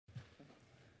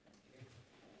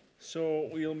So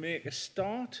we'll make a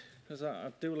start, because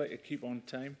I do like to keep on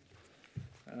time.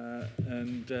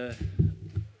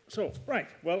 Right,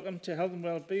 welcome to Health and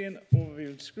Wellbeing Overview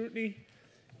and Scrutiny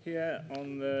here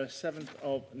on the 7th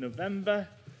of November.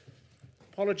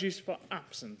 Apologies for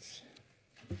absence.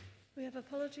 We have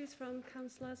apologies from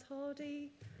Councillors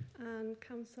Hardy and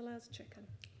Councillors Chicken.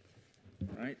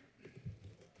 Right.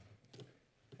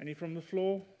 Any from the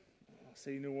floor? I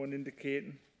see no one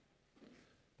indicating.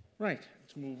 Right,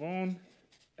 let's move on.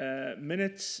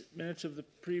 Minutes of the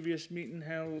previous meeting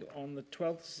held on the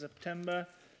 12th of September,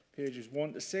 pages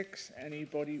 1 to 6.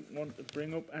 Anybody want to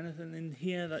bring up anything in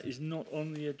here that is not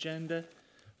on the agenda,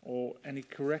 or any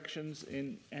corrections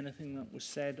in anything that was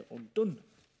said or done?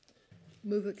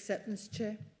 Move acceptance,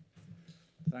 Chair.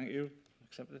 Thank you.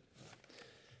 Accepted.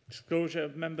 Disclosure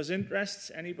of members'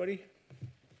 interests. Anybody?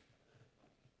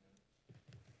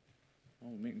 Oh,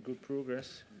 we're making good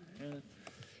progress. Yeah.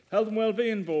 Health and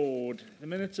Wellbeing Board. The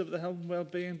minutes of the Health and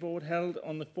Wellbeing Board held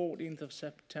on the 14th of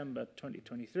September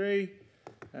 2023.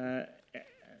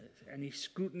 Any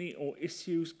scrutiny or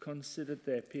issues considered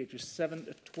there? Pages 7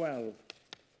 to 12.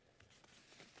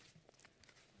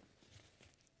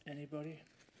 Anybody?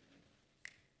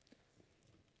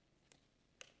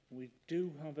 We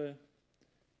do have a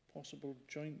possible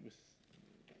joint with...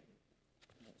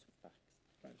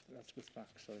 That's with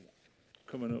facts, sorry.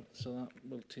 Coming up, so that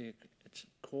will take its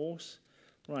course.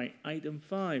 Right, item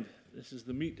 5. This is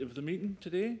the meat of the meeting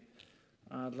today.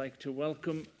 I'd like to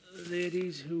welcome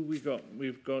ladies who we got.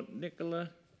 We've got Nicola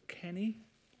Kenny.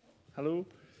 Hello.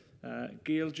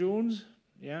 Gail Jones.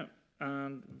 Yeah.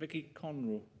 And Vicky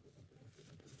Conroe.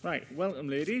 Right, welcome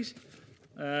ladies.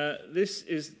 This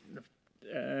is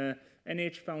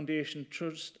NH Foundation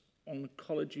Trust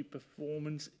Oncology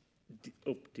Performance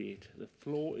Update. The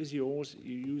floor is yours.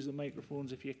 You use the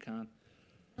microphones if you can.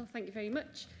 Well, thank you very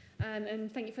much,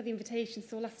 and thank you for the invitation.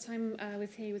 So last time I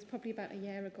was here was probably about a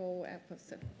year ago.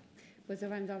 Was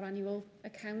around our annual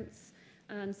accounts,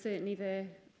 and certainly the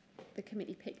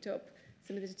committee picked up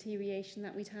some of the deterioration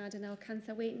that we'd had in our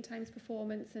cancer waiting times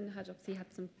performance, and had obviously had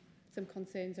some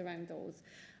concerns around those,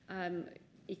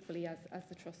 equally as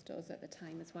the trust does at the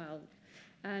time as well.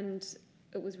 And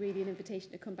it was really an invitation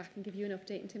to come back and give you an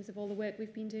update in terms of all the work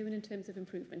we've been doing in terms of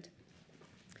improvement.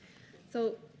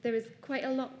 So there is quite a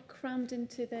lot crammed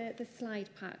into the slide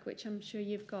pack, which I'm sure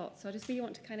you've got. So I just really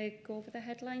want to kind of go over the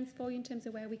headlines for you in terms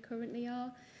of where we currently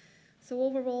are. So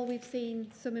overall, we've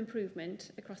seen some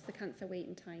improvement across the cancer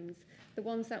waiting times. The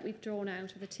ones that we've drawn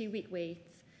out are the 2-week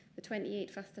waits, the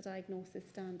 28 faster diagnosis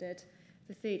standard,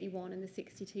 the 31 and the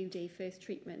 62-day first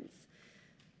treatments.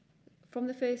 From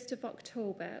the 1st of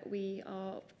October, we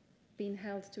are being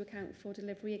held to account for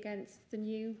delivery against the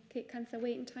new cancer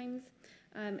waiting times.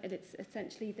 And it's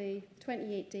essentially the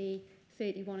 28-day,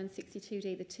 31 and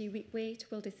 62-day, the 2-week wait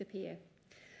will disappear.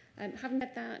 Having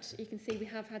said that, you can see we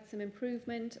have had some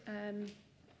improvement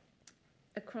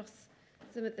across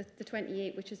some of the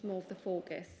 28, which is more of the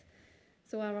focus.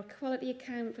 So our quality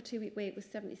account for 2-week wait was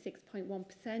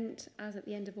 76.1%. As at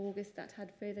the end of August, that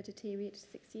had further deteriorated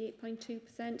to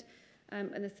 68.2%.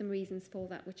 And there's some reasons for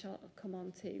that, which I'll come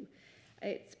on to.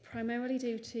 It's primarily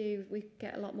due to we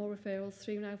get a lot more referrals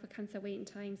through now for cancer waiting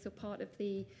time. So part of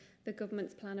the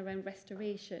government's plan around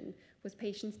restoration was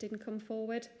patients didn't come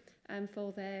forward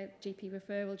for their GP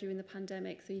referral during the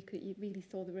pandemic. So you really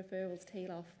saw the referrals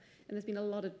tail off. And there's been a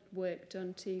lot of work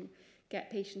done to get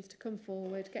patients to come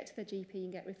forward, get to their GP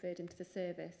and get referred into the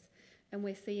service. And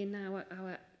we're seeing now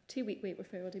our 2-week wait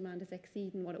referral demand is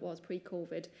exceeding what it was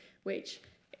pre-COVID, which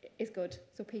is good.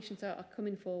 So patients are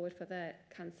coming forward for their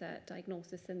cancer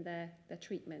diagnosis and their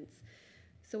treatments.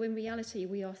 So in reality,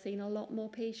 we are seeing a lot more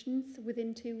patients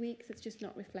within 2 weeks. It's just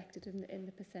not reflected in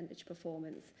the percentage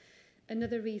performance.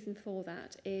 Another reason for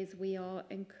that is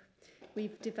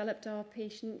we've developed our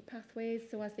patient pathways.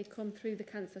 So as they come through the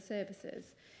cancer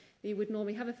services, they would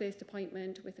normally have a first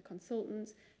appointment with a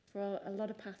consultant. For a lot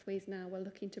of pathways now, we're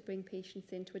looking to bring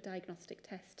patients into a diagnostic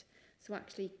test. So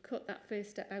actually cut that first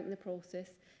step out in the process,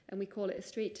 and we call it a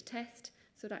straight to test.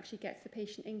 So it actually gets the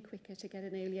patient in quicker to get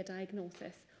an earlier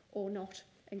diagnosis or not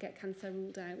and get cancer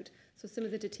ruled out. So some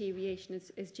of the deterioration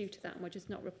is due to that, and we're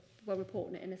just not we're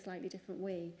reporting it in a slightly different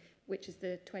way, which is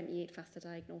the 28 faster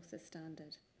diagnosis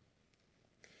standard.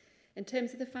 In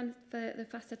terms of the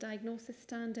faster diagnosis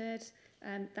standard,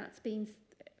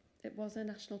 it was a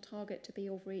national target to be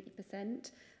over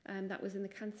 80%. That was in the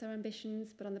cancer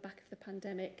ambitions, but on the back of the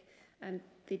pandemic,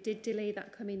 they did delay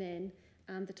that coming in,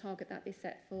 and the target that they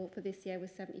set for this year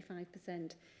was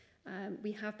 75%.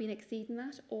 We have been exceeding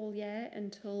that all year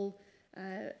until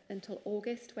until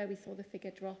August, where we saw the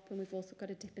figure drop, and we've also got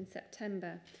a dip in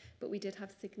September. But we did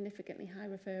have significantly high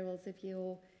referrals of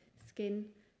your skin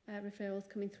referrals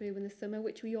coming through in the summer,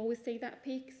 which we always see that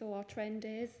peak. So our trend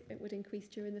is it would increase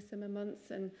during the summer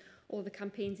months, and all the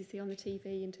campaigns you see on the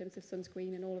TV in terms of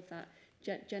sunscreen and all of that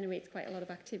generates quite a lot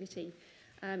of activity.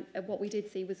 And what we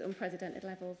did see was unprecedented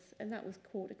levels, and that was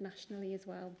quoted nationally as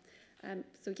well.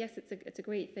 So yes, it's a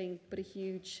great thing, but a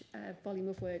huge volume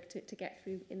of work to get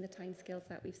through in the timescales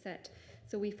that we've set.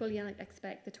 So we fully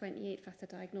expect the 28 faster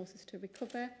diagnosis to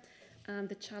recover, and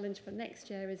the challenge for next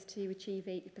year is to achieve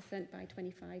 80% by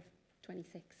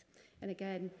 25-26. And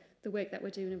again, the work that we're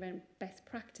doing around best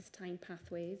practice time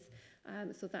pathways,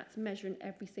 so that's measuring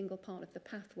every single part of the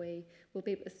pathway, will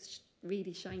be able to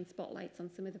really shine spotlights on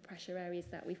some of the pressure areas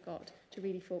that we've got to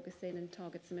really focus in and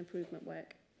target some improvement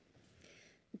work.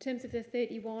 In terms of the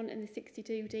 31 and the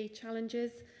 62-day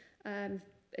challenges,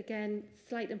 again,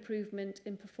 slight improvement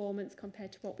in performance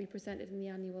compared to what we presented in the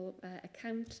annual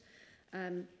account.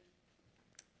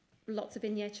 Lots of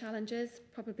in-year challenges.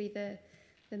 Probably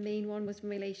the main one was in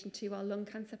relation to our lung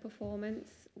cancer performance.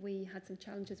 We had some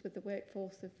challenges with the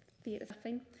workforce of theatre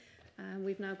staffing.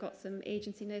 We've now got some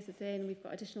agency nurses in, we've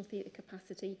got additional theatre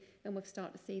capacity, and we've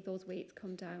started to see those weights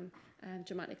come down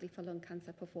dramatically for lung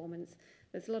cancer performance.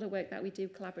 There's a lot of work that we do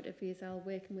collaboratively as well,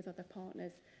 working with other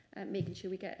partners, making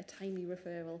sure we get a timely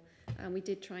referral. And we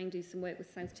did try and do some work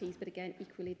with South Tees, but again,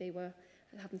 equally, they were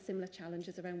having similar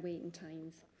challenges around waiting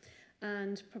times.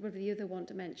 And probably the other one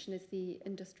to mention is the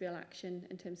industrial action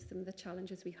in terms of some of the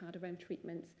challenges we had around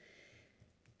treatments.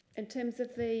 In terms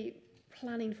of the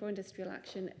planning for industrial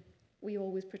action, we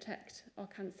always protect our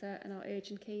cancer and our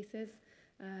urgent cases.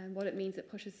 What it means,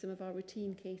 it pushes some of our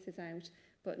routine cases out.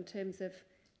 But in terms of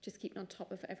just keeping on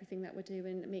top of everything that we're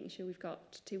doing, making sure we've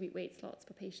got 2-week wait slots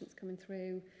for patients coming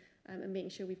through, and making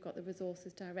sure we've got the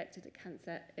resources directed at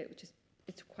cancer,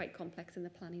 it's quite complex in the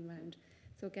planning round.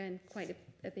 So again, quite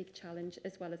a big challenge,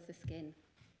 as well as the skin.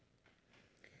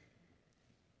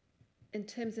 In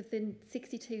terms of the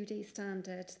 62-day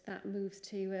standard, that moves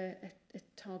to a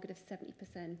target of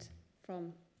 70%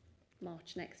 from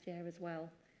March next year as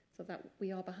well. So that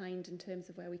we are behind in terms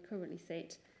of where we currently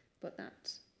sit, but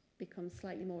that becomes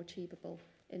slightly more achievable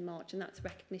in March. And that's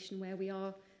recognition where we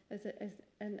are as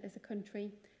a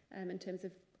country, in terms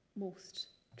of most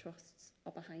trusts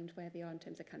are behind where they are in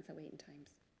terms of cancer waiting times.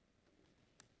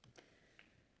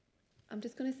 I'm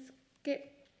just going to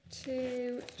skip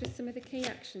to just some of the key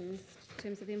actions in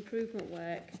terms of the improvement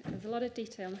work. There's a lot of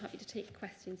detail. I'm happy to take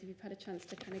questions if you've had a chance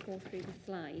to kind of go through the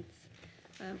slides.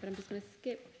 But I'm just going to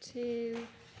skip to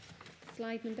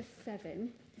slide number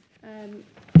 7.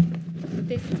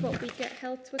 This is what we get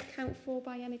held to account for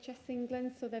by NHS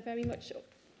England. So they're very much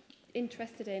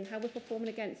interested in how we're performing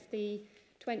against the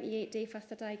 28-day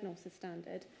faster diagnosis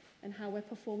standard and how we're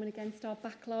performing against our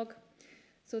backlog.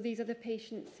 So these are the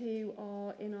patients who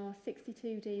are in our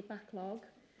 62-day backlog.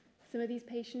 Some of these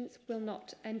patients will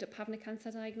not end up having a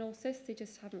cancer diagnosis. They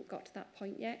just haven't got to that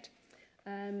point yet.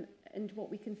 And what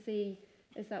we can see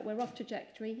is that we're off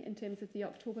trajectory in terms of the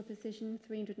October position,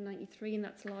 393, and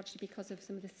that's largely because of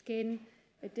some of the skin.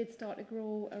 It did start to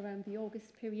grow around the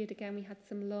August period. Again, we had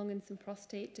some lung and some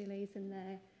prostate delays in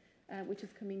there, which is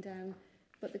coming down.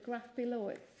 But the graph below,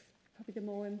 it's probably the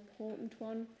more important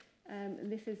one.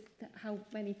 And this is how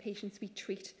many patients we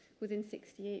treat within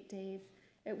 68 days.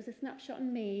 It was a snapshot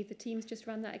in May. The teams just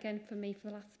ran that again for me for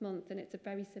the last month, and it's a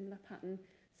very similar pattern.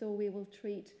 So we will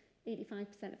treat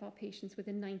 85% of our patients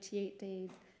within 98 days.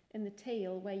 In the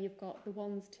tail, where you've got the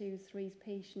 1s, 2s, 3s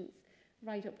patients,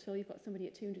 right up till you've got somebody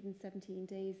at 217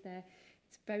 days there.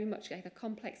 It's very much either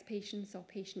complex patients or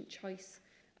patient choice,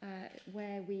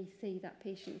 where we see that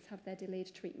patients have their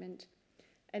delayed treatment.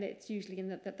 And it's usually in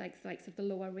the likes of the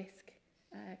lower risk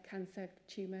cancer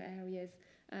tumour areas.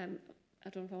 I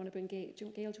don't know if I want to bring Gail.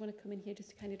 Gail, do you want to come in here just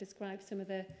to kind of describe some of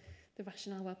the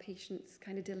rationale why patients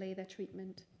kind of delay their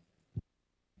treatment?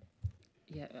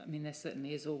 Yeah, I mean, there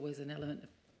certainly is always an element of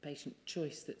patient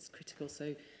choice that's critical.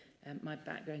 So my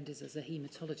background is as a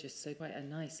haematologist, so quite a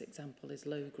nice example is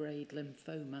low-grade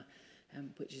lymphoma,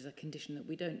 which is a condition that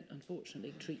we don't,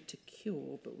 unfortunately, treat to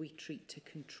cure, but we treat to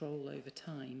control over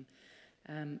time.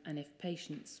 And if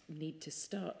patients need to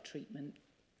start treatment,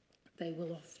 they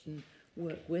will often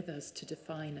work with us to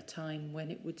define a time when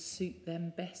it would suit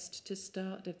them best to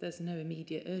start if there's no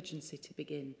immediate urgency to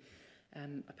begin.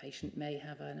 A patient may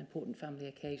have an important family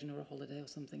occasion or a holiday or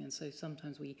something, and so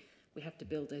sometimes we have to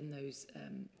build in those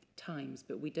times,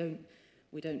 but we don't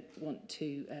want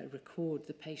to record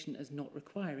the patient as not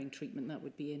requiring treatment. That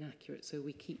would be inaccurate, so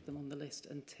we keep them on the list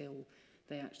until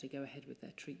they actually go ahead with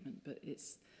their treatment. But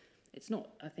it's it's not,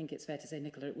 I think it's fair to say,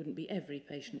 Nicola, it wouldn't be every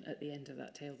patient at the end of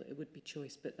that tail that it would be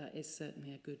choice, but that is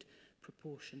certainly a good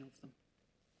proportion of them.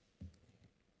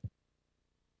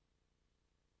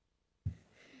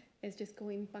 Is just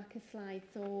going back a slide.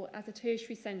 So as a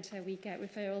tertiary centre, we get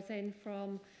referrals in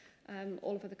from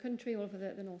all over the country, all over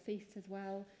the North East as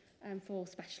well, for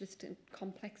specialist and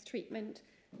complex treatment.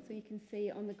 So you can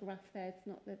see on the graph there, it's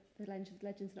not the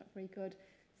legend's not very good.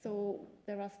 So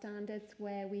there are standards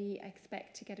where we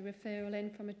expect to get a referral in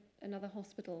from another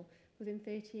hospital within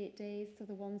 38 days. So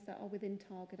the ones that are within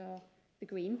target are the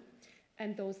green,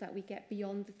 and those that we get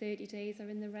beyond the 30 days are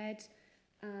in the red.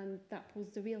 And that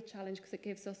poses a real challenge because it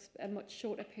gives us a much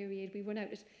shorter period. We run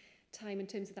out of time in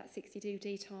terms of that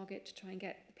 62-day target to try and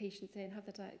get the patients in, have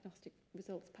the diagnostic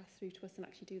results pass through to us and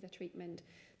actually do their treatment.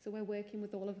 So we're working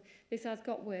with all of this. Has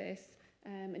got worse,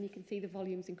 and you can see the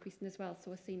volumes increasing as well.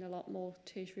 So we're seeing a lot more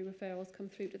tertiary referrals come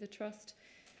through to the trust.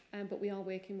 But we are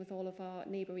working with all of our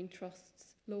neighbouring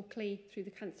trusts locally through the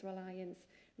Cancer Alliance,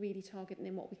 really targeting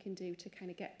in what we can do to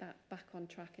kind of get that back on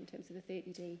track in terms of the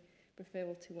 30-day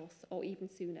referral to us, or even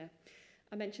sooner.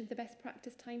 I mentioned the best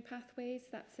practice time pathways.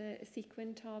 That's a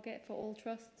sequin target for all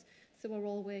trusts. So we're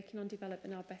all working on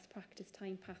developing our best practice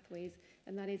time pathways,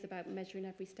 and that is about measuring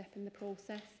every step in the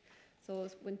process. So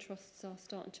when trusts are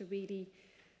starting to really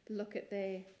look at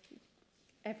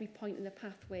every point in the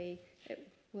pathway, it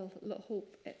will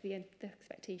hope at the end, the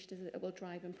expectation is that it will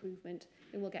drive improvement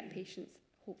and we'll get patients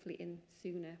hopefully in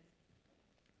sooner.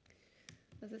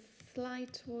 There's a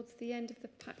slide towards the end of the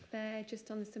pack there, just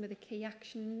on some of the key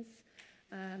actions.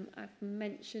 I've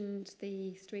mentioned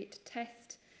the straight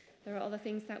test. There are other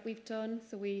things that we've done.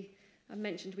 So I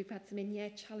mentioned we've had some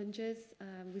in-year challenges.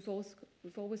 We've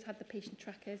always had the patient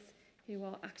trackers who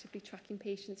are actively tracking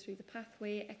patients through the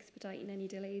pathway, expediting any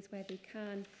delays where they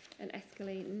can, and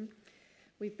escalating.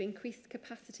 We've increased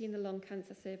capacity in the lung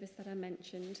cancer service that I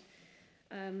mentioned.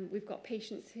 We've got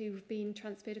patients who've been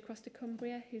transferred across to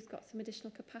Cumbria who's got some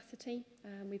additional capacity.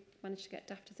 We've managed to get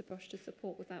Daft as a brush to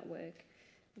support with that work.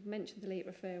 We've mentioned the late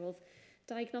referrals.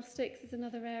 Diagnostics is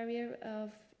another area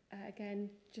of, again,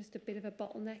 just a bit of a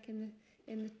bottleneck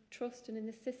in the trust and in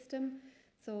the system.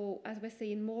 So as we're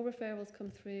seeing more referrals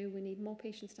come through, we need more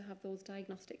patients to have those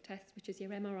diagnostic tests, which is your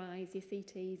MRIs, your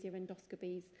CTs, your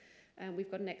endoscopies.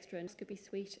 We've got an extra endoscopy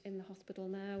suite in the hospital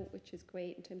now, which is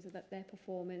great in terms of their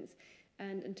performance.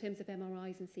 And in terms of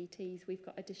MRIs and CTs, we've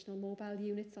got additional mobile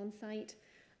units on site.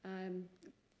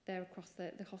 They're across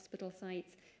the hospital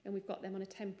sites, and we've got them on a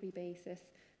temporary basis.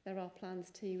 There are plans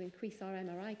to increase our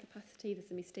MRI capacity. The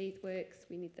semi-stage works.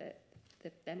 We need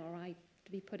the MRI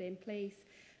to be put in place.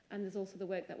 And there's also the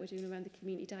work that we're doing around the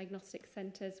community diagnostic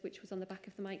centres, which was on the back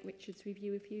of the Mike Richards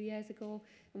review a few years ago.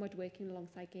 And we're working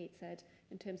alongside Gateshead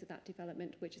in terms of that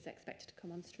development, which is expected to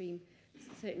come on stream,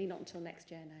 certainly not until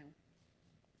next year now.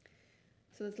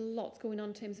 So there's lots going on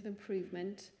in terms of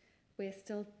improvement. We're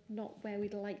still not where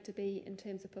we'd like to be in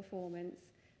terms of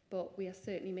performance, but we are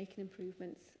certainly making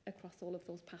improvements across all of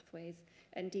those pathways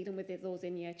and dealing with those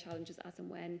in-year challenges as and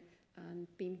when, and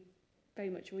being very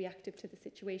much reactive to the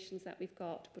situations that we've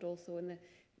got, but also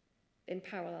in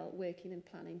parallel working and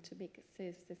planning to make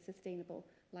services sustainable,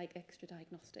 like extra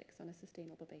diagnostics on a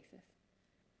sustainable basis.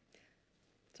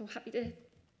 So happy to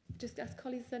just ask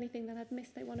colleagues anything that I've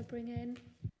missed they want to bring in.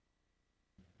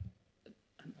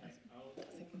 I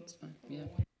think that's fine. Yeah.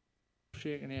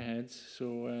 Shaking your heads.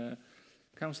 So,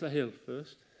 Councillor Hill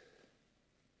first.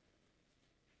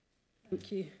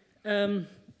 Thank you.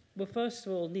 Well, first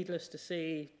of all, needless to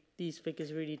say, these figures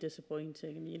are really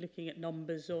disappointing. I mean, you're looking at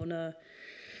numbers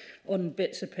on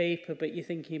bits of paper, but you're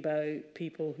thinking about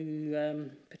people who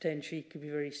potentially could be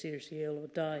very seriously ill or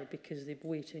die because they're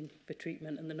waiting for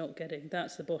treatment and they're not getting.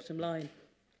 That's the bottom line.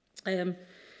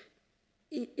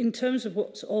 In terms of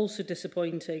what's also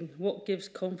disappointing, what gives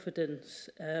confidence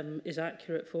is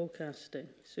accurate forecasting.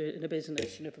 So in a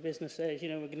business, if a business says,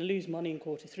 we're going to lose money in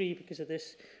Q3 because of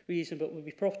this reason, but we'll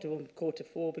be profitable in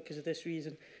Q4 because of this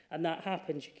reason, and that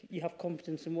happens, you have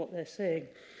confidence in what they're saying.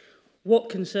 What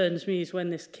concerns me is when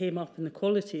this came up in the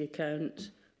quality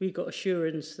account, we got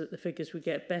assurance that the figures would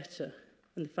get better,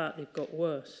 and in fact they've got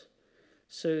worse.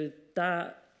 So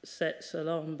that sets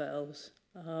alarm bells.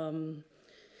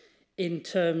 In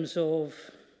terms of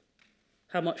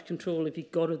how much control have you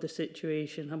got of the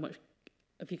situation, how much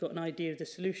have you got an idea of the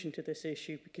solution to this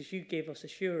issue, because you gave us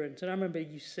assurance. And I remember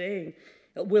you saying,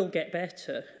 it will get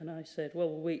better. And I said, well,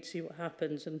 we'll wait to see what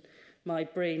happens. And my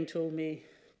brain told me,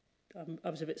 I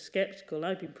was a bit sceptical.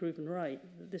 I've been proven right.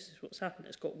 This is what's happened.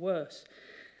 It's got worse.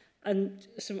 And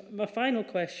so my final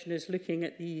question is looking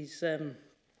at these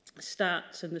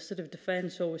stats, and the sort of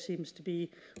defence always seems to be,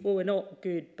 well, we're not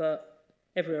good, but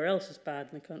everywhere else is bad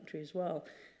in the country as well.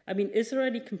 I mean, is there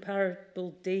any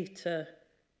comparable data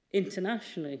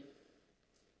internationally?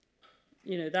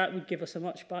 You know, that would give us a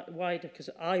much wider, because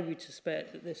I would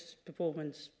suspect that this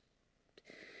performance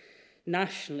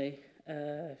nationally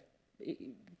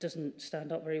it doesn't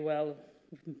stand up very well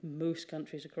in most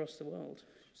countries across the world,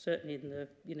 certainly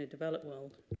in the developed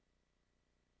world.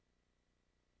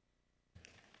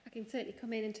 I can certainly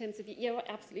come in terms of, you're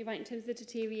absolutely right, in terms of the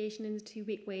deterioration in the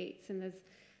 2-week waits, and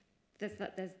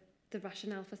there's the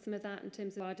rationale for some of that in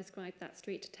terms of, I described that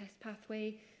straight to test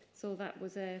pathway. So that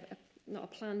was not a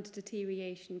planned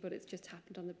deterioration, but it's just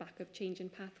happened on the back of change in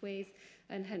pathways,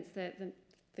 and hence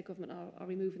the government are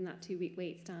removing that 2-week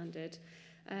wait standard.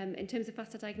 In terms of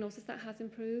faster diagnosis, that has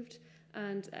improved,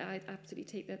 and I absolutely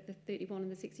take the 31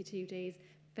 and the 62 days,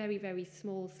 very, very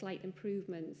small, slight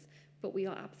improvements, but we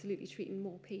are absolutely treating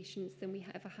more patients than we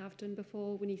ever have done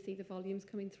before when you see the volumes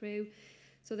coming through.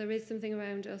 So there is something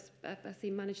around us, I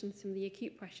see, managing some of the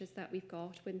acute pressures that we've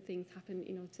got when things happen,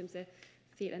 in terms of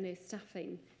theatre nurse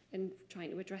staffing, and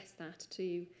trying to address that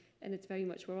too. And it's very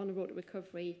much, we're on the road to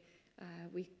recovery.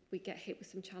 We get hit with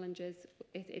some challenges.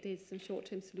 It is some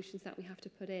short-term solutions that we have to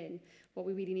put in. What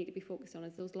we really need to be focused on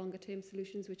is those longer-term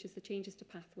solutions, which is the changes to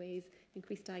pathways,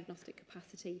 increased diagnostic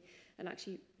capacity, and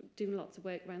actually doing lots of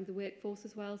work around the workforce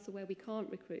as well. So where we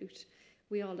can't recruit,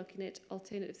 we are looking at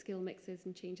alternative skill mixes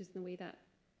and changes in the way that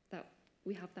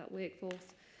we have that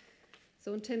workforce.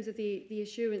 So in terms of the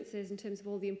assurances, in terms of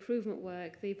all the improvement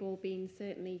work, they've all been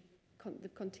certainly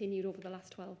they've continued over the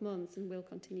last 12 months and will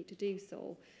continue to do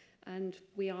so. And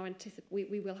we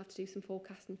will have to do some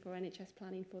forecasting for NHS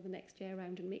planning for the next year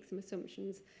round and make some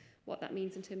assumptions what that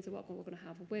means in terms of what we're going to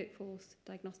have a workforce,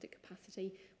 diagnostic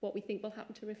capacity, what we think will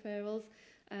happen to referrals,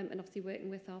 and obviously working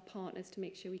with our partners to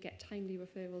make sure we get timely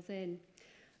referrals in.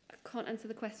 I can't answer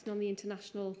the question on the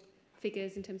international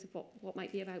figures in terms of what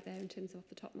might be about there in terms of off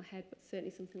the top of my head, but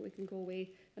certainly something we can go away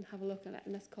and have a look at,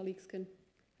 unless colleagues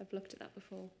have looked at that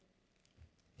before.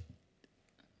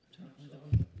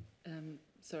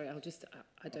 Sorry,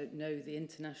 I don't know the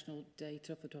international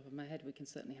data off the top of my head. We can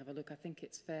certainly have a look. I think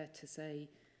it's fair to say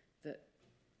that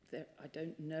I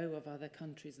don't know of other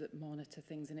countries that monitor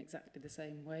things in exactly the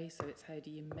same way. So it's how do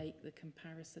you make the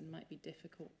comparison might be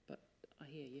difficult, but I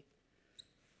hear you.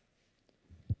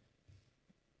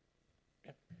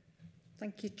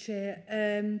 Thank you,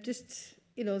 Chair. Just,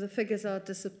 the figures are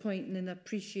disappointing, and I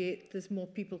appreciate there's more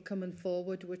people coming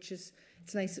forward,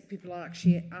 it's nice that people are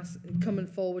actually coming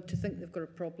forward to think they've got a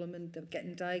problem and they're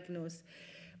getting diagnosed.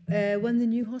 When the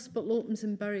new hospital opens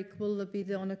in Berwick, will there be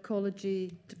the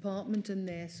oncology department in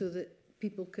there so that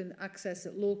people can access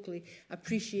it locally? I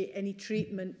appreciate any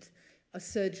treatment or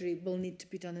surgery will need to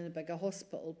be done in a bigger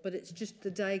hospital, but it's just the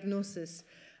diagnosis.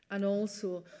 And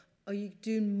also, are you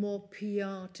doing more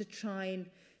PR to try and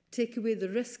take away the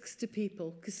risks to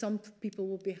people? Because some people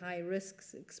will be high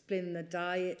risks, explaining their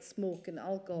diet, smoking,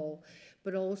 alcohol,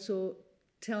 but also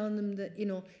telling them that,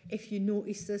 if you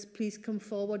notice this, please come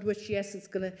forward, which, yes, it's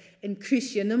going to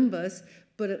increase your numbers,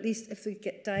 but at least if they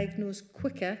get diagnosed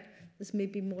quicker, there's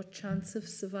maybe more chance of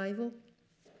survival.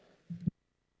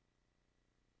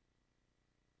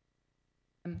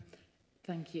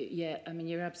 Thank you. Yeah, I mean,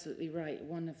 you're absolutely right.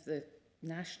 One of the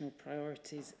national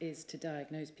priorities is to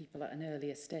diagnose people at an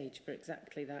earlier stage for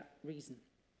exactly that reason.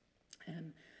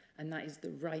 And that is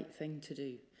the right thing to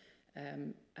do.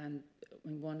 And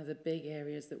one of the big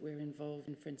areas that we're involved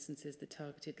in, for instance, is the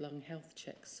targeted lung health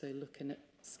checks, so looking at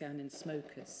scanning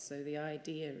smokers. So the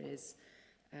idea is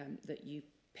that you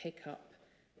pick up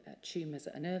tumours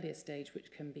at an earlier stage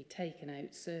which can be taken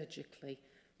out surgically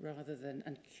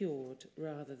and cured,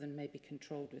 rather than maybe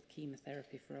controlled with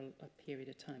chemotherapy for a period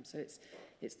of time. So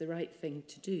it's the right thing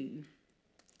to do.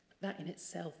 That in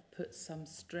itself puts some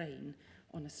strain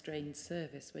on a strained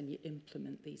service when you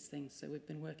implement these things. So we've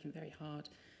been working very hard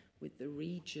with the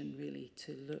region really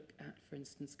to look at, for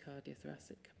instance,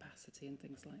 cardiothoracic capacity and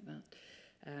things like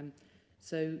that.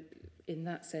 So in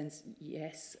that sense,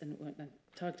 yes, and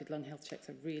targeted lung health checks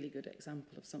are a really good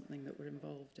example of something that we're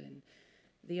involved in.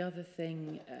 The other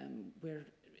thing we're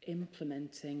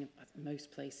implementing,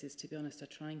 most places, to be honest, are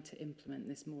trying to implement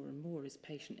this more and more, is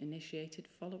patient-initiated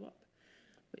follow-up,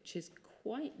 which is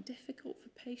quite difficult for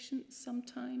patients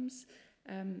sometimes.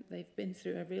 They've been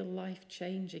through a real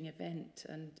life-changing event,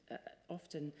 and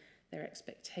often their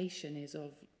expectation is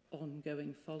of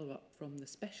ongoing follow-up from the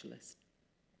specialist.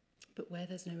 But where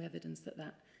there's no evidence that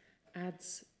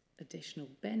adds additional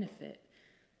benefit,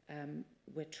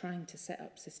 we're trying to set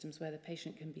up systems where the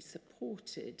patient can be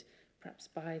supported perhaps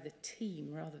by the team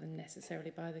rather than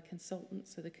necessarily by the consultant,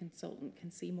 so the consultant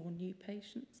can see more new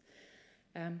patients.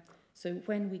 So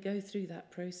when we go through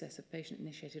that process of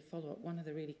patient-initiated follow-up, one of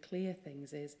the really clear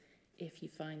things is if you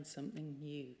find something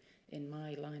new. In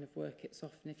my line of work, it's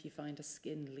often if you find a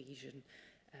skin lesion,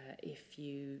 if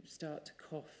you start to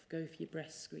cough, go for your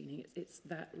breast screening. It's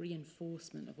that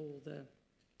reinforcement of all the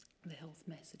health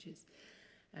messages.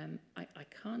 I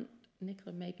can't,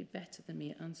 Nicola may be better than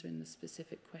me at answering the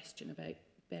specific question about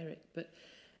Berwick, but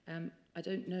I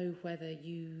don't know whether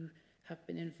you have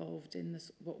been involved in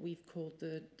this, what we've called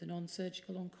the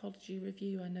non-surgical oncology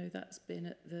review. I know that's been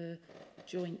at the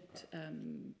joint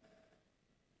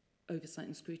oversight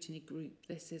and scrutiny group.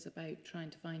 This is about trying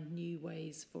to find new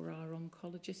ways for our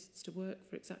oncologists to work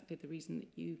for exactly the reason that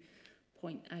you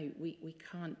point out. We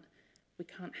can't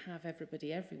have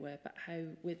everybody everywhere, but how,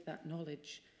 with that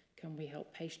knowledge, can we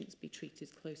help patients be treated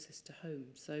closest to home?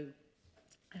 So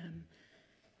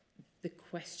the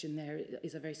question there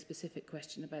is a very specific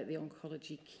question about the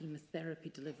oncology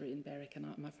chemotherapy delivery in Berwick, and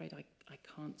I'm afraid I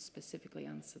can't specifically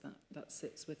answer that. That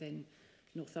sits within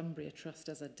Northumbria Trust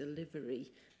as a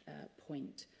delivery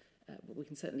point, but we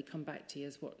can certainly come back to you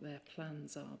as what their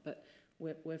plans are. But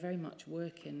we're very much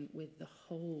working with the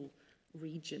whole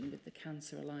region, with the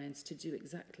Cancer Alliance, to do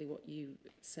exactly what you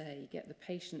say, get the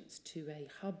patients to a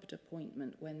hubbed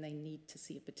appointment when they need to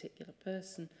see a particular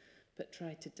person, but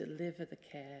try to deliver the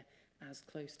care as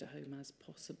close to home as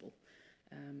possible.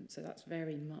 So that's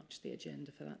very much the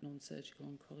agenda for that non-surgical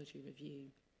oncology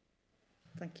review.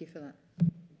 Thank you for that.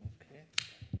 Okay.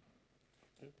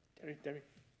 Derry.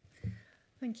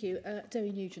 Thank you.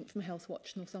 Derry Nugent from Health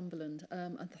Watch Northumberland,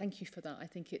 and thank you for that. I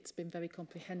think it's been very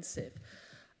comprehensive.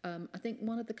 I think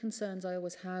one of the concerns I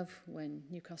always have when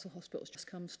Newcastle Hospitals just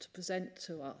comes to present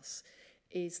to us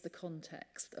is the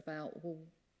context about, well,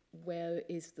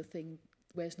 where's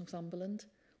Northumberland?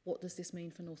 What does this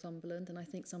mean for Northumberland? And I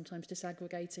think sometimes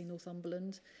disaggregating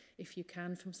Northumberland, if you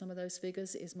can, from some of those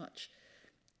figures is much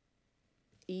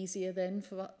easier then,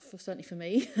 for certainly for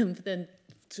me, than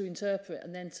to interpret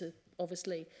and then to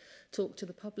obviously talk to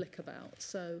the public about.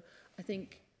 So I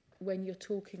think when you're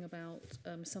talking about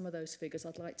some of those figures,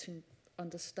 I'd like to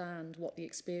understand what the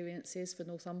experience is for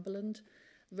Northumberland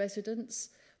residents,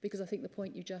 because I think the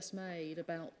point you just made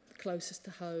about closest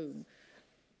to home,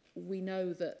 we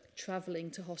know that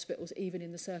travelling to hospitals, even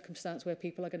in the circumstance where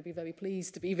people are going to be very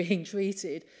pleased to be being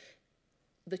treated,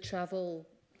 the travel,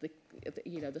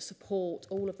 the support,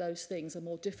 all of those things are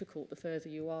more difficult the further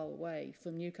you are away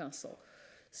from Newcastle.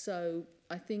 So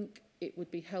I think it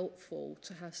would be helpful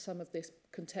to have some of this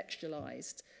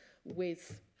contextualised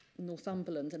with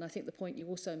Northumberland, and I think the point you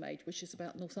also made, which is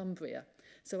about Northumbria.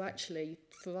 So actually,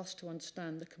 for us to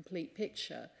understand the complete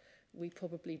picture, we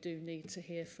probably do need to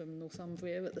hear from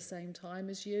Northumbria at the same time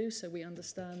as you, so we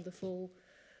understand the full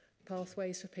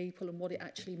pathways for people and what it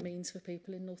actually means for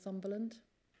people in Northumberland.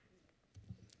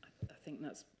 I think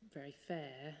that's very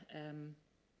fair.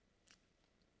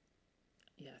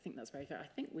 Yeah, I think that's very fair. I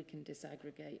think we can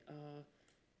disaggregate our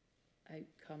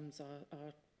outcomes,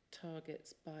 our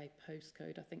targets by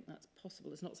postcode. I think that's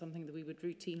possible. It's not something that we would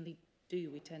routinely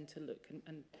do. We tend to look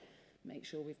and make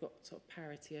sure we've got sort of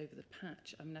parity over the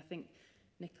patch. I mean, I think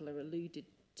Nicola alluded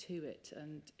to it,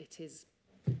 and it is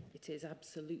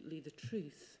absolutely the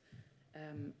truth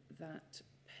that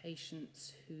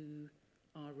patients who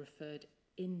are referred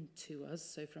into us,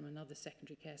 so from another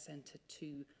secondary care centre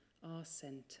to our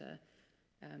centre,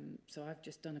 so I've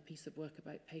just done a piece of work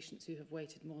about patients who have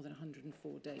waited more than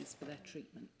 104 days for their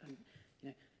treatment. And, you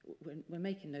know, we're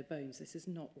making no bones. This is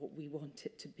not what we want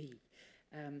it to be.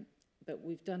 But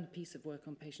we've done a piece of work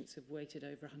on patients who've waited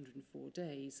over 104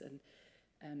 days.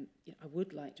 And you know, I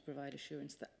would like to provide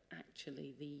assurance that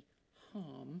actually the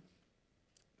harm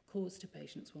caused to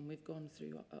patients when we've gone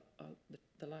through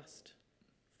the last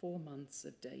 4 months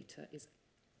of data is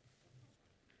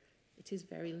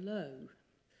very low.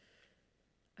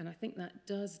 And I think that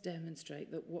does demonstrate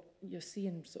that what you're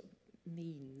seeing sort of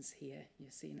means here,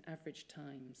 you're seeing average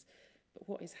times, but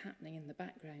what is happening in the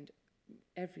background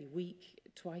every week,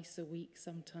 twice a week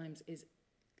sometimes, is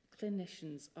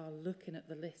clinicians are looking at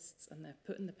the lists and they're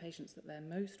putting the patients that they're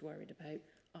most worried about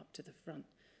up to the front.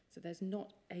 So there's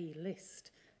not a list,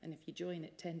 and if you join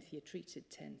at 10th, you're treated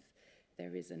 10th.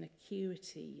 There is an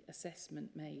acuity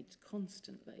assessment made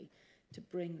constantly to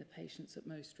bring the patients at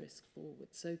most risk forward.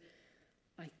 So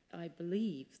I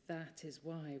believe that is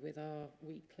why with our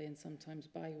weekly and sometimes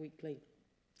bi-weekly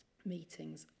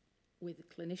meetings with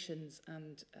clinicians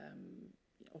and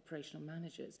operational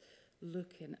managers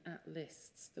looking at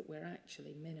lists, that we're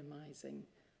actually minimising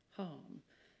harm.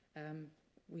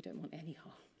 We don't want any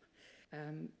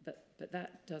harm. But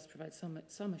that does provide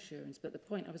some assurance. But the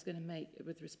point I was going to make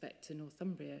with respect to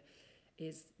Northumbria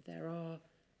is there are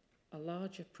a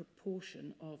larger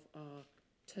proportion of our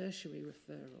tertiary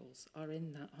referrals are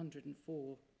in that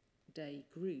 104-day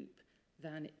group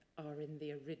than are in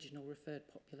the original referred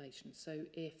population. So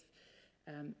if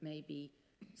maybe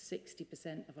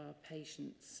 60% of our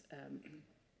patients,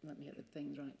 let me get the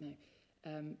things right now,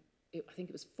 I think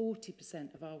it was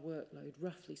 40% of our workload,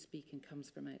 roughly speaking, comes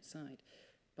from outside.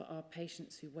 But our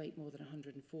patients who wait more than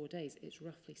 104 days, it's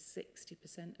roughly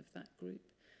 60% of that group.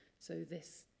 So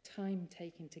this time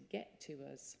taken to get to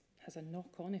us has a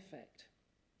knock-on effect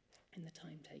in the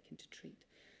time taken to treat.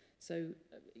 So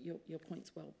your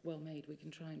point's well made. We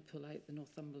can try and pull out the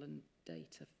Northumberland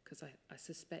data because I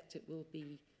suspect it will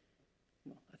be,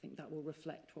 well, I think that will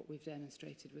reflect what we've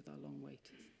demonstrated with our long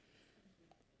waiters.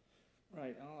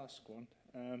 Right, I'll ask one.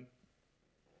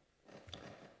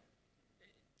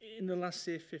 In the last,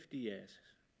 say, 50 years,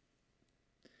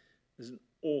 there's an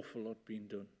awful lot being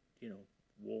done. You know,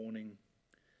 warning,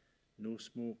 no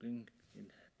smoking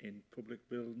in public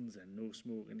buildings, and no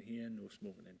smoking here, no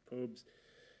smoking in pubs.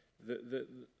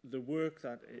 The work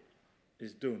that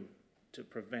is done to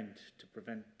prevent.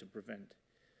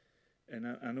 And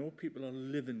I know people are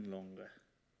living longer,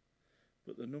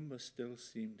 but the numbers still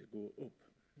seem to go up.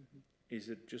 Mm-hmm. Is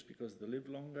it just because they live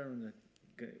longer and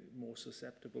they're more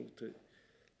susceptible to,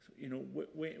 you know,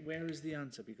 where is the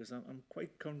answer? Because I'm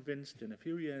quite convinced in a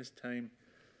few years' time,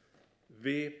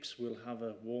 vapes will have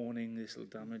a warning, this will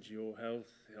damage your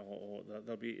health, or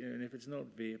there'll be, and if it's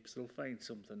not vapes, they'll find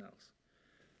something else.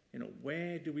 You know,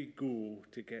 where do we go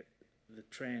to get the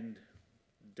trend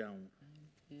down?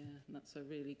 Yeah, that's a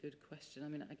really good question. I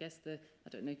mean, I guess I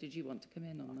don't know, did you want to come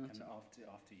in on that? After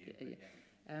you.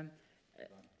 Yeah.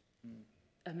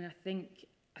 I mean, I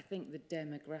think the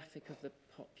demographic of the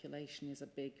population is a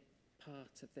big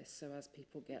part of this. So as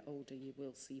people get older, you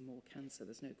will see more cancer.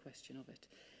 There's no question of it.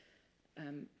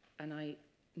 And I,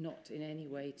 not in any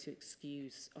way to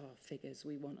excuse our figures.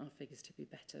 We want our figures to be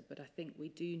better. But I think we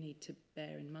do need to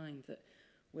bear in mind that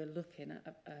we're looking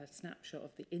at a snapshot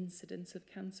of the incidence of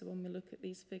cancer when we look at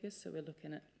these figures. So we're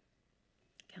looking at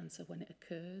cancer when it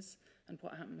occurs and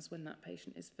what happens when that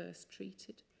patient is first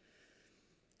treated.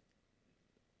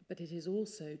 But it is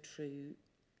also true,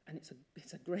 and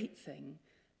it's a great thing,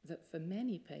 that for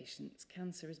many patients,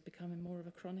 cancer is becoming more of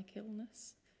a chronic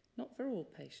illness. Not for all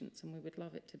patients, and we would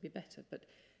love it to be better, but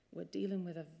we're dealing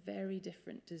with a very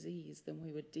different disease than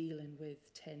we were dealing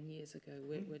with 10 years ago.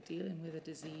 We're dealing with a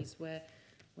disease where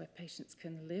patients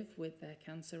can live with their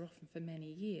cancer often for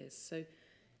many years. So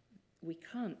we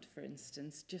can't, for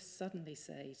instance, just suddenly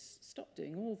say, stop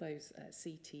doing all those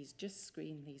CTs, just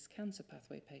screen these cancer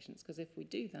pathway patients, because if we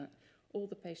do that, all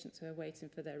the patients who are waiting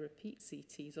for their repeat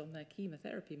CTs on their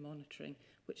chemotherapy monitoring,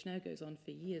 which now goes on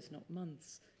for years, not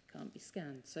months, can't be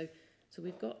scanned. So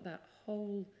we've got that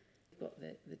whole, we've got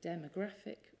the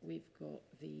demographic, we've got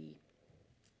the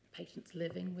patients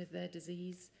living with their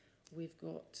disease, we've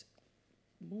got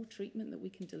more treatment that we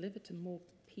can deliver to more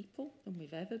people than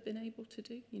we've ever been able to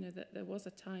do. You know, that there was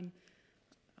a time,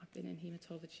 I've been in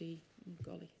haematology,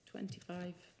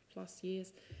 25 plus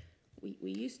years.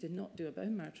 We used to not do a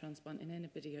bone marrow transplant in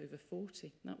anybody over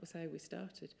 40. That was how we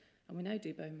started. And we now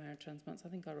do bone marrow transplants. I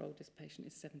think our oldest patient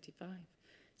is 75.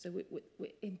 So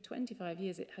in 25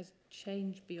 years, it has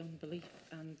changed beyond belief,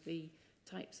 and the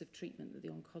types of treatment that the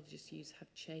oncologists use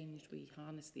have changed. We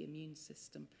harness the immune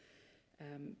system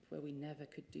where we never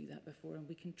could do that before, and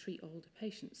we can treat older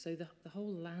patients. So the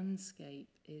whole landscape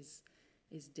is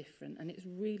different, and it's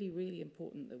really, really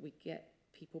important that we get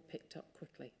people picked up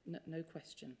quickly, no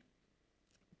question.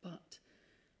 But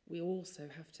we also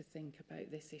have to think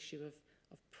about this issue of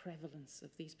prevalence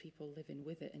of these people living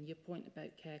with it. And your point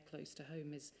about care close to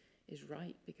home is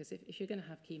right, because if you're going to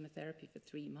have chemotherapy for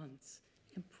 3 months,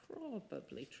 you can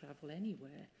probably travel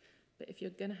anywhere. But if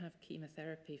you're going to have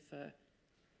chemotherapy for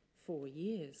 4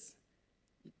 years,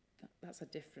 that's a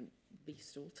different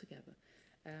beast altogether.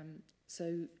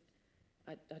 So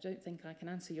I don't think I can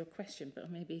answer your question, but I'll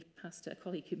maybe pass to a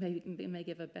colleague who may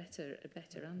give a better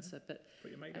answer. But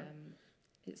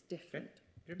it's different.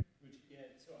 Okay. Jim? Yeah,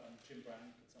 so I'm Jim Brown,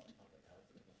 consultant public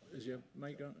health. Is your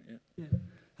mic on? Yeah.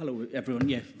 Hello, everyone.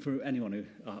 Yeah, for anyone who,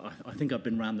 I think I've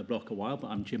been around the block a while, but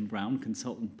I'm Jim Brown,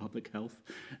 consultant public health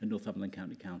at Northumberland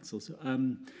County Council.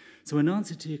 So in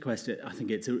answer to your question, I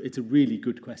think it's a really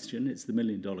good question. It's the $1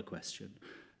 million question.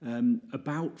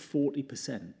 About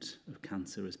 40% of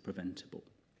cancer is preventable.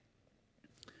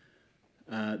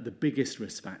 The biggest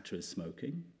risk factor is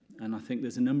smoking. And I think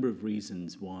there's a number of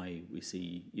reasons why we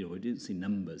see, we didn't see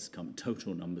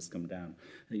total numbers come down,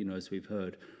 as we've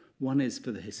heard. One is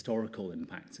for the historical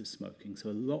impacts of smoking. So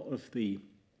a lot of the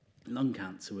lung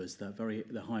cancer was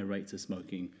the high rates of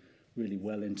smoking really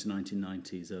well into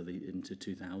 1990s, early into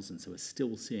 2000. So we're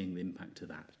still seeing the impact of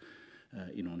that,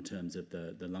 you know, in terms of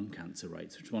the lung cancer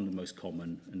rates, which is one of the most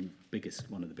common and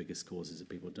one of the biggest causes of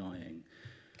people dying.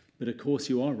 But of course,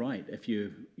 you are right. If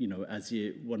you know,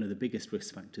 one of the biggest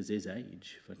risk factors is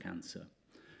age for cancer.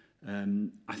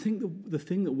 I think the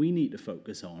thing that we need to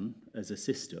focus on as a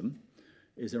system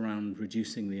is around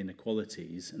reducing the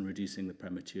inequalities and reducing the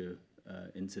premature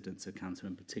incidence of cancer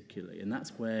in particular. And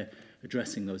that's where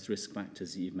addressing those risk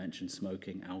factors that you've mentioned,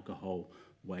 smoking, alcohol,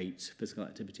 weight, physical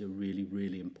activity, are really,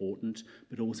 really important.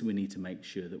 But also we need to make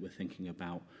sure that we're thinking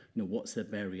about, you know, what's the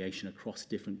variation across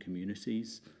different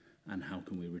communities and how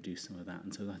can we reduce some of that.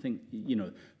 And so I think, you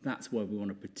know, that's where we want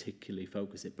to particularly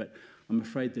focus it. But I'm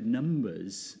afraid the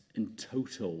numbers in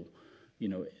total, you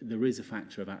know, there is a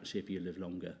factor of actually if you live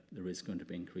longer, there is going to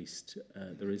be increased,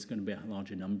 there is going to be a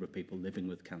larger number of people living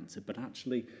with cancer. But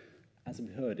actually, as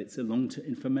we've heard, it's a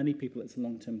long-term, for many people, it's a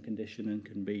long-term condition and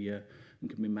can be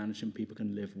managed, and people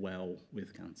can live well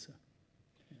with cancer.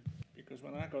 Because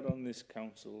when I got on this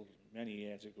council many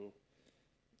years ago,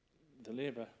 the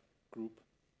Labour group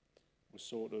was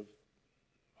sort of,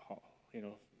 you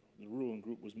know, the ruling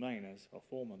group was miners, or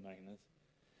former miners,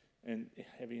 and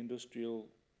heavy industrial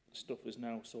stuff is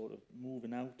now sort of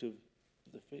moving out of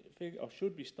the figure, or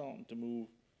should be starting to move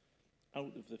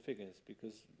out of the figures,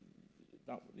 because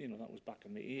that, you know, that was back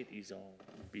in the 80s or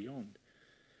beyond.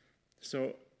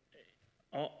 So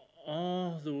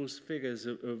are those figures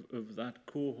of that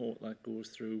cohort that goes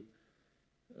through,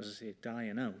 as I say,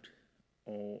 dying out,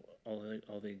 or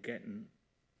are they getting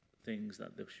things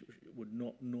that they would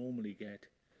not normally get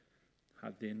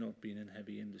had they not been in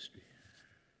heavy industry?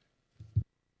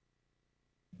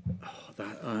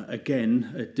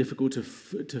 Again, difficult to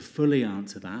fully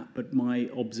answer that, but my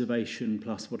observation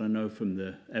plus what I know from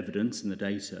the evidence and the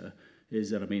data is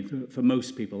that, I mean, for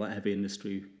most people, that heavy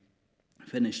industry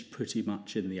finished pretty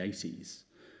much in the 80s,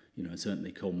 you know,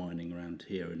 certainly coal mining around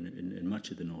here in much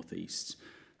of the northeast.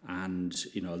 And,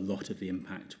 you know, a lot of the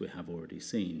impact we have already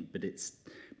seen. But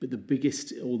the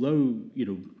biggest, although, you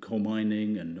know, coal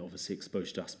mining and obviously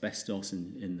exposure to asbestos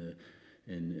in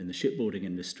the shipbuilding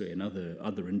industry and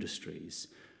other industries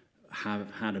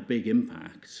have had a big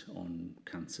impact on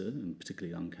cancer, and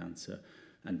particularly lung cancer,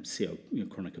 and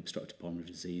chronic obstructive pulmonary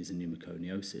disease and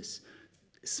pneumoconiosis.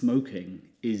 Smoking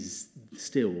is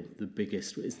still the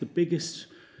biggest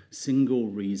single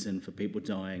reason for people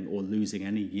dying or losing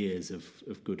any years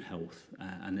of good health,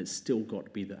 and it's still got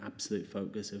to be the absolute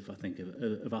focus of, I think,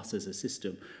 of us as a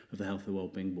system, of the Health and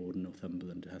Wellbeing Board in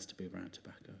Northumberland. It has to be around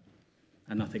tobacco.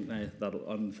 And I think that'll,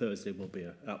 on Thursday will be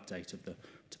an update of the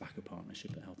tobacco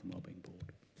partnership at the Health and Wellbeing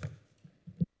Board.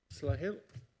 Slahill?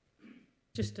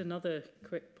 Just another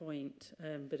quick point,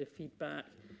 bit of feedback.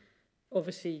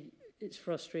 Obviously, it's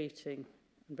frustrating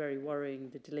and very worrying,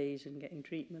 the delays in getting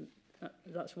treatment.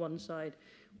 That's one side.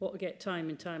 What we get time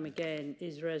and time again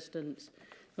is residents,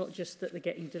 not just that they're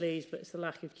getting delays, but it's the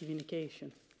lack of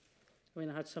communication. I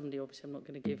mean, I had somebody, obviously I'm not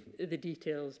going to give the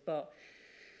details, but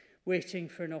waiting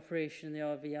for an operation in the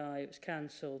RVI, it was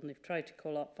cancelled, and they've tried to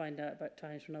call up, find out about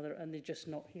times for another, and they're just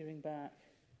not hearing back.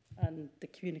 And the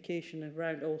communication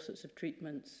around all sorts of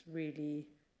treatments really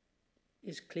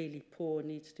is clearly poor,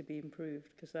 needs to be improved,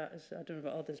 because that is, I don't know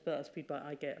about others, but that's feedback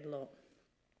I get a lot.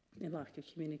 A lack of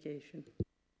communication.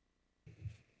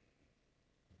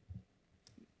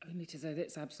 Only to say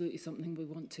that's absolutely something we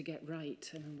want to get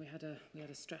right. I mean, we had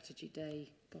a strategy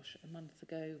day, a month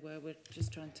ago, where we're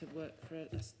just trying to work for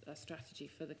a strategy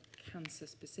for the cancer,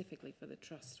 specifically for the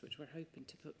trust, which we're hoping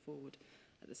to put forward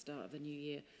at the start of the new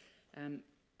year. And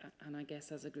I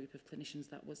guess as a group of clinicians,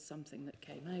 that was something that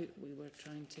came out. We were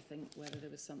trying to think whether there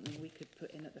was something we could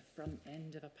put in at the front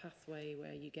end of a pathway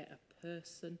where you get a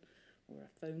person or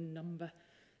a phone number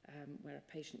where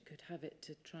a patient could have it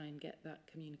to try and get that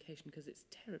communication, because it's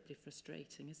terribly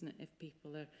frustrating, isn't it, if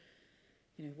people are,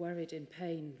 you know, worried, in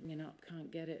pain, ringing up, can't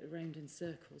get it, around in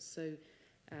circles. So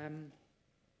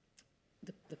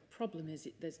the problem is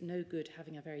there's no good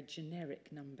having a very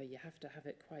generic number. You have to have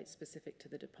it quite specific to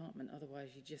the department,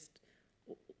 otherwise you just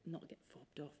not get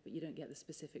fobbed off, but you don't get the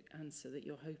specific answer that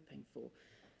you're hoping for.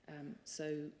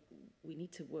 So we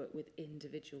need to work with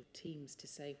individual teams to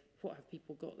say, what have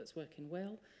people got that's working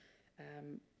well,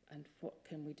 and what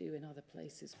can we do in other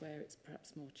places where it's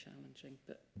perhaps more challenging.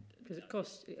 But because it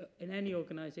costs, in any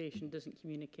organisation doesn't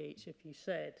communicate. So if you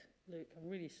said, look, I'm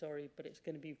really sorry, but it's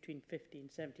going to be between 50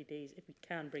 and 70 days. If we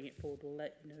can bring it forward, we'll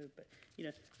let you know. But, you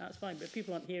know, that's fine. But if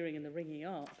people aren't hearing and they're ringing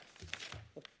up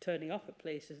or turning up at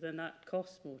places, then that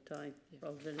costs more time,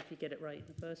 rather than if you get it right in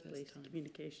the first place,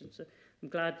 communication. So I'm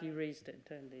glad you raised it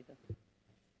internally then.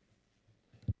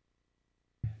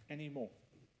 anymore.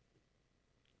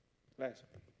 Les.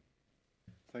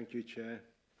 Thank you, Chair.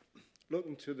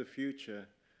 Looking to the future,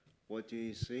 what do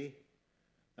you see?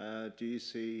 Do you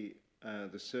see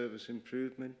the service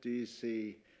improvement? Do you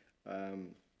see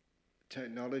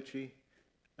technology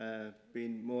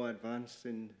being more advanced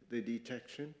in the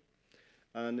detection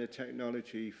and the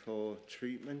technology for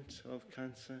treatment of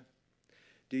cancer?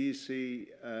 Do you see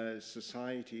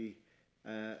society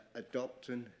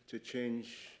adopting to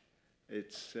change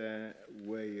its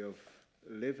way of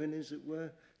living, as it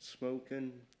were,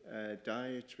 smoking,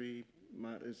 dietary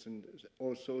matters and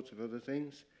all sorts of other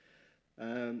things?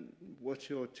 What's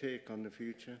your take on the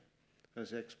future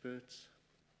as experts?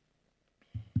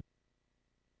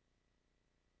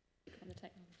 On the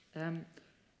technology.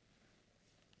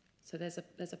 So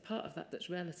there's a part of that that's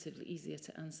relatively easier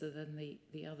to answer than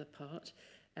the other part.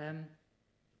 And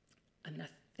I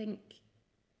think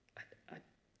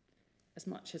as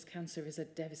much as cancer is a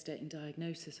devastating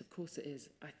diagnosis, of course it is,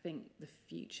 I think the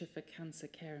future for cancer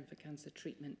care and for cancer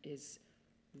treatment is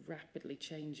rapidly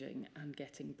changing and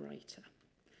getting brighter.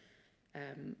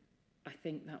 I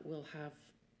think that will have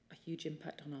a huge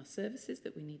impact on our services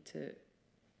that we need to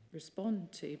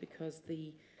respond to, because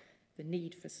the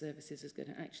need for services is going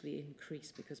to actually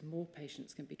increase because more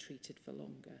patients can be treated for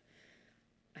longer.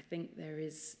 I think there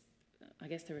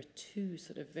are two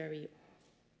sort of very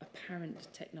apparent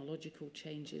technological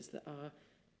changes that are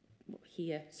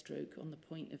here, stroke on the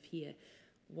point of here.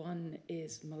 One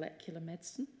is molecular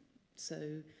medicine.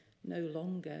 So no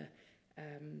longer,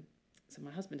 so my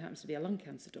husband happens to be a lung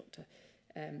cancer doctor,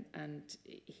 and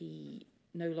he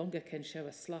no longer can show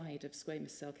a slide of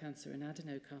squamous cell cancer and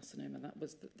adenocarcinoma.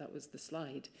 That was the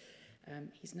slide.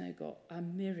 He's now got a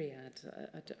myriad,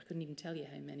 I couldn't even tell you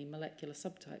how many molecular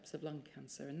subtypes of lung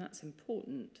cancer, and that's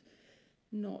important,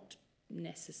 not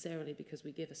necessarily because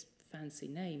we give a fancy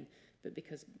name, but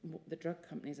because the drug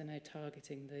companies are now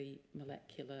targeting the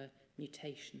molecular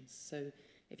mutations. So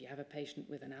if you have a patient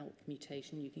with an ALK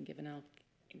mutation, you can give an ALK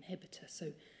inhibitor.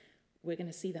 So we're going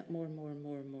to see that more and more and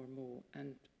more and more and more.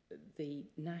 And the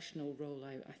national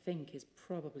rollout, I think, is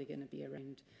probably going to be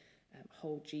around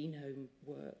whole genome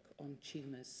work on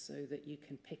tumours, so that you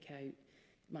can pick out, it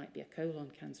might be a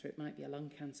colon cancer, it might be a lung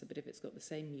cancer, but if it's got the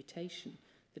same mutation,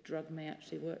 the drug may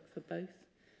actually work for both.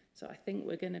 So I think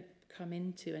we're going to come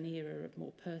into an era of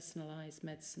more personalised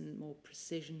medicine, more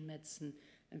precision medicine,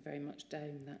 and very much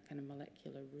down that kind of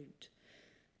molecular route.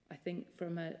 I think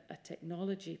from a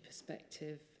technology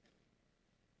perspective,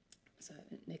 so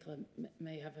Nicola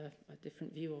may have a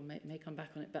different view or may come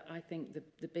back on it, but I think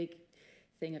the big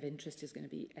thing of interest is going to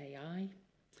be AI,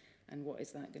 and what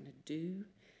is that going to do?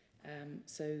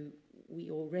 So we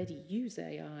already use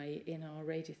AI in our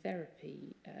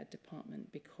radiotherapy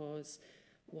department, because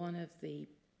one of the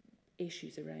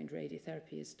issues around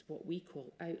radiotherapy is what we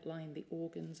call outline the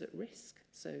organs at risk.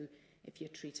 So if you're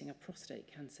treating a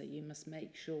prostate cancer, you must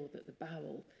make sure that the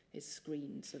bowel is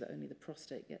screened so that only the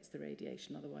prostate gets the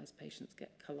radiation. Otherwise, patients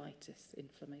get colitis,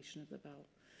 inflammation of the bowel.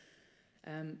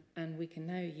 And we can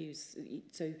now use,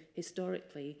 so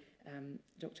historically,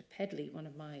 Dr. Pedley, one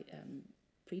of my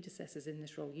predecessors in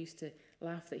this role, used to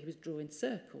laugh that he was drawing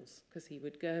circles, because he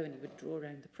would go and he would draw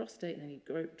around the prostate, and then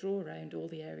he'd draw around all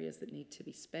the areas that need to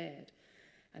be spared.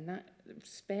 And that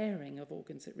sparing of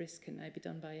organs at risk can now be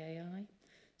done by AI.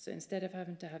 So instead of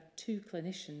having to have two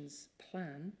clinicians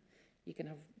plan, you can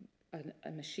have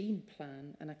a machine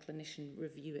plan and a clinician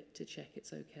review it to check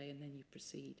it's okay, and then you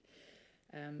proceed.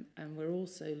 And we're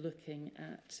also looking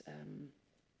at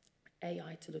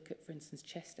AI to look at, for instance,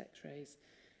 chest x-rays,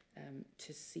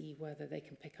 to see whether they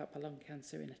can pick up a lung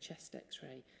cancer in a chest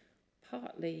x-ray,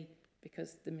 partly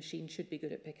because the machine should be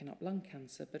good at picking up lung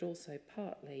cancer, but also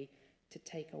partly to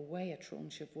take away a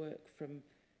tranche of work for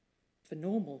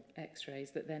normal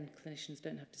x-rays, that then clinicians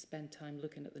don't have to spend time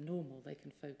looking at the normal, they can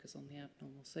focus on the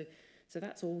abnormal. So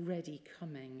that's already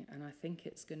coming, and I think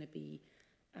it's going to be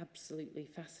absolutely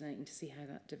fascinating to see how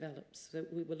that develops. So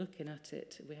we were looking at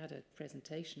it, we had a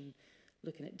presentation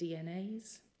looking at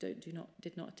DNAs, did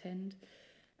not attend,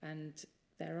 and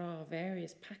there are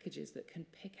various packages that can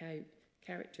pick out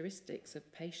characteristics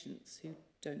of patients who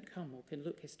don't come, or can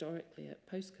look historically at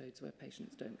postcodes where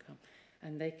patients don't come,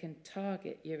 and they can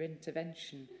target your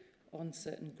intervention on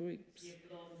certain groups.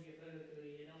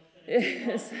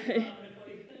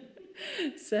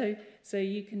 So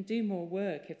you can do more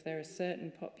work if there are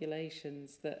certain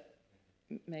populations that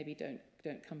maybe don't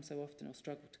come so often or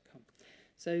struggle to come.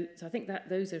 So I think that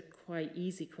those are quite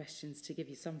easy questions to give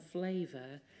you some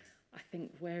flavour. I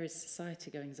think where is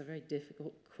society going is a very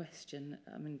difficult question.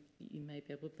 I mean, you may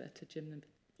be able better, Jim, than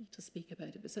to speak about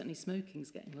it, but certainly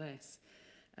smoking's getting less.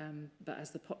 But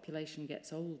as the population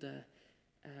gets older,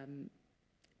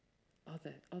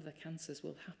 other cancers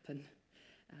will happen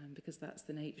because that's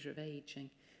the nature of ageing.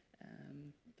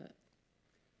 But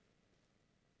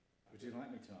would you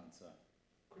like me to answer?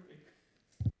 Quickly.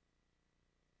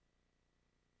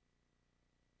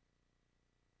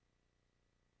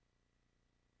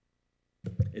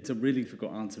 It's a really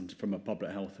difficult answer from a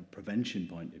public health and prevention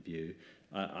point of view.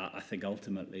 I think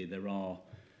ultimately there are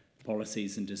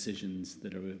policies and decisions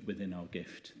that are within our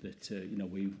gift that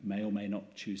we may or may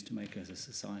not choose to make as a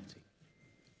society.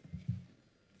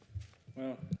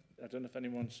 Well, I don't know if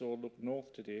anyone saw Look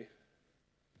North today,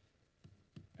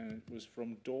 and it was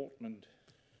from Dortmund,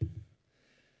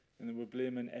 and they were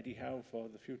blaming Eddie Howe for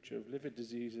the future of liver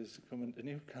diseases coming to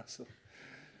Newcastle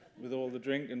with all the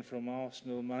drinking from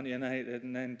Arsenal, Man United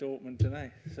and then Dortmund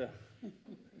tonight. So,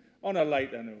 on a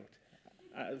lighter note,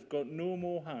 I've got no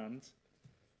more hands,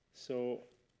 so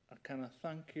I kind of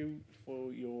thank you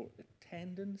for your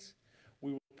attendance.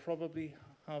 We will probably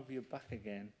have you back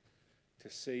again to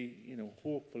see,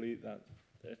 hopefully that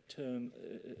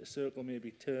a circle may be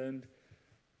turned,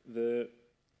 the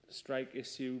strike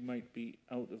issue might be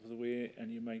out of the way,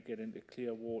 and you might get into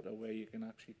clear water where you can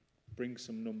actually bring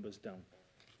some numbers down.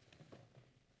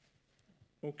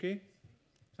 Okay,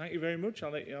 thank you very much.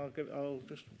 I'll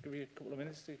just give you a couple of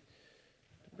minutes to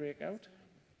break out.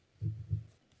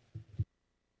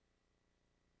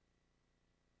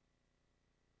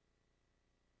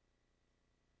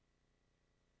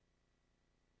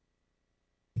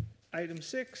 Item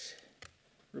 6,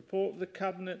 report of the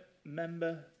Cabinet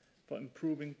Member for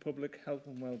improving public health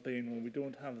and wellbeing. Well, we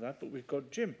don't have that, but we've got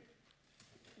Jim.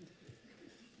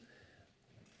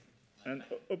 An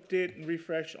update and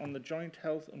refresh on the joint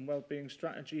health and wellbeing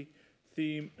strategy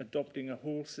theme, adopting a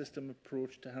whole system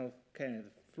approach to health care.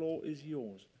 The floor is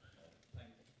yours.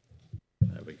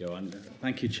 There we go. And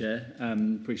thank you, Chair.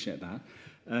 Appreciate that.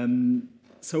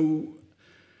 So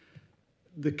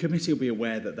the committee will be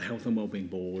aware that the Health and Wellbeing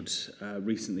Board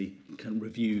recently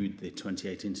reviewed the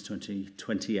 2018 to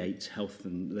 2028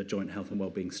 the joint health and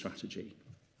wellbeing strategy.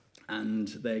 And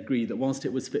they agreed that whilst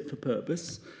it was fit for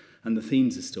purpose, and the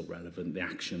themes are still relevant, the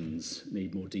actions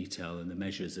need more detail and the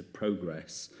measures of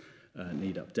progress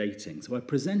need updating. So I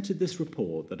presented this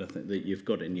report that I think that you've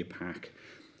got in your pack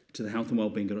to the Health and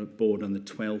Wellbeing Board on the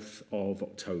 12th of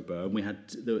October. And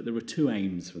there were two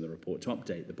aims for the report: to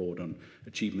update the board on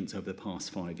achievements over the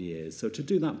past 5 years. So to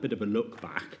do that bit of a look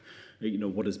back,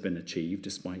 what has been achieved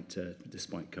despite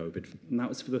COVID. And that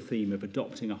was for the theme of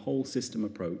adopting a whole system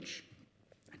approach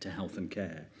to health and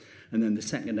care. And then the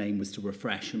second aim was to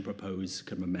refresh and propose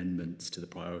kind of amendments to the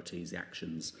priorities, the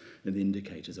actions, and the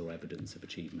indicators or evidence of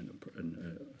achievement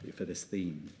for this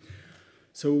theme.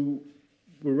 So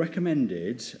we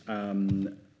recommended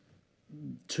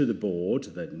to the board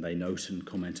that they note and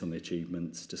comment on the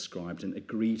achievements described and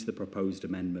agree to the proposed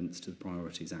amendments to the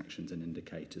priorities, actions, and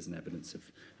indicators and evidence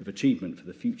of achievement for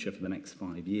the future for the next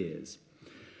 5 years.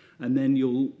 And then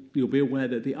you'll be aware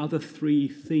that the other 3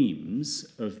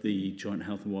 themes of the Joint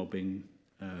Health and Wellbeing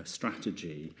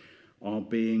strategy will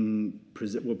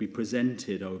be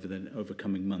presented over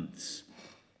coming months.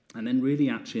 And then really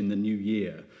actually in the new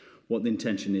year, what the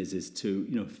intention is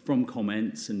to, from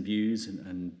comments and views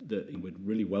and that we would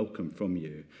really welcome from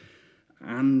you,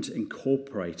 and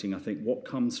incorporating, I think, what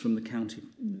comes from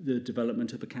the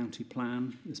development of a county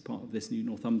plan as part of this new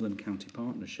Northumberland County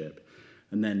Partnership.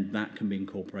 And then that can be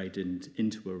incorporated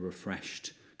into a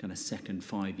refreshed kind of second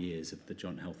 5 years of the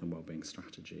Joint Health and Wellbeing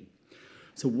Strategy.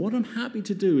 So what I'm happy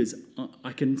to do is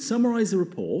I can summarise the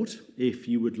report if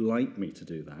you would like me to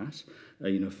do that,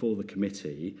 for the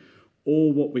committee.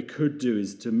 Or what we could do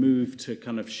is to move to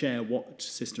kind of share what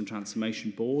System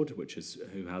Transformation Board,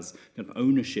 who has kind of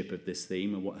ownership of this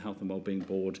theme, and what Health and Wellbeing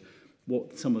Board,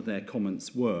 what some of their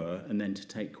comments were, and then to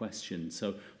take questions.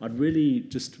 So I'd really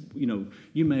just,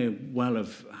 you may well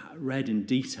have read in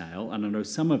detail, and I know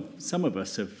some of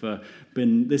us have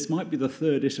been, this might be the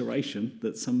 3rd iteration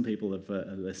that some people have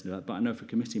listened to that, but I know for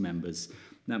committee members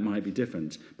that might be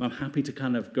different. But I'm happy to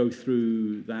kind of go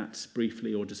through that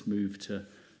briefly, or just move to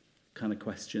kind of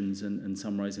questions and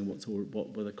summarising what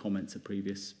were the comments of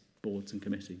previous boards and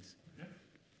committees.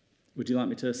 Would you like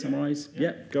me to summarise?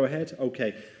 Yeah, go ahead.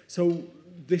 Okay. So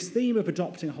this theme of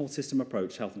adopting a whole system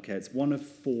approach to health and care, it's one of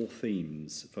 4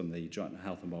 themes from the Joint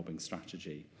Health and Wellbeing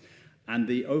Strategy. And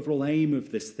the overall aim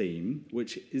of this theme,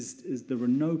 which is there are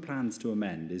no plans to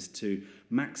amend, is to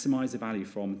maximise the value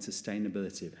from and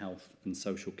sustainability of health and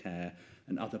social care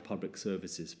and other public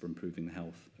services for improving the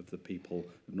health of the people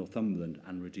of Northumberland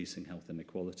and reducing health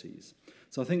inequalities.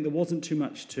 So I think there wasn't too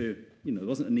much there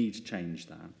wasn't a need to change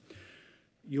that.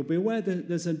 You'll be aware that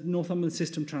there's a Northumberland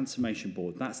System Transformation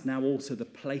Board. That's now also the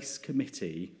place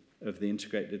committee of the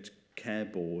Integrated Care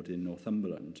Board in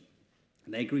Northumberland.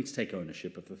 And they agreed to take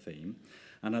ownership of the theme.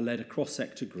 And I led a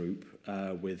cross-sector group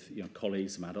with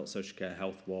colleagues from Adult Social Care,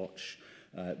 Health Watch,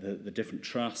 the different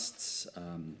trusts,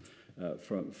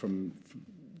 from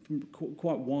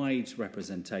quite wide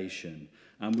representation.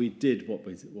 And we did what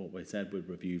we said. We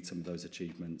reviewed some of those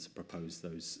achievements, proposed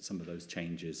some of those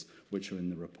changes, which are in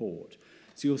the report.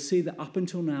 So you'll see that up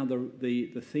until now,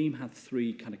 the theme had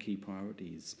three kind of key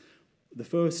priorities. The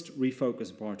first, refocus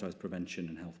and prioritise prevention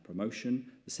and health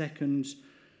promotion. The second,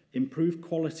 improve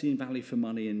quality and value for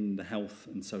money in the health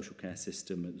and social care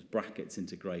system. It was brackets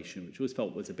integration, which always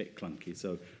felt was a bit clunky,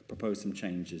 so proposed some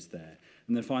changes there.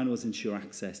 And the final was ensure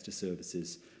access to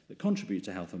services that contribute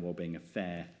to health and wellbeing are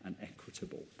fair and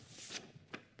equitable.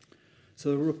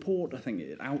 So the report, I think,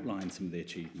 it outlines some of the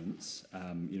achievements,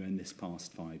 in this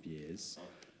past 5 years.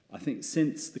 I think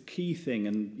since the key thing,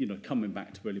 and coming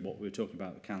back to really what we were talking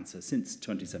about with cancer, since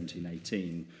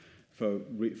 2017-18,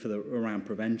 around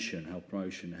prevention, health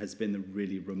promotion, has been the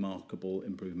really remarkable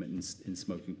improvement in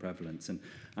smoking prevalence. And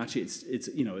actually,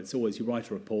 it's always you write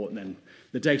a report and then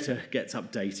the data gets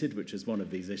updated, which is one of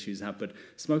these issues. But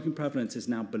smoking prevalence is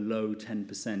now below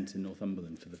 10% in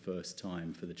Northumberland for the first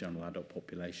time for the general adult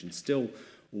population. Still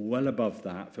well above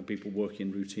that for people working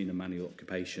in routine and manual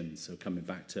occupations. So coming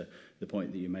back to the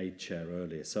point that you made, Chair,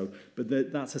 earlier.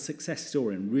 But that's a success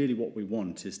story, and really what we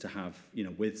want is to have,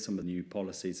 with some of the new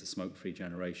policies of smoke-free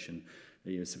generation,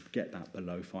 to get that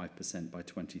below 5% by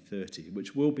 2030,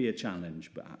 which will be a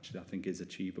challenge, but actually I think is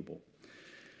achievable.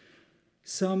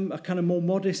 A kind of more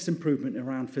modest improvement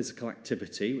around physical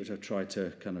activity, which I've tried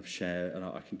to kind of share, and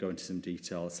I can go into some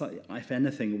detail. It's like, if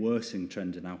anything, a worsening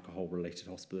trend in alcohol-related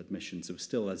hospital admissions. So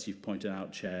still, as you've pointed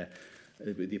out, Chair,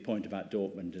 with your point about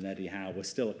Dortmund and Eddie Howe, we're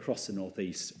still across the North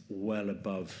East well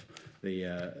above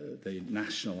the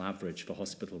national average for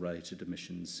hospital-related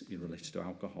admissions related to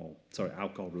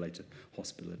alcohol-related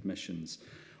hospital admissions.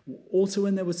 Also,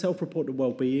 when there was self-reported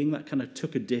well-being, that kind of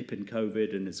took a dip in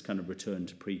COVID and has kind of returned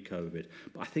to pre-COVID.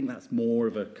 But I think that's more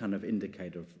of a kind of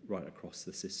indicator of right across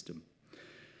the system.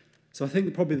 So I think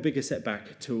that probably the biggest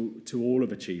setback to all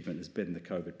of achievement has been the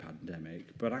COVID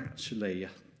pandemic. But actually,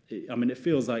 it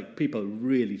feels like people are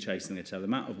really chasing their tail. The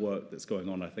amount of work that's going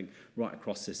on, I think, right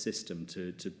across this system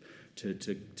to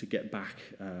get back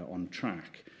on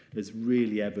track is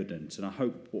really evident. And I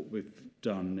hope what we've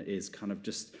done is kind of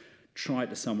just try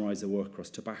to summarise the work across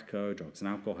tobacco, drugs and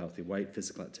alcohol, healthy weight,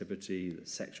 physical activity,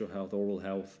 sexual health, oral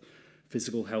health,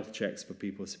 physical health checks for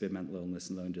people with severe mental illness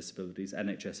and learning disabilities,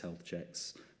 NHS health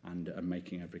checks, and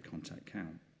making every contact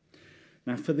count.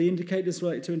 Now, for the indicators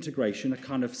related to integration, a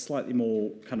kind of slightly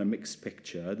more kind of mixed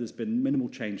picture. There's been minimal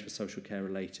change for social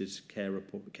care-related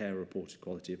care-reported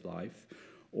quality of life,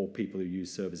 or people who use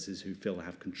services who feel they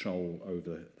have control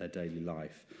over their daily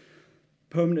life.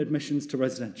 Permanent admissions to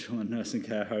residential and nursing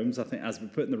care homes, I think, as we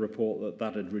put in the report,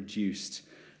 that had reduced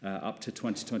up to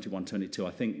 2021-22.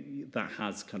 I think that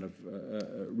has kind of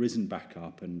risen back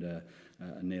up, and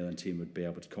Neil and team would be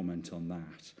able to comment on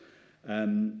that.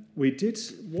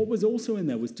 What was also in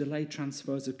there was delayed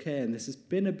transfers of care, and this has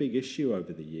been a big issue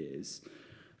over the years.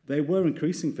 They were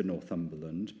increasing for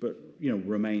Northumberland, but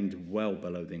remained well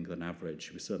below the England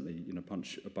average. We certainly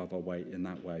punch above our weight in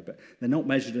that way, but they're not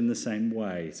measured in the same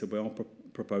way. So we are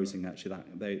proposing actually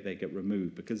that they get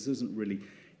removed, because there isn't really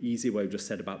easy way. We've just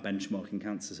said about benchmarking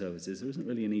cancer services. There isn't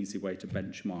really an easy way to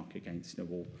benchmark against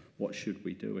well, what should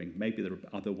we be doing? Maybe there are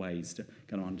other ways to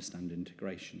kind of understand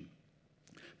integration.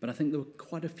 But I think there were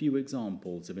quite a few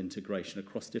examples of integration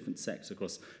across different sectors,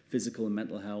 across physical and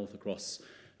mental health, across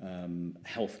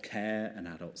health care and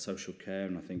adult social care,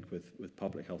 and I think with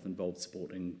public health involved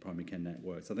supporting primary care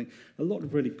networks. I think a lot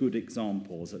of really good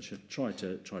examples that I should try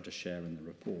to share in the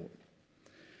report.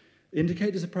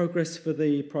 Indicators of progress for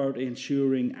the priority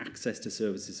ensuring access to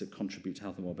services that contribute to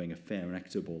health and wellbeing are fair and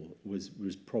equitable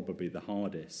was probably the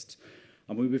hardest.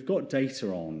 I mean, we've got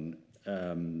data on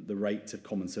the rate of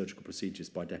common surgical procedures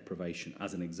by deprivation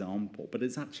as an example, but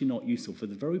it's actually not useful for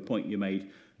the very point you made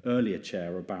earlier,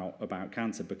 Chair, about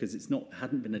cancer, because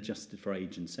hadn't been adjusted for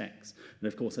age and sex. And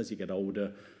of course, as you get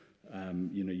older,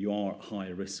 you are at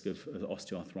higher risk of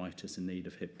osteoarthritis and need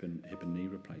of hip and knee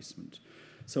replacement.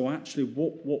 So actually,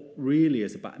 what really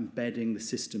is about embedding the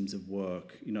systems of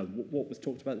work, what was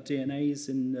talked about, the DNAs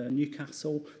in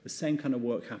Newcastle, the same kind of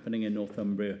work happening in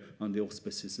Northumbria under the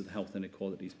auspices of the Health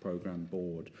Inequalities Programme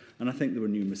Board. And I think there were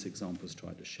numerous examples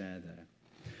tried to share there.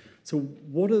 So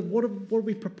what are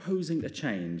we proposing to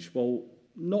change? Well,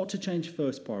 not to change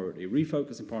first priority.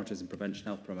 Refocus and prioritise prevention,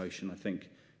 health promotion, I think,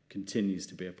 continues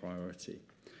to be a priority.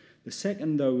 The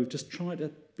second, though, we've just tried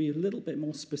to be a little bit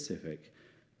more specific.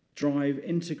 Drive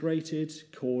integrated,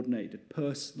 coordinated,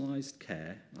 personalised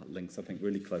care. That links, I think,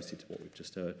 really closely to what we've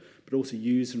just heard, but also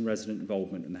user and resident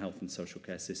involvement in the health and social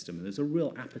care system. And there's a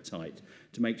real appetite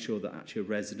to make sure that actually a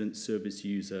resident, service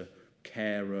user,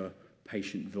 carer,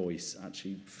 patient voice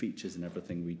actually features in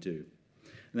everything we do.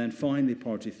 And then finally,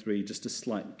 priority 3, just a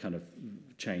slight kind of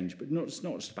change, but not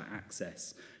just about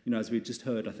access. You know, as we've just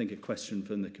heard, I think, a question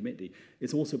from the committee,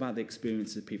 it's also about the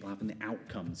experiences that people have and the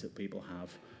outcomes that people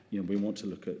have. You know, we want to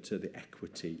look at the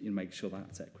equity and make sure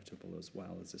that's equitable as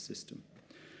well as a system.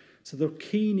 So the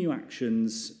key new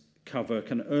actions cover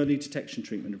kind of early detection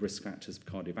treatment of risk factors of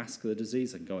cardiovascular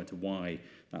disease. I can go into why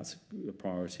that's a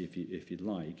priority if you'd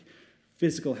like.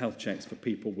 Physical health checks for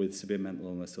people with severe mental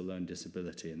illness or learning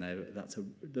disability, and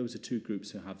those are 2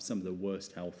 groups who have some of the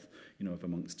worst health, you know,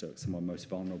 amongst some of the most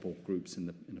vulnerable groups in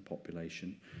the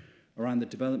population. Around the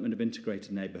development of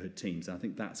integrated neighbourhood teams, I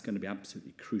think that's going to be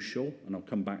absolutely crucial, and I'll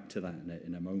come back to that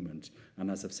in a moment.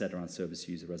 And as I've said, around service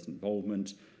user resident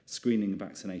involvement, screening and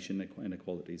vaccination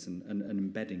inequalities, and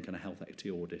embedding kind of health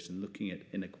equity audit and looking at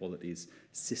inequalities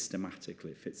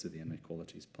systematically. It fits with the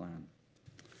inequalities plan.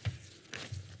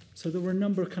 So there were a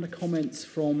number of kind of comments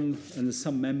from, and there's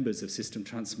some members of System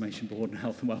Transformation Board and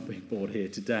Health and Wellbeing Board here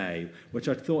today, which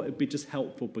I thought would be just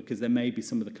helpful because there may be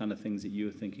some of the kind of things that you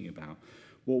were thinking about.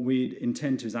 What we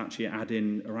intend to is actually add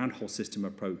in around whole system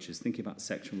approaches, thinking about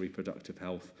sexual and reproductive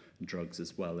health and drugs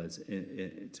as well as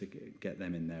to get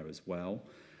them in there as well.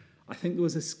 I think there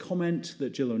was this comment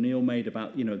that Jill O'Neill made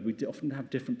about, you know, we often have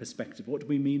different perspectives. What do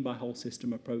we mean by whole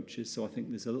system approaches? So I think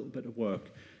there's a little bit of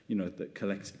work, you know, that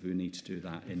collectively we need to do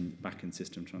that back in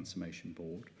System Transformation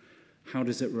Board. How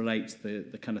does it relate to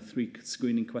the kind of 3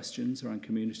 screening questions around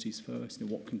communities first? You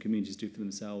know, what can communities do for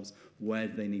themselves? Where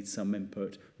do they need some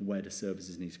input? Where do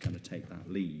services need to kind of take that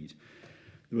lead?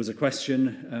 There was a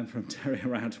question from Terry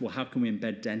around, well, how can we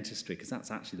embed dentistry? Because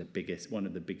that's actually one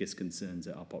of the biggest concerns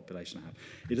that our population have.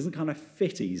 It doesn't kind of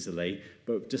fit easily,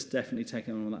 but just definitely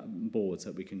taking on that board so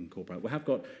that we can incorporate. We have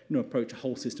got, you know, a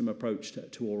whole system approach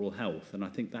to oral health, and I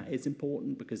think that is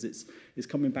important because it's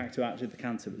coming back to actually the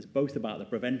cancer. It's both about the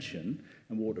prevention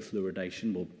and water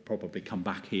fluoridation. We'll probably come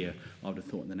back here, I would have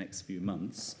thought, in the next few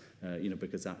months. You know,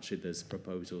 because actually there's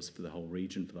proposals for the whole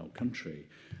region, for the whole country.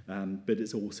 But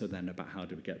it's also then about how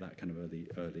do we get that kind of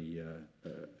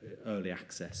early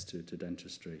access to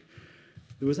dentistry.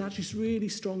 There was actually really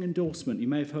strong endorsement. You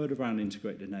may have heard around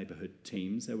integrated neighbourhood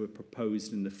teams. They were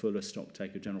proposed in the fuller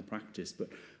stocktake of general practice, but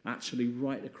actually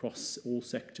right across all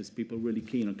sectors, people are really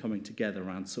keen on coming together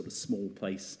around sort of small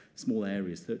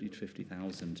areas, 30 to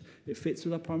 50,000. It fits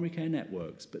with our primary care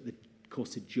networks, but of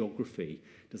course, the geography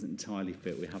doesn't entirely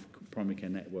fit. We have primary care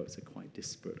networks that are quite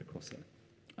disparate across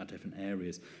our different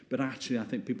areas. But actually, I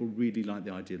think people really like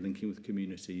the idea of linking with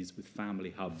communities, with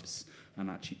family hubs, and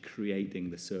actually creating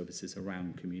the services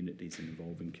around communities and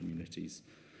involving communities.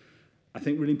 I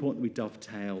think really important that we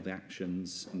dovetail the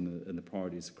actions and the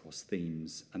priorities across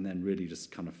themes, and then really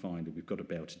just kind of find that we've got to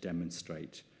be able to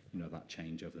demonstrate, you know, that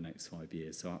change over the next 5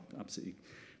 years. So absolutely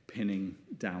pinning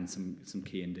down some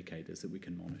key indicators that we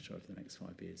can monitor over the next 5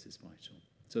 years is vital.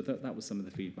 So that was some of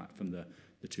the feedback from the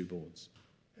 2 boards.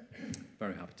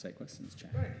 Very happy to take questions, Chair.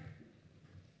 Right.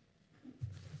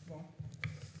 Come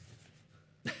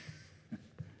on.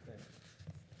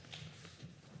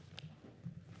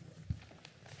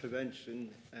 Prevention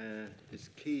is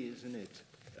key, isn't it?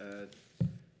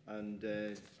 And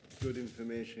good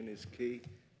information is key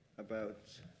about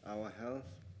our health.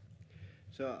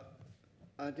 So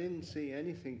I didn't see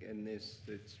anything in this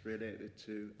that's related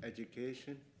to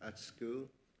education at school.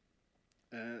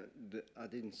 I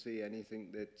didn't see anything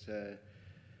that,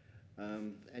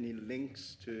 any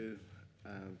links to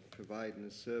providing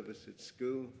a service at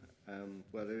school,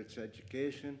 whether it's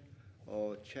education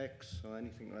or checks or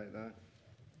anything like that.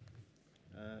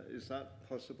 Is that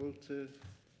possible to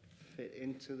fit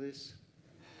into this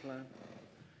plan?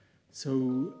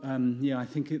 So, yeah, I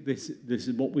think this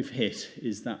is what we've hit,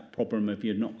 is that problem of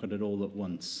you've not got it all at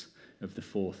once of the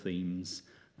 4 themes.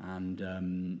 And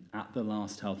at the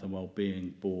last Health and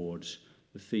Wellbeing Board,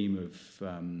 the theme of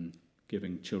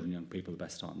giving children and young people the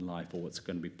best start in life, or what's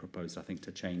going to be proposed, I think,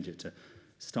 to change it to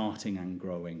starting and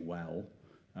growing well,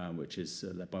 which is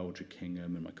led by Audrey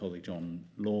Kingham and my colleague John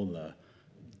Lawler.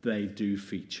 They do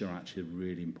feature actually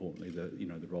really importantly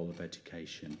the role of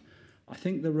education. I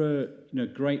think there are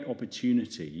great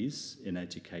opportunities in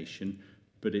education,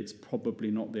 but it's probably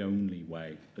not the only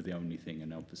way or the only thing.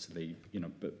 And obviously,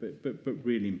 but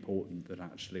really important that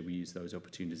actually we use those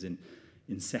opportunities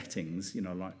in settings,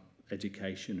 like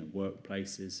education and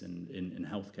workplaces and in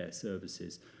healthcare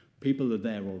services. People are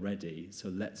there already, so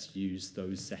let's use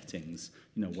those settings,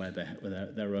 where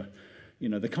there are,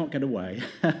 they can't get away,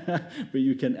 but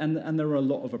you can, and there are a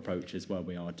lot of approaches where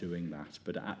we are doing that,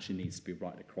 but it actually needs to be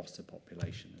right across the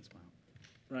population as well.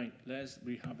 Right, Les,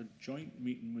 we have a joint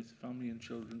meeting with Family and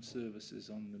Children's Services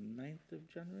on the 9th of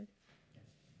January?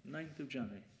 9th of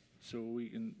January, so we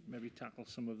can maybe tackle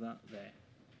some of that there.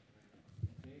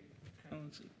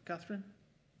 Catherine?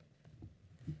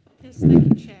 Yes, thank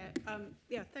you, Chair.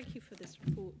 Thank you for this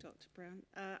report, Dr. Brown.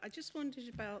 I just wondered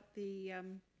about the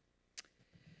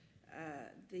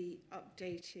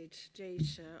updated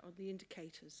data on the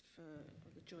indicators for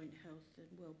the joint health and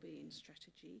wellbeing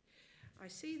strategy. I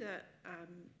see that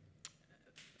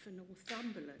for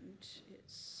Northumberland,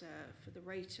 it's for the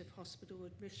rate of hospital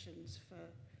admissions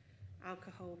for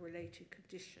alcohol-related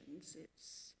conditions,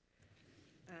 it's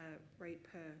rate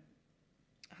per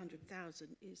 100,000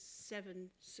 is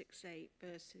 768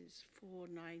 versus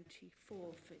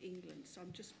 494 for England. So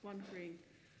I'm just wondering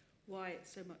why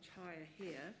it's so much higher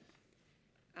here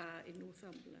in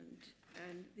Northumberland.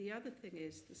 And the other thing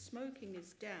is the smoking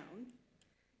is down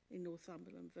in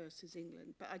Northumberland versus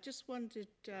England. But I just wondered,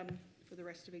 for the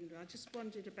rest of England, I just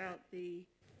wondered about the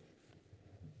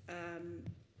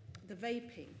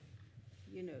vaping,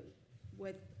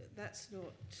 whether that's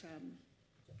not,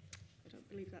 I don't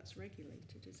believe that's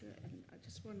regulated, is it? And I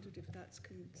just wondered if that's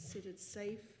considered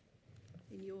safe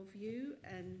in your view,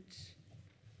 and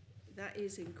that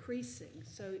is increasing.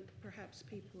 So perhaps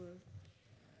people are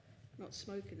not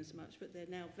smoking as much, but they're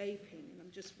now vaping, and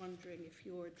I'm just wondering if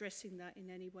you're addressing that in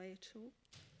any way at all.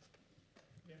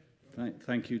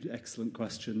 Thank you. Excellent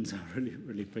questions. I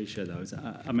really appreciate those.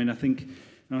 I mean, I think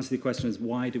the answer to the question is,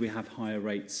 why do we have higher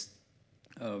rates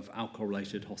of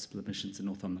alcohol-related hospital admissions in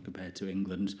Northumberland compared to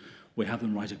England? We have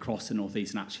them right across the North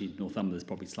East, and actually Northumberland is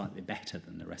probably slightly better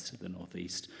than the rest of the North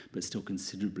East, but still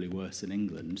considerably worse in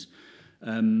England.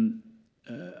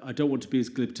 I don't want to be as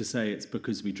glib to say it's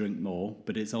because we drink more,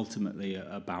 but it's ultimately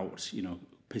about,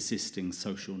 persisting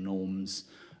social norms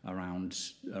around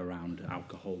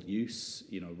alcohol use,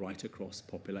 right across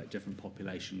different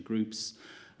population groups,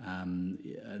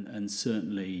 and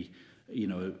certainly,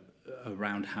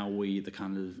 around how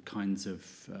the kinds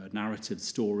of narrative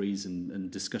stories and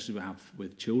discussions we have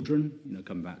with children,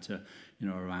 coming back to,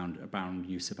 around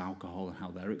use of alcohol and how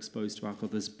they're exposed to alcohol.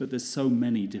 There's so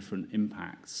many different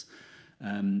impacts.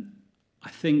 I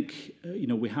think,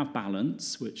 we have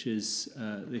balance, which is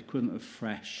the equivalent of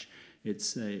fresh.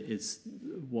 It's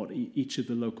what each of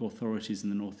the local authorities in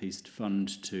the North East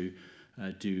fund to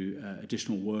do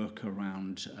additional work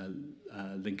around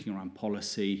linking around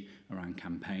policy, around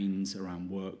campaigns, around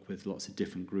work with lots of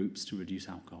different groups to reduce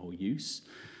alcohol use.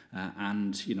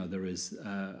 And, there is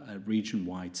a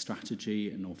region-wide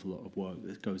strategy, an awful lot of work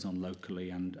that goes on locally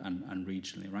and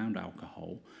regionally around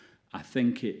alcohol. I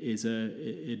think it is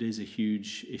a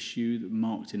huge issue.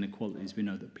 Marked inequalities. We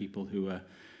know that people who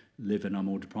live in our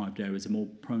more deprived areas are more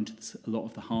prone to a lot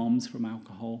of the harms from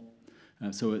alcohol.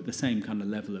 So at the same kind of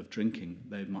level of drinking,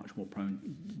 they're much more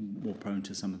prone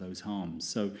to some of those harms.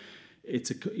 So it's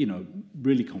a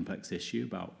really complex issue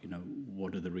about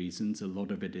what are the reasons. A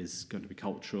lot of it is going to be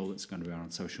cultural. It's going to be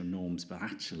around social norms. But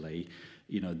actually,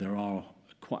 there are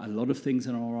quite a lot of things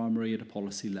in our armoury at a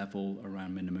policy level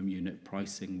around minimum unit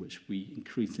pricing, which we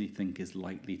increasingly think is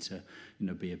likely to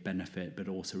be a benefit, but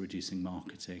also reducing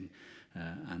marketing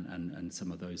and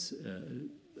some of those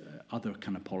other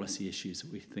kind of policy issues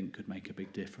that we think could make a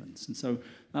big difference. And so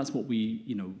that's what we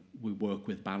work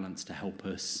with Balance to help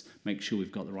us make sure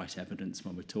we've got the right evidence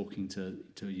when we're talking to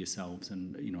yourselves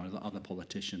and other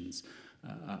politicians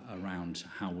around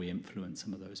how we influence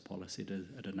some of those policies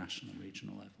at a national and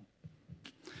regional level.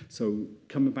 So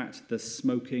coming back to the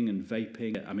smoking and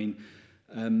vaping, I mean,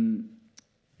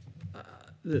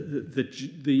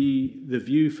 the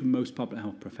view from most public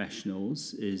health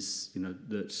professionals is,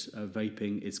 that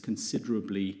vaping is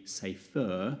considerably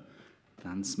safer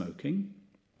than smoking.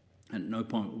 At no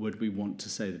point would we want to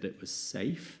say that it was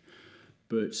safe,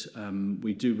 but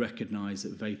we do recognise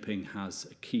that vaping has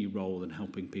a key role in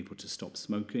helping people to stop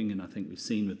smoking. And I think we've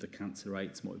seen with the cancer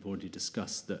rates and what we've already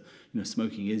discussed that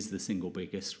smoking is the single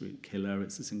biggest killer.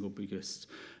 It's the single biggest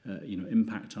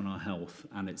impact on our health,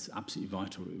 and it's absolutely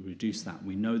vital that we reduce that.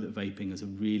 We know that vaping is a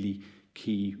really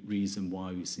key reason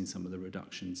why we've seen some of the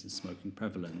reductions in smoking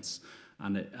prevalence,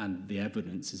 and the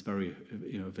evidence is very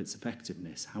of its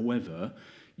effectiveness. However,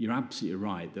 you're absolutely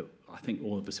right that I think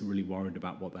all of us are really worried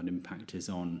about what that impact is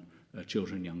on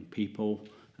children and young people,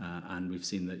 and we've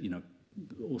seen that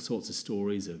all sorts of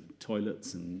stories of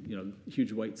toilets and, you know,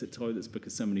 huge waits at toilets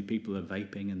because so many people are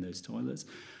vaping in those toilets.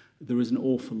 There is an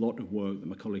awful lot of work that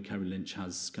my colleague Kerry Lynch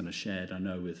has kind of shared, I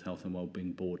know, with Health and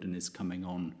Wellbeing Board, and is coming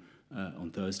on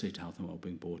Thursday to Health and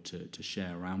Wellbeing Board to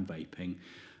share around vaping.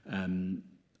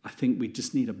 I think we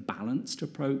just need a balanced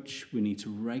approach. We need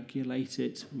to regulate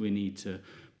it. We need to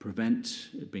prevent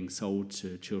it being sold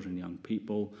to children and young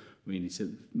people. We need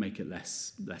to make it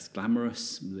less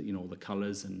glamorous, you know, all the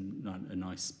colours and a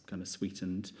nice kind of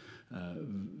sweetened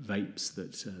vapes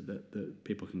that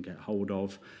people can get hold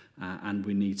of. And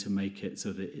we need to make it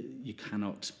so that you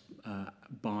cannot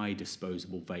buy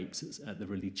disposable vapes at the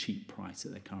really cheap price that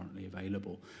they're currently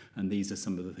available. And these are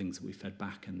some of the things that we fed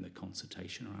back in the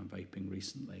consultation around vaping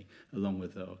recently, along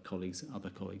with our colleagues,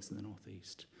 other colleagues in the North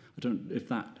East. I don't know if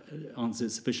that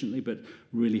answers sufficiently, but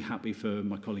really happy for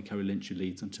my colleague Kerry Lynch, who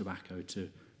leads on tobacco, to,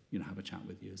 you know, have a chat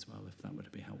with you as well, if that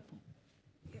would be helpful.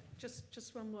 Yeah,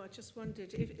 just one more. I just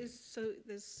wondered if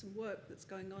there's some work that's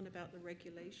going on about the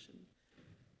regulation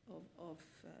of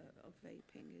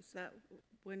vaping.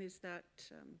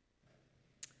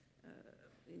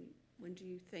 When do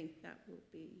you think that will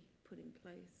be put in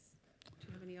place? Do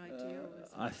you have any idea?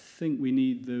 I think we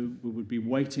would be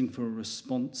waiting for a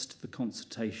response to the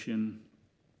consultation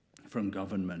from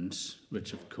government,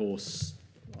 which of course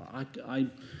I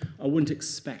wouldn't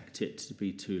expect it to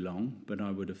be too long, but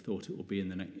I would have thought it will be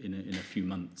in a few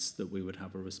months that we would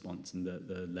have a response and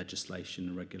the legislation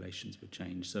and regulations would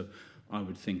change. So I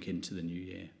would think into the new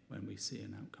year when we see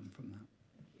an outcome from that.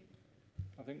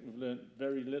 I think we've learned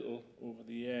very little over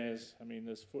the years. I mean,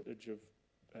 there's footage of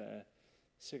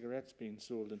cigarettes being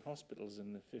sold in hospitals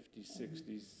in the 50s,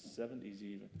 60s, 70s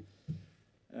even.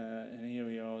 And here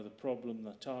we are with a problem,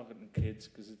 they're targeting kids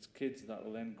because it's kids that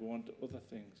will then go on to other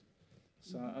things.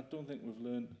 So I don't think we've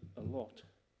learned a lot.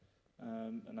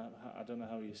 And I don't know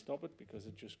how you stop it, because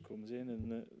it just comes in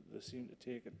and they seem to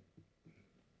take it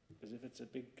as if it's a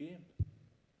big game.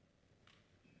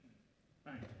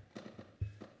 Right.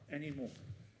 Any more?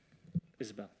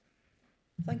 Isabel.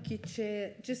 Thank you,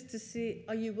 Chair. Just to say,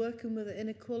 are you working with the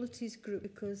inequalities group?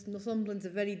 Because Northumberland's a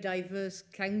very diverse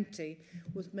county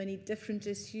with many different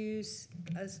issues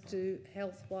as to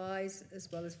health-wise as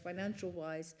well as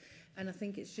financial-wise. And I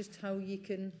think it's just how you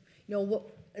can, you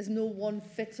know, there's no one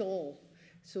fit all.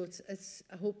 So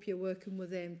I hope you're working with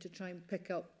them to try and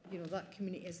pick up, you know, that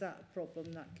community is that a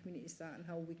problem, that community is that, and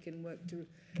how we can work to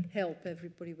help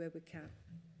everybody where we can.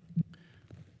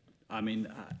 I mean,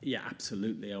 yeah,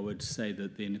 absolutely. I would say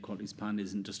that the inequalities plan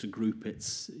isn't just a group.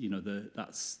 It's, you know,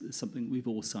 that's something we've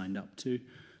all signed up to.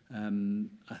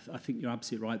 I think you're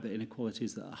absolutely right that inequality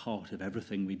is at the heart of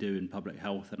everything we do in public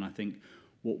health. And I think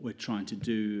what we're trying to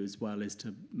do as well is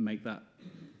to make that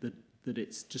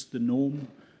it's just the norm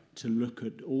to look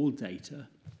at all data,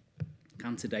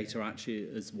 cancer data actually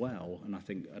as well. And I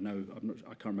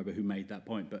can't remember who made that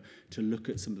point, but to look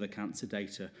at some of the cancer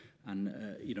data and,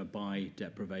 you know, by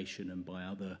deprivation and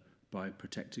by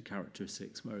protected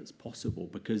characteristics where it's possible,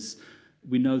 because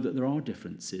we know that there are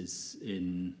differences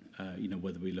in, you know,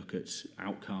 whether we look at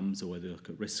outcomes or whether we look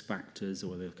at risk factors or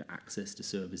whether we look at access to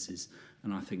services.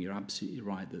 And I think you're absolutely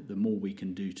right that the more we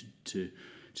can do to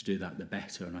do that, the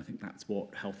better. And I think that's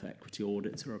what health equity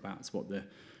audits are about. It's what the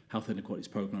Health Inequalities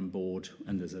Programme Board,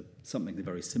 and there's something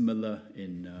very similar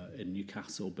in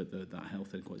Newcastle, but that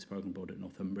Health Inequalities Programme Board at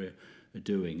Northumbria are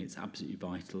doing. It's absolutely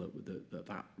vital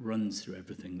that runs through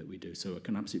everything that we do. So I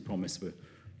can absolutely promise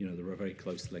you know, there are very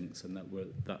close links, and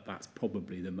that's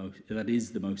probably the most,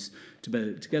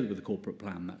 together with the corporate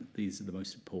plan, these are the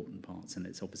most important parts, and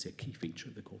it's obviously a key feature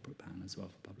of the corporate plan as well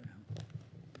for public health.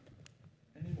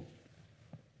 Any more?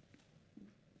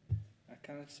 I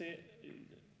cannot say it.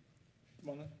 Come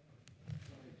on then.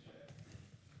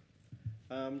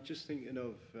 I'm just thinking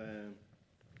of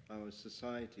our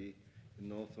society in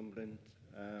Northumberland.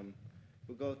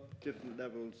 We've got different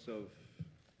levels of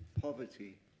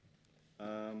poverty.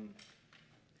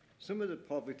 Some of the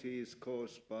poverty is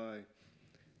caused by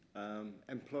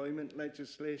employment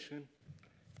legislation,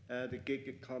 the gig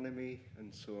economy,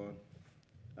 and so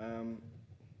on.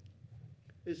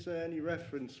 Is there any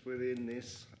reference within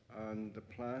this and the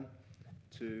plan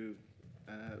to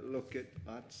look at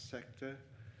that sector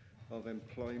of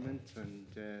employment and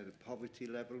the poverty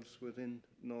levels within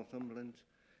Northumberland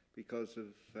because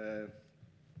of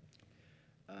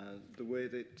the way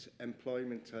that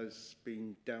employment has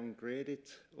been downgraded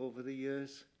over the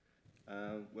years,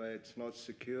 where it's not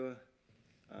secure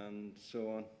and so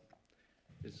on?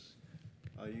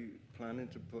 Are you planning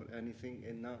to put anything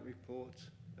in that report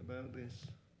about this?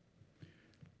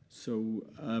 So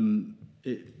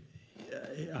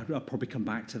I'll probably come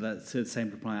back to that, to the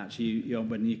same reply. Actually,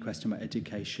 when your question about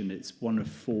education, it's one of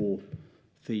 4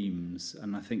 themes,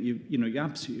 and I think you're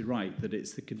absolutely right that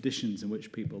it's the conditions in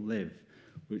which people live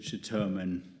which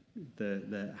determine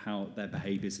how their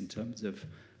behaviours in terms of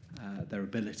their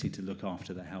ability to look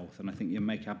after their health. And I think you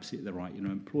make absolutely the right.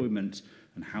 Employment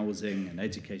and housing and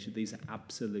education, these are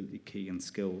absolutely key in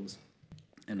skills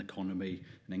and economy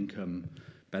and income,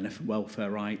 benefit, welfare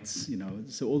rights.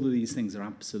 So all of these things are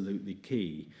absolutely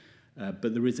key.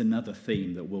 But there is another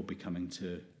theme that will be coming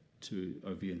to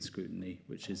overview and scrutiny,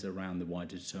 which is around the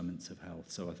wider determinants of health.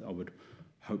 So I would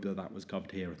hope that was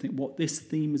covered here. I think what this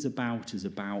theme is about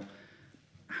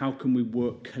how can we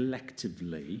work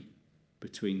collectively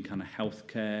between kind of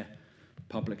healthcare,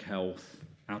 public health,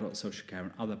 adult social care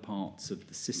and other parts of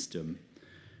the system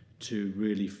to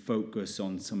really focus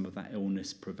on some of that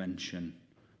illness prevention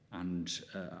and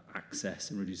access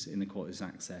and reduce inequalities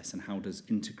access, and how does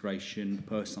integration,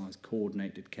 personalised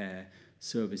coordinated care,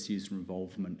 service user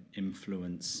involvement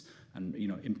influence and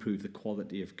improve the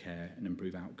quality of care and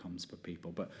improve outcomes for people.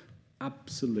 But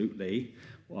absolutely,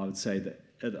 I would say that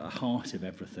at the heart of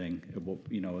everything, it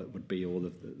would be all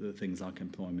of the things like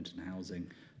employment and housing,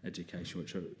 education,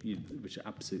 which are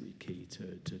absolutely key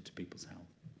to people's health.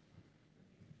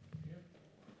 Yeah.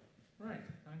 Right,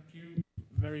 thank you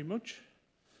very much.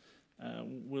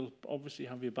 We'll obviously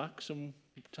have you back some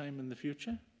time in the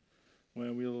future,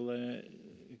 where we'll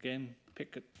again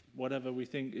pick at whatever we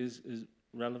think is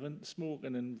relevant.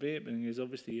 Smoking and vaping is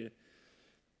obviously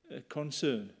a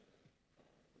concern.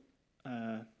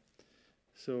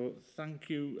 So thank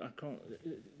you.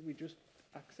 We just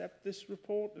accept this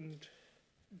report, and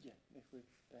yeah, if we've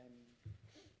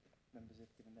members have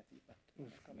given their feedback.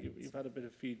 You've had a bit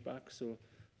of feedback, so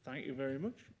thank you very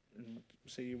much, and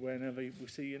see you whenever we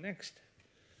see you next.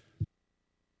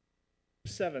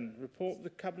 7, report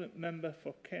the Cabinet Member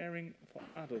for Caring for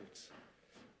Adults.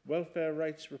 Welfare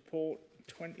Rights Report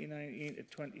 2019 to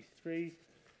 23.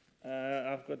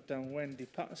 I've got down Wendy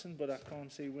Patterson, but I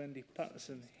can't see Wendy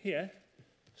Patterson here.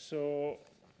 So,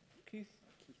 Keith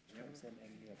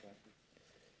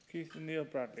and Neil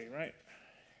Bradley, right?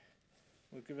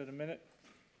 We'll give it a minute.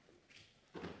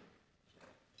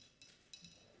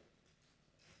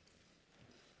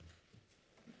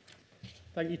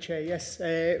 Thank you, Chair. Yes,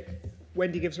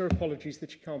 Wendy gives her apologies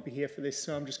that she can't be here for this,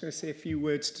 so I'm just going to say a few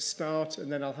words to start,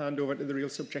 and then I'll hand over to the real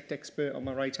subject expert on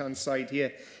my right-hand side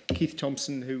here, Keith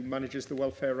Thompson, who manages the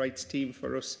welfare rights team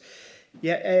for us.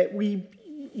 Yeah, we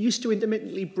used to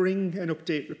intermittently bring an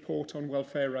update report on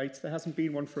welfare rights. There hasn't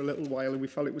been one for a little while, and we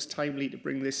felt it was timely to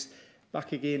bring this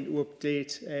back again to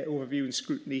update, overview and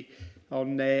scrutiny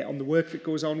on the work that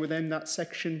goes on within that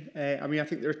section. I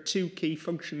think there are 2 key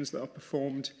functions that are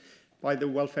performed by the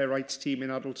welfare rights team in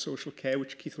adult social care,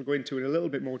 which Keith will go into in a little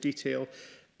bit more detail.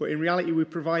 But in reality, we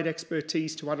provide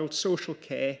expertise to adult social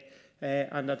care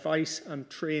and advice and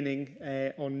training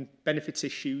on benefits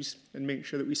issues, and making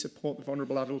sure that we support the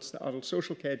vulnerable adults that adult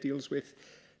social care deals with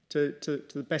to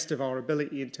the best of our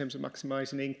ability in terms of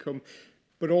maximising income.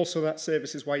 But also that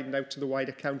service is widened out to the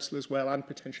wider council as well, and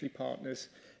potentially partners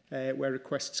where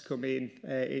requests come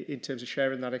in terms of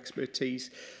sharing that expertise.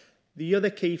 The other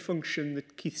key function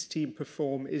that Keith's team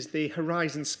perform is the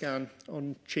horizon scan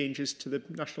on changes to the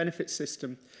national benefit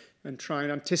system, and try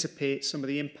and anticipate some of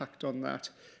the impact on that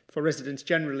for residents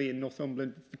generally in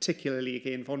Northumberland, particularly,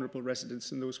 again, vulnerable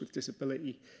residents and those with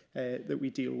disability that we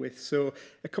deal with. So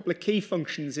a couple of key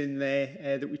functions in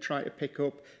there that we try to pick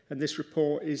up, and this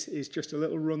report is just a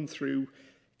little run through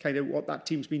kind of what that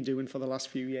team's been doing for the last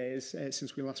few years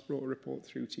since we last brought a report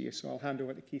through to you. So I'll hand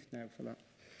over to Keith now for that.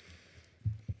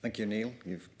 Thank you, Neil.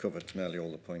 You've covered nearly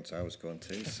all the points I was going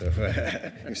to, so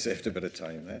you saved a bit of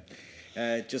time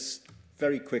there. Just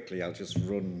very quickly, I'll just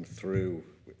run through,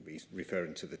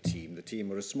 referring to the team. The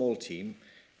team are a small team.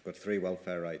 We've got 3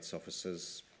 welfare rights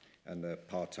officers and a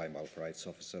part-time welfare rights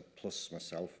officer, plus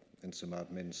myself and some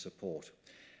admin support.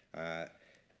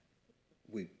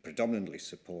 We predominantly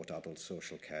support adult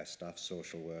social care staff,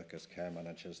 social workers, care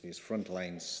managers, these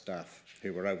frontline staff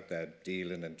who are out there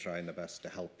dealing and trying their best to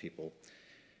help people.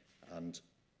 And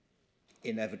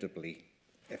inevitably,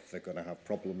 if they're going to have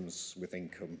problems with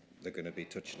income, they're going to be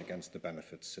touching against the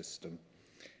benefits system.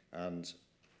 And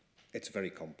it's very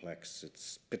complex.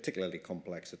 It's particularly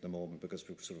complex at the moment because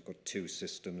we've sort of got 2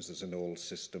 systems. There's an old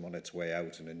system on its way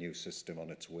out and a new system on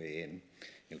its way in.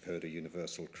 You've heard of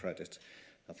universal credit.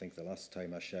 I think the last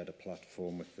time I shared a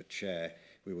platform with the chair,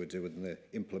 we were doing the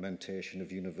implementation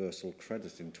of universal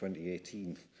credit in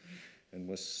 2018, and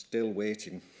we're still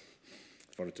waiting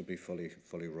for it to be fully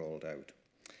rolled out.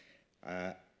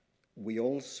 We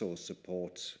also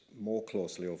support more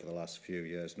closely over the last few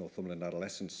years Northumberland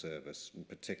Adolescent Service, and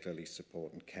particularly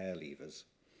supporting care leavers.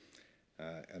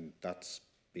 And that's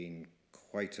been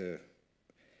quite a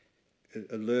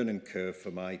learning curve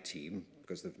for my team,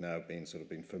 because they've now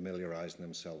been familiarising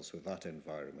themselves with that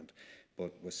environment.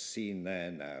 But we're seeing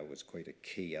there now as quite a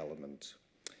key element,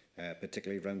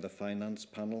 particularly around the finance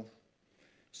panel.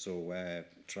 So we're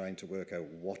trying to work out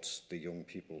what the young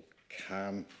people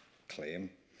can claim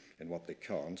and what they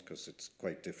can't, because it's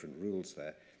quite different rules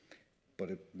there. But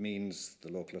it means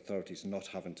the local authorities not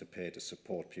having to pay to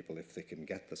support people if they can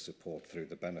get the support through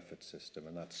the benefit system,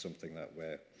 and that's something that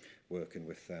we're working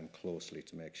with them closely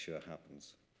to make sure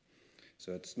happens.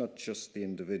 So it's not just the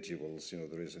individuals,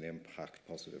 there is an impact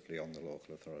positively on the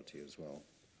local authority as well.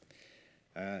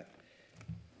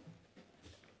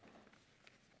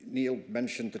 Neil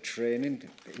mentioned the training.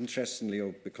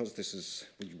 Interestingly, because this is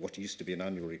what used to be an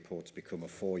annual report to become a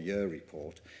 4-year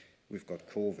report, we've got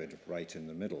COVID right in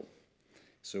the middle.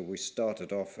 So we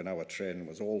started off and our training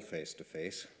was all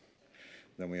face-to-face.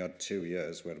 Then we had 2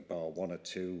 years where bar 1 or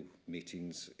 2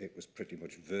 meetings, it was pretty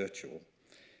much virtual.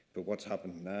 But what's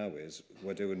happened now is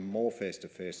we're doing more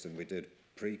face-to-face than we did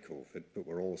pre-COVID, but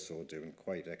we're also doing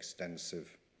quite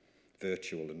extensive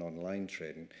virtual and online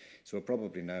training. So we're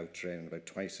probably now training about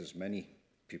twice as many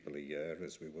people a year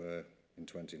as we were in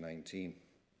 2019.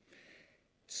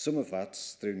 Some of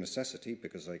that's through necessity,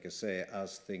 because like I say,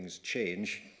 as things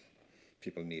change,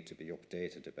 people need to be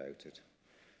updated about it.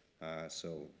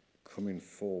 So coming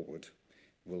forward,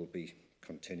 we'll be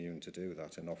continuing to do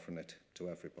that and offering it to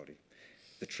everybody.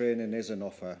 The training is an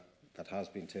offer that has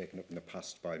been taken up in the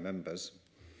past by members.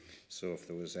 So if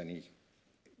there was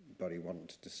anybody wanting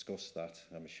to discuss that,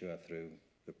 I'm sure through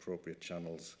the appropriate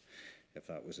channels, if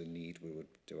that was a need, we would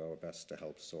do our best to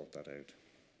help sort that out.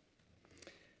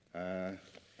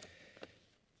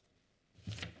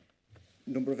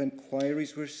 Number of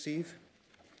inquiries we receive.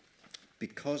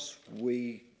 Because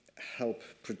we help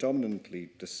predominantly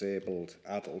disabled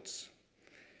adults,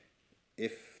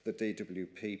 if the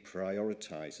DWP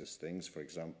prioritises things, for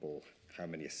example, how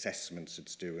many assessments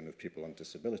it's doing of people on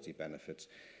disability benefits,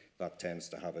 that tends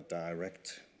to have a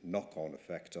direct knock-on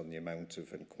effect on the amount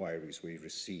of inquiries we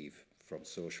receive from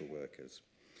social workers.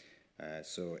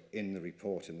 So in the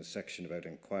report, in the section about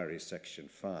inquiries, section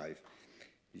 5,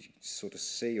 you sort of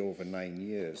see over 9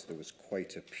 years there was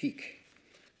quite a peak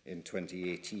in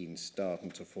 2018, starting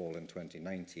to fall in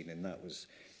 2019, and that was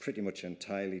pretty much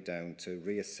entirely down to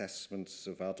reassessments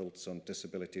of adults on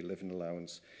disability living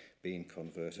allowance being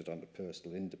converted onto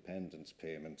personal independence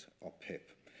payment, or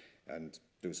PIP. And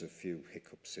there was a few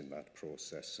hiccups in that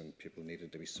process, and people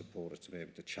needed to be supported to be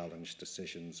able to challenge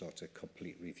decisions or to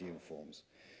complete review forms.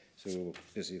 So we were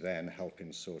busy then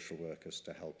helping social workers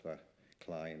to help their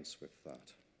clients with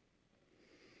that.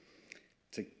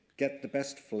 To get the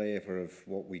best flavour of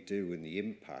what we do and the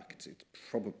impact, it's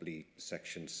probably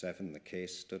section 7, the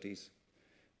case studies,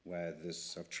 where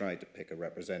I've tried to pick a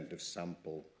representative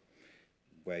sample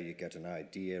where you get an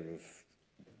idea of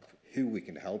who we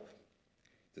can help,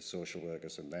 the social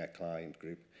workers and their client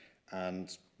group,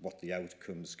 and what the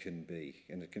outcomes can be.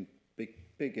 And it can be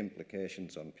big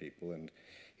implications on people, and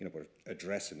we're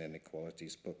addressing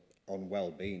inequalities, but on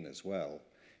well-being as well.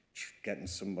 Getting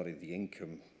somebody the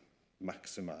income,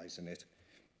 maximising it,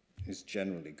 is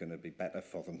generally going to be better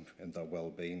for them and their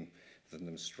well-being than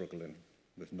them struggling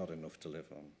with not enough to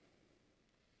live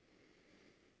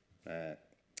on.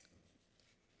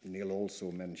 Neil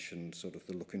also mentioned sort of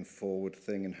the looking forward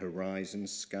thing and horizon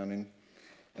scanning.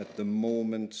 At the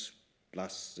moment,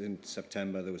 in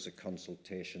September, there was a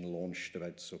consultation launched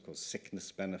about so-called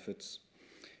sickness benefits.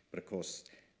 But of course,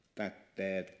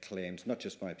 they're claimed not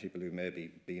just by people who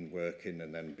maybe been working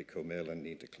and then become ill and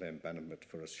need to claim benefit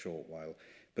for a short while,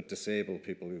 but disabled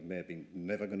people who may be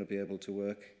never going to be able to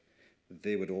work.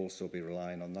 They would also be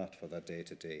relying on that for their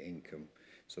day-to-day income.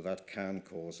 So that can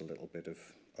cause a little bit of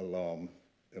alarm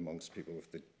amongst people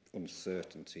with the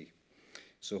uncertainty.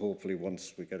 So hopefully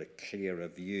once we get a clearer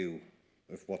view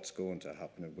of what's going to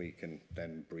happen, and we can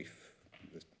then brief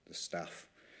the staff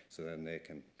so then they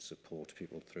can support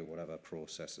people through whatever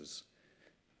processes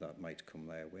that might come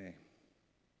their way.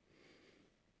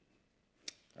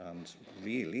 And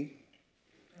really,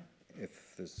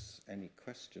 if there's any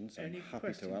questions, I'm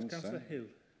happy to answer. Councillor Hill.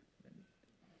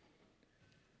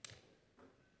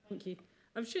 Thank you.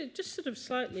 I'm sure just sort of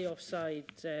slightly offside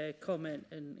comment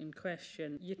and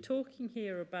question. You're talking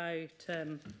here about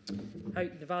how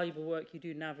the valuable work you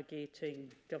do navigating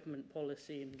government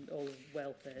policy and all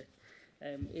welfare.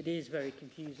 It is very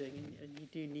confusing, and you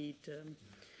do need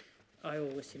I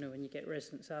always, when you get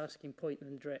residents asking, point them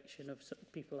in the direction of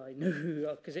people I know who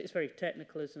are, because it's very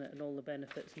technical, isn't it, and all the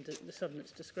benefits, and some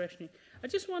it's discretionary. I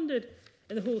just wondered,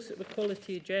 in the whole sort of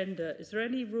equality agenda, is there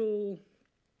any role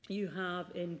you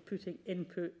have in putting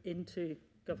input into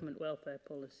government welfare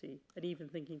policy, and even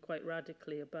thinking quite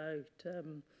radically about,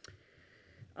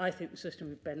 I think the system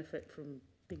would benefit from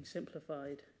being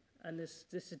simplified. And there's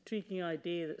this intriguing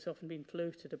idea that's often been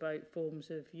floated about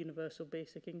forms of universal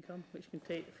basic income, which can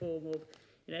take the form of,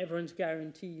 everyone's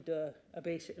guaranteed a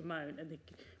basic amount, and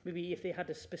maybe if they had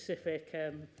a specific,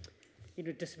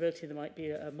 disability, there might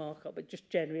be a markup, but just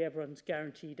generally everyone's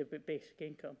guaranteed a basic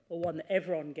income, or one that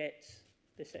everyone gets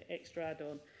this extra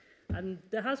add-on. And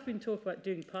there has been talk about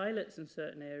doing pilots in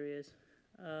certain areas.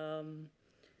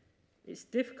 It's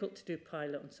difficult to do a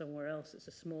pilot on somewhere else. It's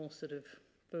a small sort of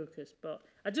focus, but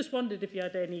I just wondered if you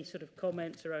had any sort of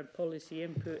comments around policy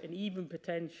input, and even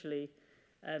potentially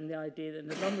the idea that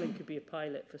Northumberland could be a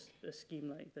pilot for a scheme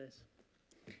like this.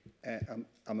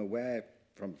 I'm aware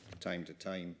from time to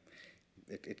time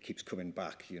it keeps coming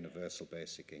back, universal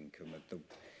basic income.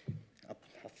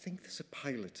 I think there's a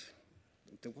pilot.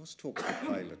 There was talk of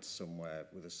a pilot somewhere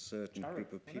with a certain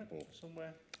group of people.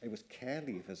 Somewhere. It was care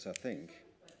leavers, I think.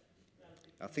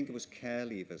 I think it was care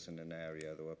leavers in an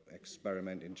area that were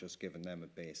experimenting, just giving them a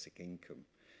basic income.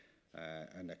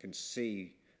 And I can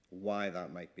see why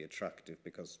that might be attractive,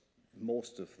 because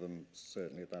most of them,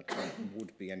 certainly at that time,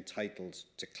 would be entitled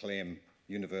to claim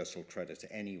universal credit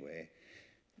anyway,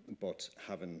 but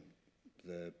having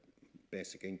the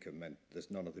basic income meant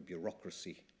there's none of the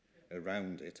bureaucracy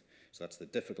around it. So that's the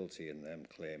difficulty in them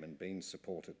claiming, being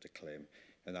supported to claim.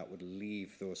 And that would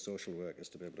leave those social workers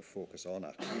to be able to focus on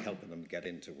actually helping them get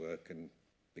into work and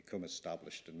become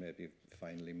established and maybe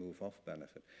finally move off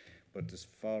benefit. But as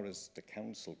far as the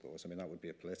council goes, I mean, that would be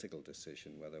a political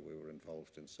decision whether we were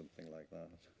involved in something like that.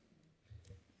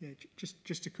 Yeah,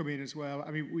 just to come in as well,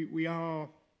 I mean, we are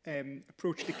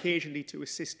approached occasionally to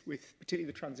assist with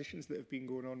particularly the transitions that have been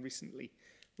going on recently.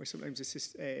 We're sometimes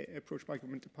approached by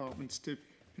government departments to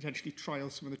potentially trial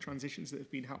some of the transitions that have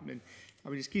been happening. I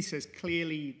mean, as Keith says,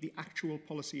 clearly the actual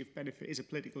policy of benefit is a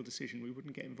political decision. We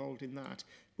wouldn't get involved in that,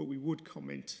 but we would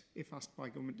comment, if asked by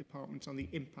government departments, on the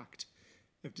impact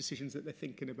of decisions that they're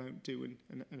thinking about doing,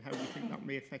 and how we think that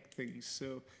may affect things.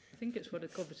 So I think it's one of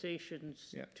the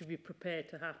conversations to be prepared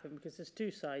to happen, because there's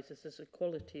two sides. There's a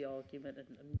quality argument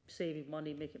and saving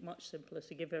money, make it much simpler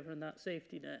to give everyone that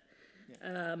safety net.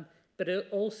 Yeah. But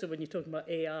also when you're talking about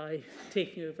AI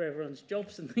taking over everyone's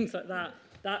jobs and things like that,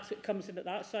 that's what comes in at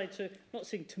that side. So I'm not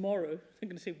saying tomorrow, I'm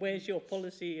going to say, where's your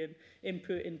policy and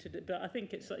input into it? But I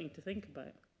think it's something to think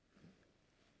about.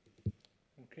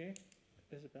 Okay,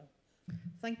 Isabel.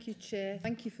 Thank you, Chair.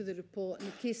 Thank you for the report.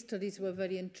 And the case studies were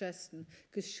very interesting,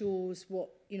 because shows what,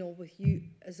 with you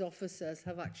as officers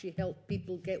have actually helped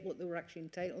people get what they were actually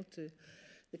entitled to.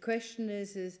 The question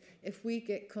is if we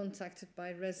get contacted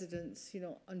by residents,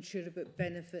 unsure about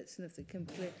benefits, and if they can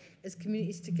play, is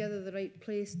Communities Together the right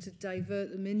place to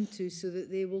divert them into, so that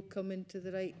they will come into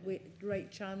the right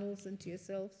channels into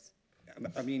yourselves?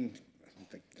 I mean,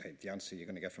 the answer you're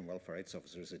going to get from welfare rights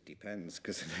officers, it depends.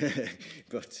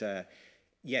 But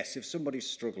yes, if somebody's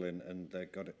struggling and they've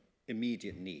got an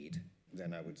immediate need,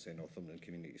 then I would say Northumberland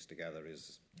Communities Together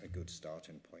is a good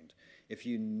starting point. If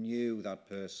you knew that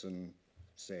person,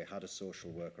 say, had a social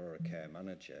worker or a care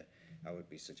manager, I would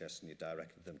be suggesting you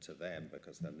directed them to them,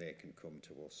 because then they can come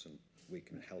to us and we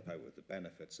can help out with the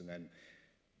benefits. And then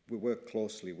we work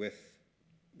closely with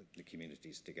the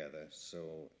Communities Together.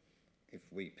 So if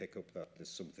we pick up that there's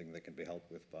something that can be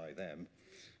helped with by them,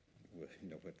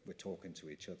 we're talking to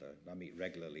each other. I meet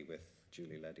regularly with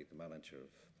Julie Leddy, the manager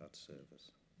of that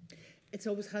service. It's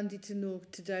always handy to know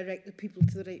to direct the people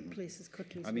to the right place as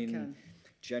quickly as we can.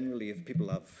 Generally, if people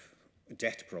have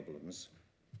debt problems,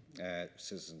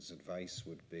 citizens' advice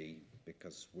would be,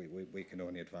 because we can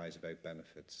only advise about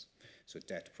benefits, so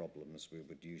debt problems, we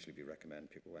would usually recommend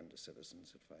people went to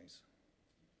citizens' advice.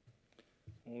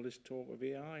 All this talk of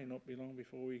AI, not be long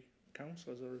before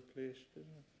councillors are replaced, isn't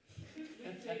it?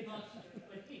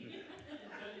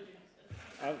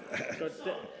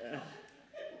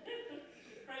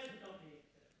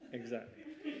 Exactly.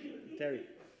 Terry.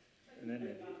 And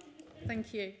then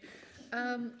Thank you.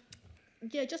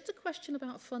 Yeah, just a question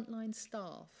about frontline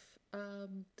staff.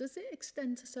 Does it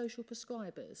extend to social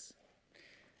prescribers?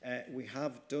 We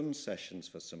have done sessions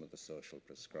for some of the social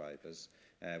prescribers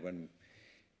when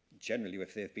generally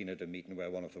if they've been at a meeting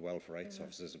where one of the welfare rights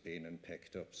officers have been and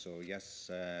picked up. So yes,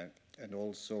 and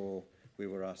also we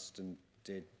were asked and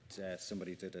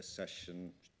somebody did a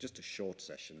session, just a short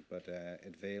session, but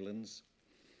at Valens.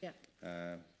 Yeah.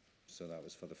 So that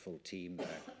was for the full team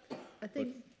there. I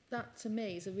think that to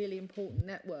me is a really important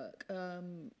network. I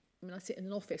mean, I sit in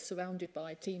an office surrounded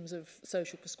by teams of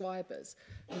social prescribers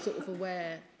and sort of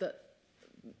aware that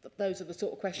those are the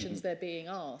sort of questions they're being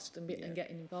asked and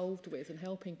getting involved with and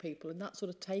helping people, and that sort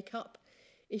of take-up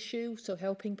issue, so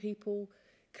helping people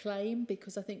claim,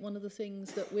 because I think one of the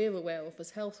things that we're aware of as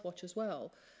Health Watch as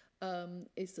well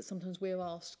is that sometimes we're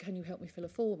asked, can you help me fill a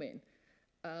form in?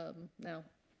 Now,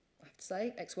 I have to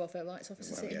say, ex-welfare rights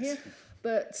officer sitting here,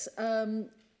 but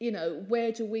you know,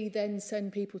 where do we then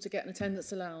send people to get an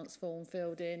attendance allowance form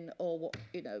filled in, or what,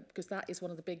 you know, because that is one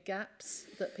of the big gaps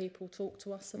that people talk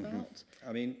to us about.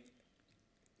 I mean,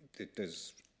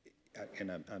 there's,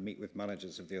 and I meet with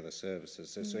managers of the other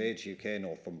services. So Age UK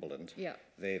Northumberland,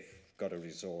 they've got a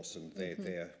resource, and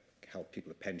they help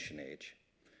people at pension age.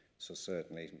 So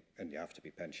certainly, and you have to be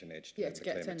pension age to, to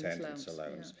get claim attendance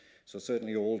allowance. Yeah. So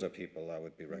certainly older people, I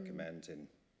would be recommending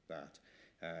that.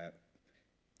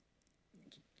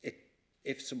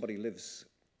 If somebody lives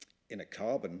in a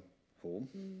carbon home,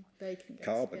 they can get,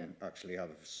 carbon actually have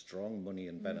a strong money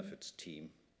and benefits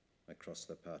team across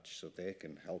the patch, so they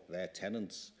can help their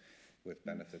tenants with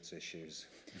benefits issues.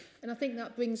 And I think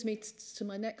that brings me to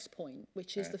my next point,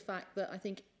 which is the fact that I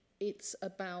think it's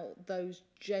about those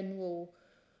general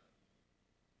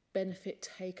benefit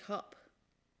take-up,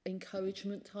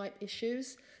 encouragement type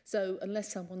issues. So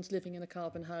unless someone's living in a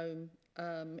carbon home,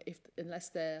 unless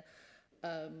they're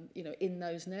you know, in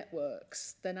those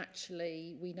networks, then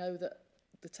actually we know that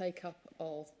the take-up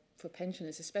for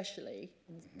pensioners especially,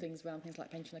 things around things like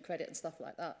pensioner credit and stuff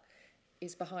like that,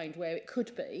 is behind where it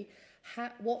could be.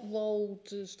 What role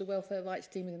does the welfare rights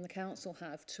team within the council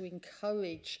have to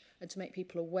encourage and to make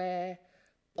people aware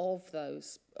of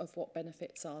what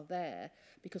benefits are there?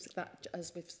 Because that,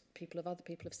 as other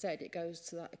people have said, it goes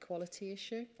to that equality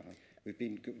issue. We've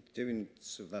been doing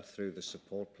that through the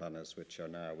support planners, which are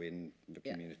now in the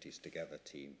Communities Together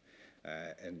team,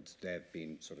 and they've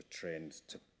been sort of trained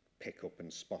to pick up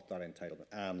and spot that entitlement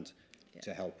and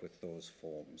to help with those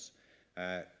forms.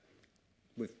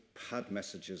 We've had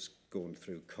messages going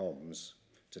through comms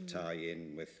to tie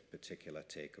in with particular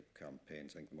take-up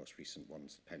campaigns. I think the most recent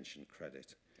one's pension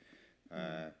credit.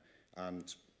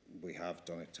 And we have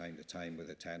done it time to time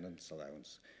with attendance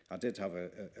allowance. I did have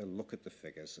a look at the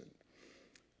figures,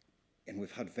 and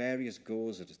we've had various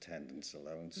goes at attendance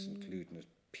allowance, including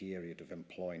a period of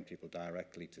employing people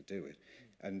directly to do it.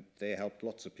 And they helped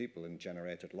lots of people and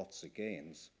generated lots of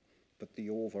gains. But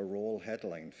the overall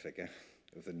headline figure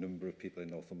of the number of people in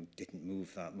Northumberland didn't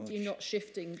move that much. You're not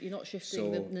shifting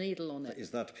so the needle on it. Is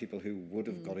that people who would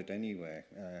have got it anyway?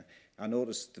 I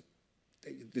noticed that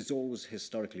there's always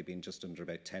historically been just under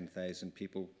about 10,000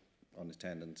 people on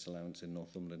attendance allowance in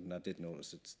Northumberland, and I did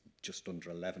notice it's just under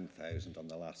 11,000 on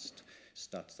the last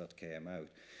stats that came out.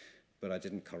 But I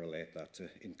didn't correlate that to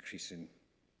increasing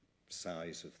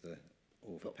size of the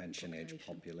over-pension age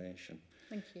population.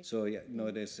 Thank you. So yeah, no,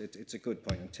 it's a good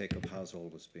point, and take-up has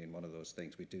always been one of those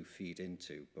things we do feed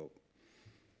into, but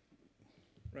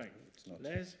it's not.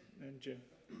 Les and Jim.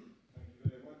 Thank you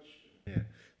very much. Yeah,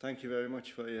 thank you very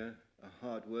much for your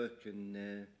hard work,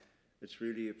 and it's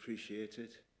really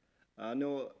appreciated. I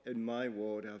know in my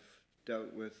ward I've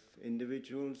dealt with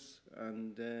individuals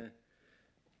and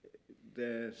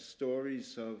their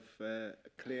stories of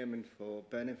claiming for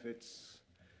benefits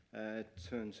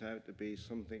turns out to be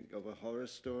something of a horror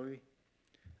story.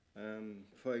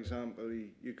 For example,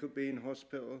 you could be in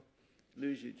hospital,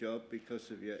 lose your job because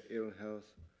of your ill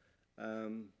health.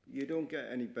 You don't get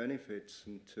any benefits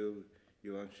until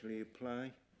you actually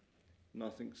apply.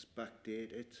 Nothing's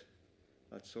backdated,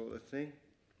 that sort of thing.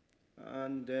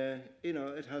 And, you know,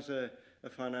 it has a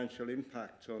financial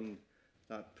impact on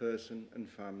that person and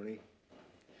family.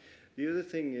 The other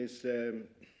thing is the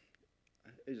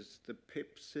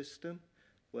PIP system,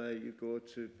 where you go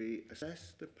to be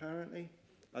assessed, apparently.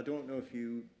 I don't know if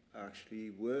you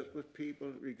actually work with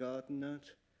people regarding that.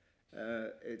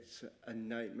 It's a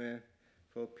nightmare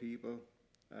for people,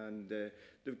 and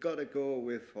they've got to go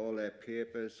with all their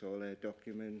papers, all their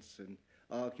documents, and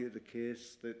argue the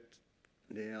case that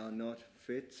they are not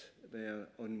fit, they are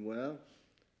unwell.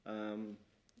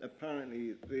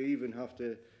 Apparently, they even have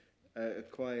to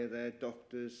acquire their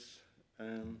doctor's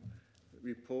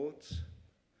reports.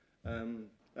 And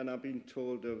I've been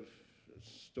told of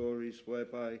stories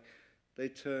whereby they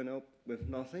turn up with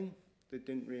nothing. They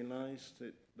didn't realise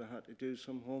that they had to do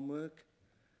some homework.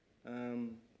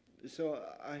 So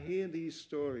I hear these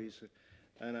stories,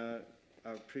 and I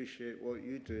appreciate what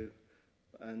you do.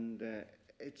 And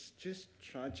it's just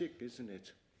tragic, isn't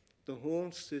it? The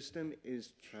whole system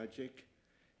is tragic.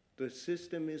 The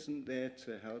system isn't there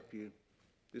to help you.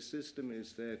 The system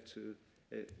is there to,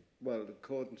 well,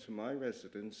 according to my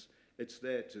residents, it's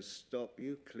there to stop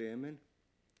you claiming.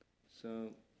 So,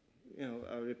 you know,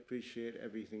 I would appreciate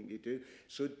everything you do.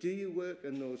 So do you work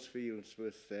in those fields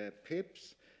with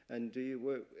PIPs? And do you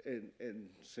work in,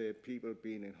 say, people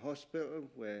being in hospital,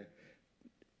 where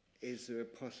is there a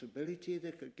possibility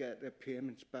they could get their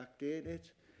payments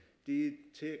backdated? Do you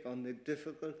take on the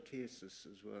difficult cases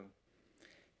as well?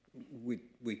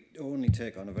 We only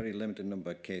take on a very limited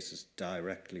number of cases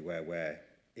directly where we're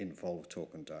involved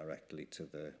talking directly to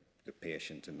the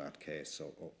patient in that case,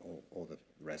 or the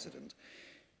resident,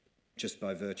 just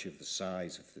by virtue of the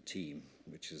size of the team,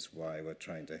 which is why we're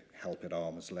trying to help at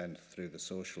arm's length through the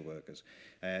social workers.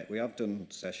 We have done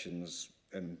sessions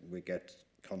and we get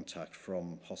contact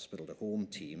from hospital to home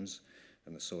teams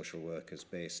and the social workers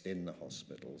based in the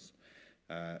hospitals.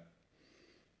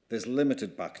 There's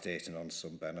limited backdating on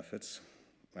some benefits,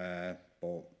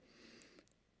 but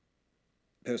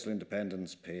personal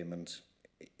independence payment,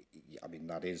 I mean,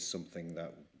 that is something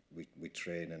that we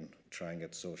train and try and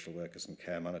get social workers and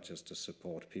care managers to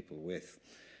support people with.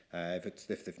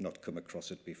 If they've not come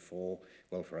across it before,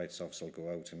 welfare rights officers will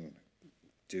go out and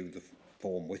do the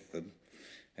form with them,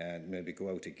 and maybe go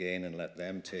out again and let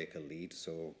them take a lead,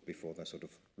 so before they're sort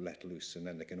of let loose, and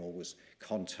then they can always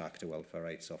contact a welfare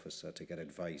rights officer to get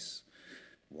advice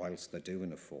whilst they're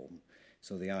doing a form.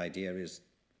 So the idea is,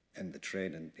 and the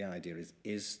training, the idea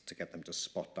is to get them to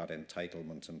spot that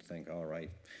entitlement and think, all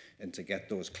right, and to get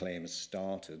those claims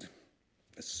started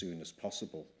as soon as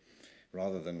possible,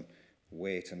 rather than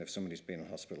wait, and if somebody's been in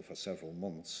hospital for several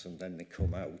months and then they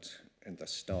come out and they're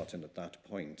starting at that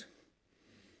point,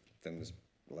 then there's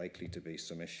likely to be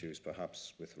some issues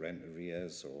perhaps with rent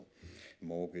arrears or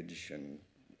mortgage and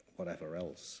whatever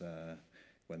else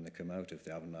when they come out, if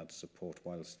they haven't had support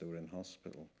whilst they were in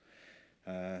hospital.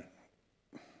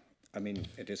 I mean,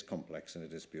 it is complex and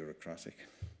it is bureaucratic.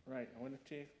 Right, I want to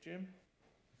take Jim.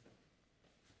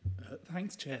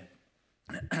 Thanks, Chair.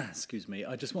 Excuse me.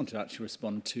 I just want to actually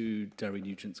respond to Derry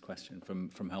Nugent's question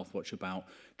from Health Watch about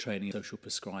training social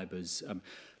prescribers.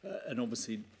 And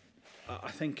obviously,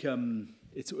 I think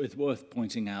it's worth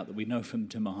pointing out that we know from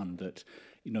demand that,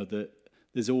 you know, that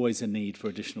there's always a need for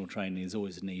additional training, there's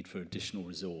always a need for additional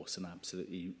resource, and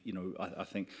absolutely, you know, I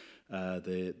think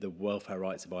the Welfare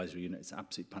Rights Advisory Unit is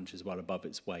absolutely punches well above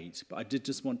its weight. But I did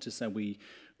just want to say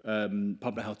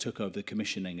Public Health took over the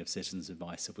commissioning of citizens'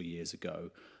 advice several years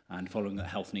ago, and following that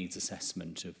health needs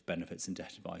assessment of benefits and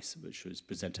debt advice, which was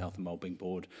presented to Health and Wellbeing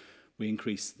Board, we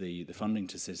increased the funding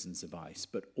to citizens' advice.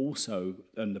 But also,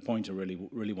 and the point I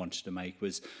really wanted to make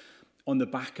was, on the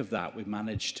back of that, we've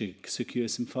managed to secure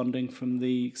some funding from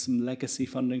some legacy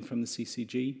funding from the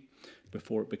CCG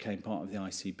before it became part of the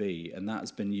ICB, and that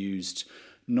has been used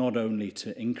not only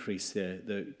to increase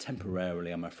the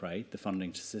temporarily, I'm afraid, the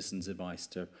funding to citizens' advice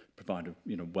to provide,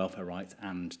 you know, welfare rights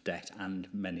and debt and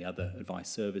many other advice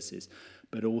services,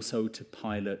 but also to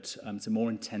pilot some more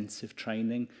intensive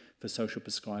training for social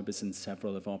prescribers in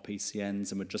several of our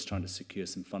PCNs, and we're just trying to secure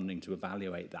some funding to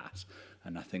evaluate that.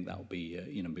 And I think that will be,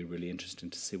 be really interesting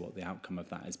to see what the outcome of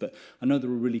that is. But I know there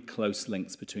are really close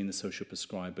links between the social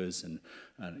prescribers and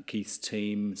Keith's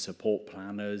team, support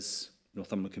planners,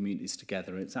 Northumberland communities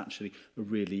together. It's actually a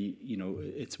really,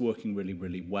 it's working really,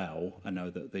 really well. I know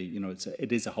that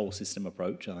it is a whole system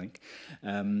approach, I think,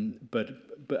 but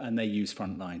they use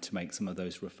Frontline to make some of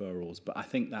those referrals. But I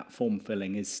think that form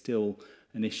filling is still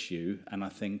an issue, and I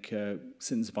think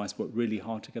Citizens Advice work really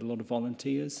hard to get a lot of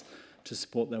volunteers to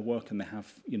support their work, and they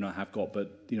have got,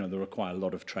 but they require a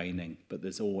lot of training. But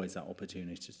there's always that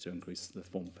opportunity to increase the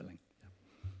form filling.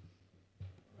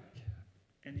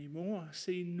 Any more? I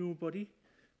see nobody.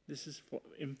 This is for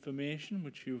information,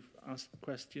 which you've asked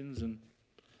questions and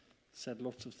said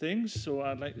lots of things. So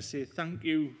I'd like to say thank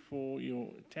you for your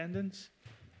attendance,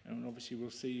 and obviously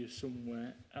we'll see you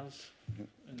somewhere else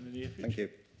in the near future. Thank you.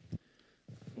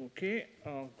 Okay,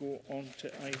 I'll go on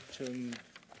to item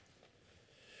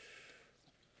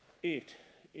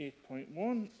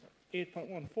 8.1.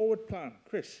 8.1 forward plan.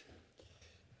 Chris.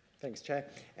 Thanks, Chair.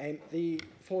 The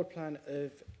forward plan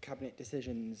of Cabinet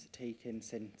decisions taken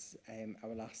since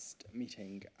our last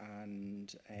meeting,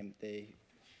 and the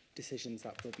decisions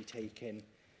that will be taken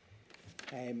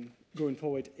going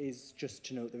forward, is just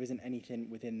to note there isn't anything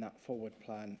within that forward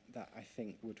plan that I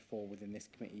think would fall within this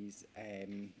committee's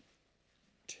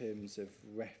terms of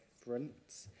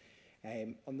reference.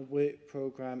 On the work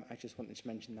programme, I just wanted to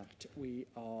mention that we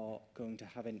are going to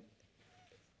have an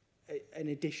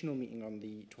additional meeting on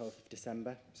the 12th of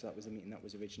December. So that was a meeting that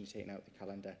was originally taken out of the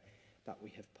calendar that we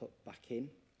have put back in.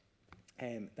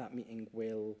 That meeting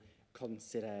will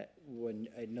consider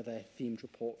another themed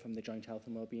report from the Joint Health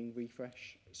and Wellbeing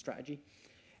Refresh Strategy.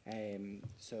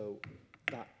 So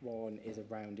that one is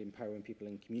around empowering people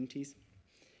in communities.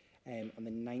 On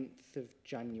the 9th of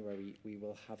January, we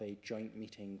will have a joint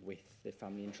meeting with the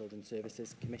Family and Children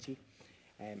Services Committee,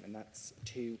 and that's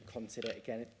to consider,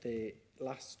 again, the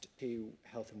last two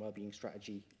Health and Wellbeing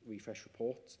Strategy refresh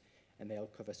reports, and they'll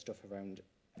cover stuff around,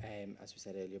 as we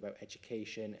said earlier, about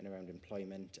education and around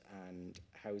employment and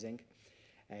housing.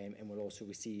 And we'll also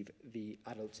receive the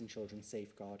Adults and Children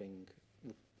Safeguarding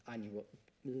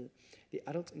the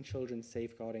Adults and Children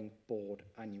Safeguarding Board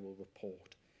annual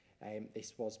report.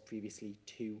 This was previously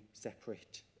two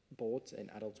separate boards,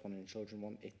 an adults one and a children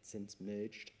one. It's since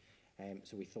merged,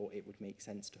 so we thought it would make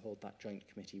sense to hold that joint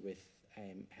committee with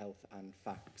health and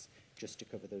facts, just to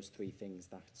cover those three things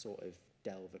that sort of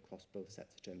delve across both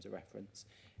sets of terms of reference,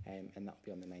 and that'll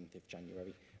be on the 9th of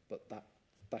January. But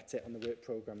that's it on the work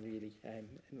programme, really,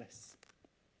 unless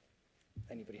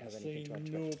anybody has anything to add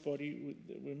to it. Nobody.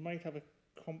 We might have a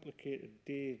complicated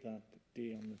day that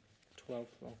day on the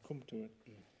 12th. I'll come to it.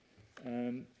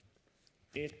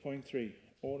 8.3,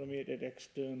 automated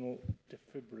external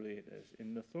defibrillators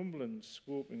in Northumberland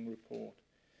scoping report.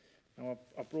 Now,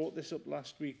 I brought this up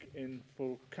last week in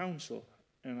full council,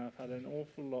 and I've had an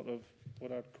awful lot of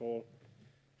what I'd call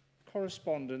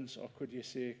correspondence, or could you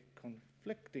say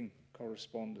conflicting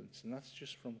correspondence, and that's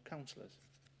just from councillors.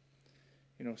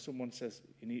 You know, someone says,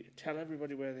 you need to tell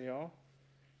everybody where they are.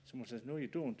 Someone says, no, you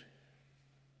don't.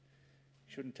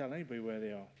 You shouldn't tell anybody where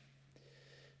they are.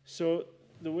 So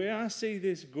the way I see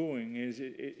this going is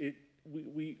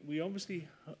we obviously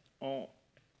are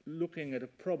looking at a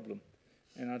problem,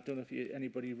 and I don't know if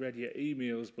anybody read your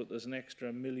emails, but there's an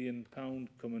extra £1 million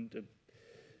coming to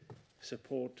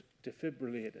support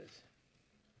defibrillators.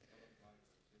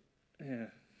 Yeah.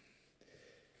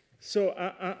 So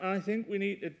I think we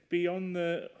need to be on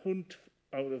the hunt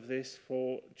out of this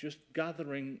for just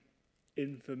gathering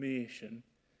information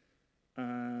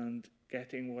and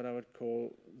getting what I would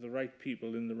call the right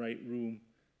people in the right room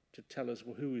to tell us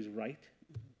who is right,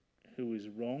 who is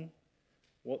wrong,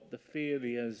 what the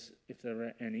failures, if there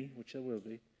are any, which there will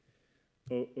be,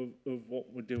 of what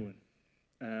we're doing,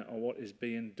 or what is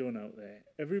being done out there.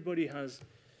 Everybody has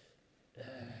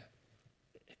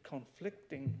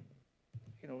conflicting,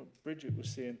 you know, Bridget was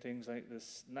saying things like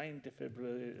there's 9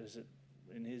 defibrillators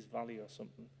in his valley or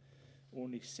something,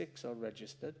 only 6 are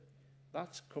registered.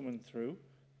 That's coming through.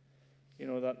 You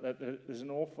know, that there's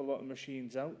an awful lot of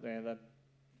machines out there that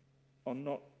are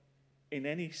not in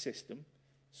any system.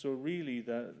 So really,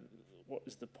 what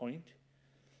is the point?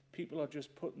 People are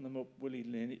just putting them up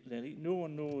willy-nilly. No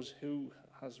one knows who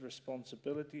has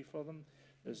responsibility for them.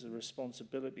 There's a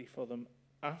responsibility for them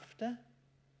after.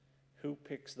 Who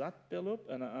picks that bill up?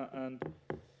 And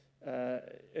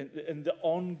the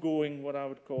ongoing, what I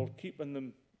would call, keeping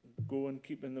them going,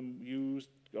 keeping them used,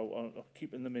 or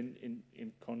keeping them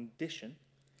in condition.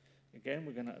 Again,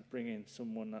 we're going to bring in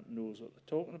someone that knows what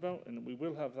they're talking about, and we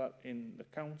will have that in the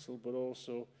council, but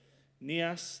also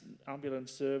NIAS,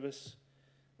 ambulance service,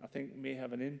 I think may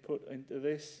have an input into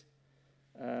this.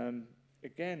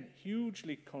 Again,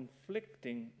 hugely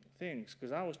conflicting things,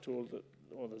 because I was told that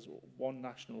there's one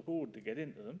national code to get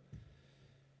into them.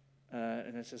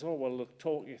 And it says, oh, well, they'll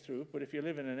talk you through it, but if you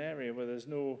live in an area where there's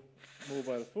no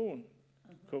mobile phone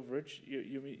coverage,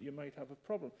 you might have a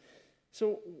problem.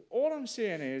 So all I'm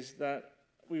saying is that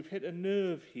we've hit a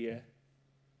nerve here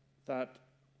that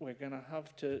we're going to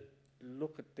have to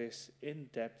look at this in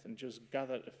depth and just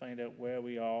gather to find out where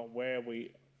we are,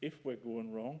 if we're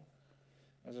going wrong.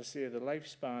 As I say, the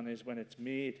lifespan is when it's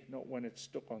made, not when it's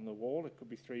stuck on the wall. It could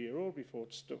be 3-year-old before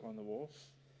it's stuck on the wall.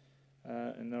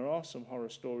 And there are some horror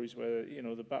stories where, you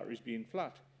know, the battery's being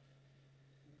flat.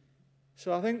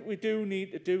 So I think we do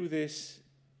need to do this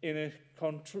in a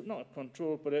control, not a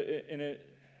control, but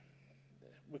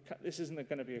this isn't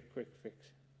going to be a quick fix.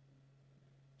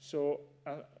 So,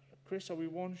 Chris, are we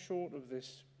one short of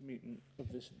this meeting,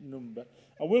 of this number?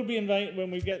 I will be inviting,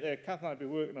 when we get there, Kath and I will be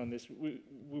working on this, we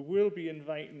will be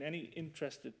inviting any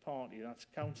interested party, that's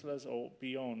councillors or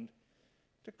beyond,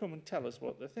 to come and tell us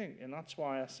what they think. And that's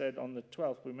why I said on the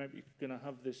 12th, we might be going to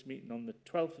have this meeting on the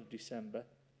 12th of December,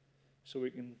 so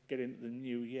we can get into the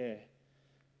new year.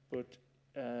 But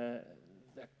there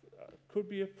could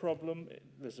be a problem.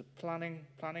 There's a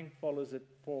planning follows at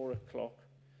 4 o'clock.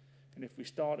 And if we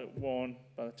start at 1,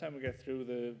 by the time we get through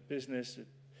the business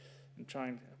and try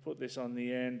and put this on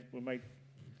the end, we might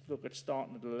look at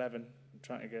starting at 11 and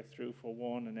trying to get through for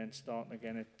 1 and then starting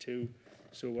again at 2.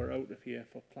 So we're out of here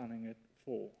for planning at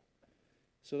 4.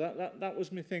 So that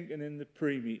was me thinking in the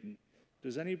pre-meeting.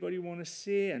 Does anybody want to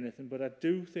say anything? But I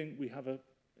do think we have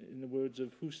in the words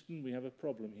of Houston, we have a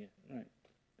problem here.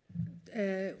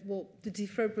 Right. Well, the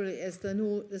defibrillators,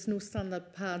 there's no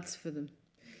standard pads for them.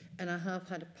 And I have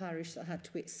had a parish that had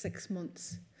to wait 6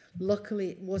 months. Luckily,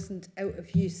 it wasn't out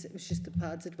of use. It was just the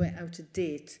pads that went out of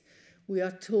date. We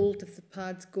are told if the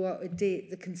pads go out of date,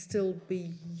 they can still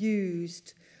be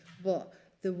used, but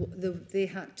they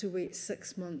had to wait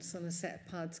 6 months on a set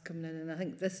of pads coming in. And I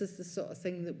think this is the sort of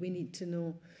thing that we need to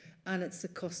know. And it's the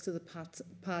cost of the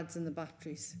pads and the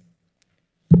batteries.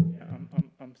 Yeah,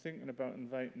 I'm thinking about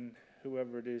inviting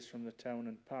whoever it is from the town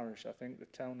and parish. I think the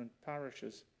town and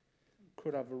parishes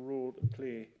could have a role to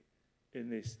play in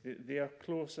this. They are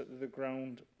closer to the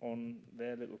ground on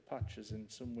their little patches in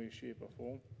some way, shape or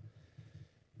form.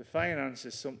 The finance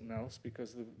is something else,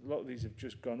 because a lot of these have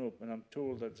just gone up, and I'm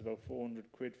told that it's about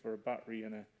 400 quid for a battery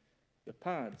and the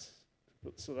pads.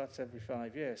 So that's every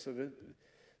 5 years. So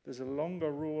there's a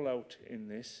longer rollout in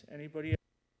this. Anybody else?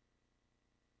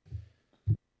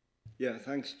 Yeah,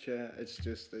 thanks, Chair. It's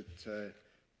just that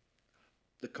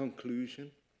the conclusion,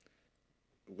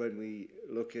 when we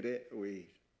look at it, we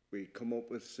come up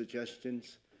with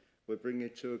suggestions, we bring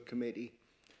it to a committee.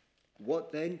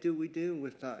 What then do we do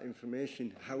with that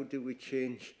information? How do we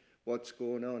change what's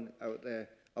going on out there?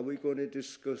 Are we going to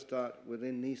discuss that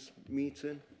within this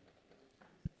meeting?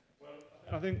 Well,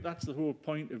 I think that's the whole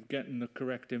point of getting the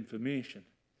correct information.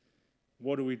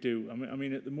 What do we do? I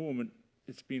mean, at the moment,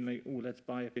 it's been like, oh, let's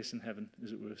buy a place in heaven,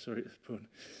 as it were, sorry, the pun,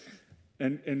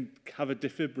 and have a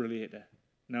defibrillator.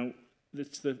 Now,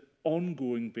 it's the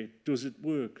ongoing bit. Does it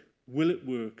work? Will it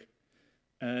work?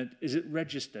 Is it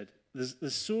registered?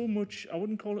 There's so much, I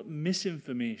wouldn't call it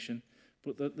misinformation,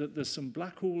 but there's some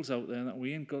black holes out there that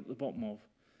we ain't got the bottom of.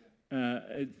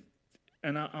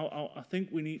 And I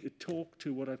think we need to talk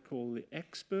to what I'd call the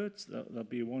experts. There'll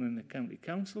be one in the county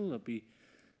council.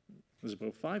 There's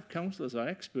about 5 councillors are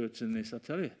experts in this, I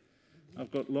tell you.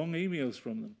 I've got long emails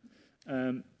from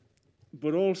them.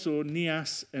 But also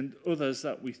NIAS and others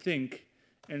that we think,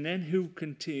 and then who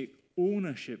can take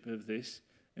ownership of this,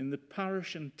 and the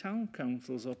parish and town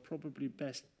councils are probably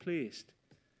best placed.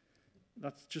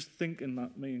 That's just thinking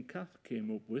that me and Kath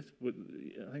came up with, but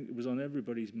I think it was on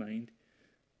everybody's mind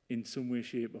in some way,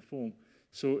 shape or form.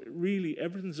 So really,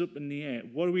 everything's up in the air.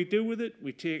 What do we do with it?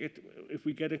 We take it, if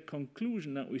we get a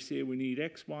conclusion that we say we need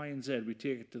X, Y, and Z, we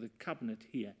take it to the cabinet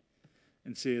here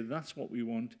and say that's what we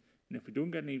want. And if we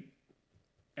don't get anything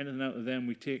out of them,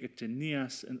 we take it to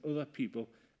NIAS and other people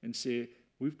and say,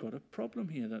 we've got a problem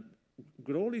here. That we've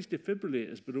got all these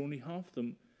defibrillators, but only half of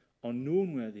them are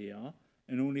known where they are,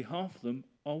 and only half of them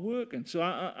are working. So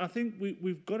I think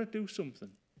we've got to do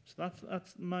something. So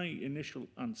that's my initial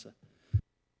answer.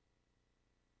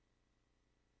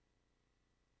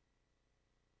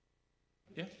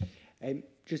 Yeah.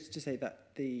 Just to say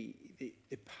that the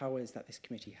powers that this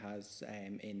committee has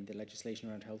in the legislation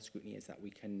around health scrutiny is that we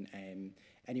can,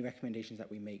 any recommendations that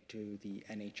we make to the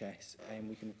NHS,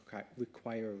 we can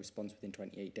require a response within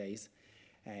 28 days.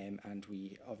 And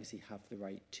we obviously have the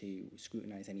right to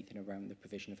scrutinise anything around the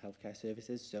provision of healthcare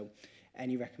services. So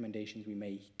any recommendations we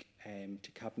make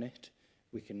to Cabinet,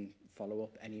 we can follow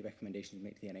up. Any recommendations we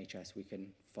make to the NHS, we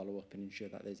can follow up and ensure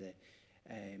that there's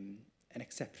an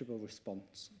acceptable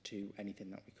response to anything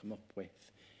that we come up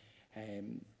with.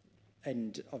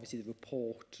 And obviously the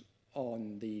report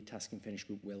on the Task and Finish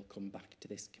group will come back to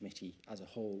this committee as a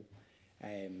whole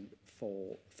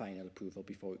for final approval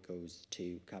before it goes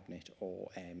to Cabinet or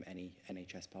any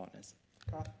NHS partners.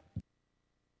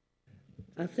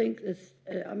 I think it's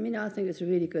a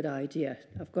really good idea.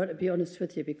 I've got to be honest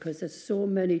with you, because there's so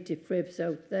many defibs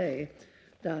out there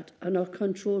that are not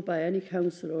controlled by any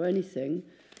council or anything.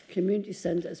 Community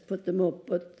centres put them up,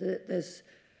 but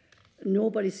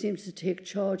nobody seems to take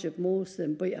charge of most of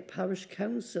them. But your parish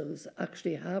councils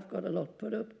actually have got a lot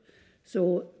put up.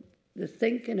 So the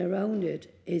thinking around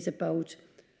it is about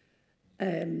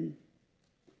finding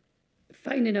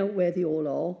out where they all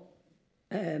are,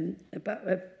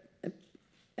 about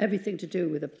everything to do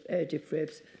with the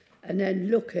defibs, and then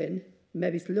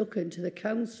maybe looking to the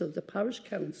council, the parish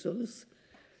councils,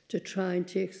 to try and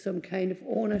take some kind of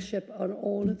ownership on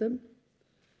all of them.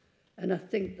 And I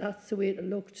think that's the way to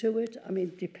look to it. I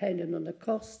mean, depending on the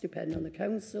costs, depending on the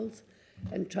councils,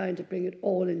 and trying to bring it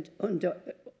all into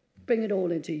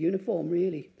uniform,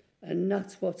 really. And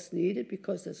that's what's needed,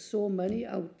 because there's so many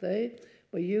out there.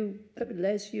 Where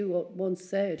Les, you once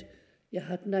said you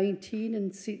had 19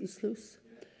 in Seton Sluice,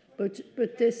 but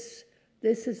this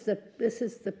is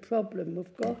the problem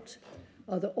we've got.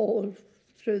 Are they all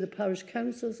through the parish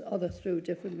councils? Are they through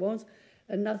different ones?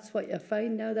 And that's what you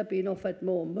find now. They're being offered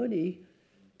more money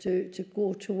to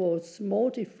go towards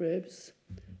more defibs.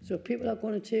 So people are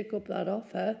going to take up that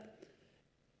offer.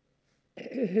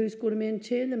 Who's going to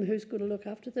maintain them? Who's going to look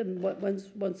after them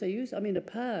once they're used? I mean, a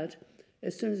pad,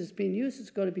 as soon as it's been used, it's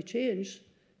got to be changed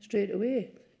straight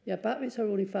away. Yeah, batteries are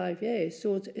only 5 years,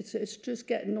 so it's just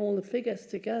getting all the figures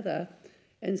together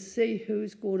and see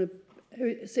who's going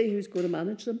to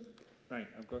manage them. Right,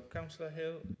 I've got Councillor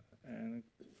Hill and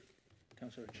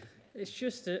Councillor Richard. It's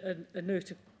just a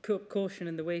note of caution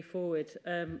in the way forward.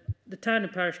 The town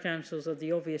and parish councils are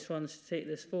the obvious ones to take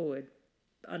this forward.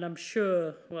 And I'm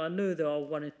sure, well, I know there are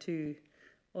one or two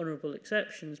honourable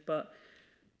exceptions, but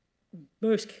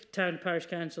most town and parish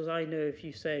councils I know, if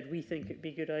you said, we think it'd be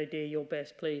a good idea, you're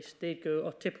best placed, they'd go,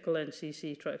 oh, typical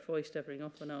NCC, try to foist everything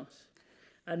off on us.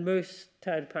 And most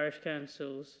town and parish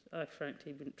councils, I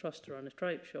frankly wouldn't trust to run a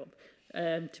tripe shop,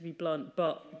 to be blunt.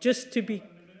 But just to be...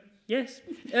 Yes.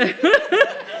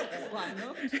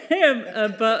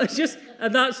 But just,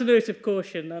 and that's a note of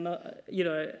caution. And, you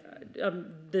know,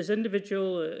 there's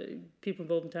individual people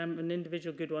involved in town and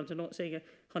individual good ones. I'm not saying a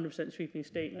 100% sweeping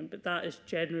statement, but that is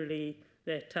generally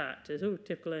their tact. Is, oh,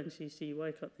 typical NCC,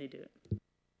 why can't they do it?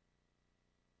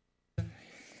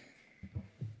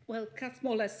 Well, Kath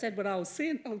more or less said what I was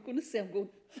saying. I was going to say,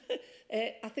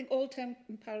 I think all town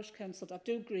and parish councils, I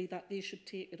do agree that they should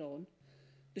take it on.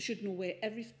 They should know where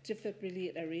every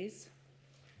defibrillator is.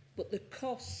 But the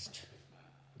cost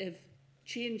of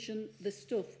changing the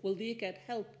stuff, will they get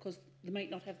help? Because they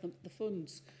might not have the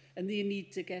funds. And they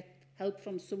need to get help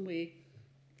from somewhere,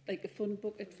 like a fund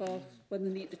bucket for when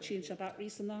they need to change their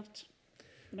batteries and that.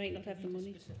 They might not have the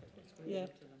money. Yeah.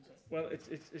 Well,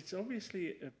 it's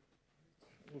obviously,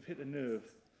 we've hit a nerve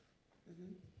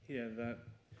here that,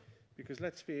 because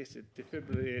let's face it,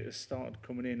 defibrillators started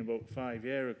coming in about 5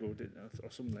 years ago,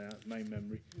 or something like that, my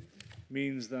memory,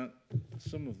 means that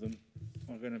some of them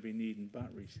are going to be needing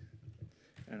batteries.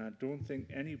 And I don't think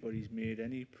anybody's made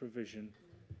any provision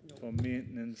for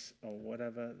maintenance or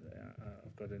whatever.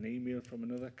 I've got an email from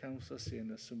another councillor saying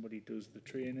that somebody does the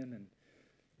training,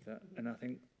 and I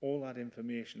think all that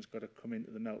information's got to come into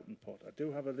the melting pot. I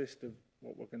do have a list of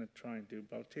what we're going to try and do,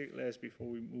 but I'll take Les before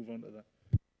we move on to that.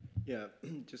 Yeah,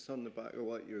 just on the back of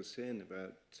what you were saying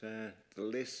about the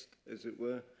list, as it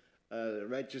were, the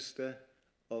register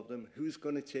of them, who's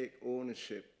going to take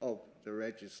ownership of the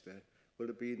register? Will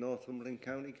it be Northumberland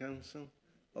County Council,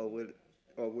 or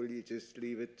will you just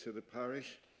leave it to the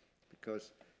parish?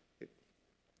 Because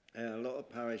a lot of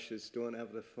parishes don't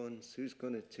have the funds. Who's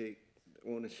going to take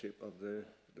ownership of the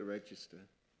register?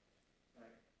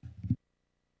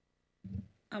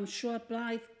 I'm sure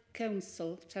Blythe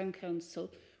Council, Town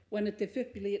Council, when a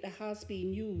defibrillator has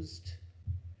been used,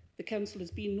 the council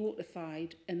has been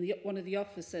notified and one of the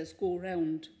officers go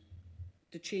around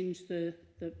to change the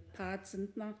pads and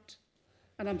that.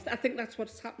 And I think that's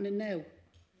what's happening now.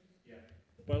 Yeah.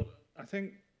 Well, I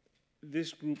think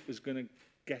this group is going to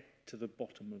get to the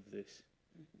bottom of this.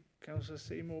 Councillor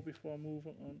Seymour, before I move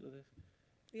on to this.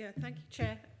 Yeah, thank you,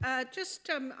 Chair. I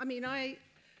mean, I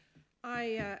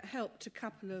helped a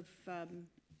couple of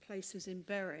places in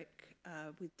Berwick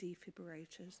with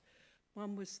defibrillators.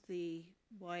 One was the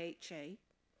YHA,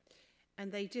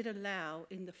 and they did allow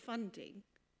in the funding,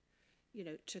 you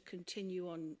know, to continue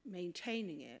on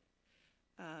maintaining it.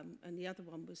 And the other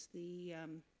one was the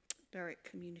Berwick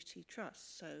Community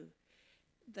Trust. So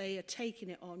they are taking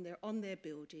it on, they're on their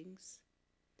buildings,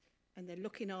 and they're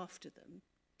looking after them.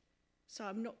 So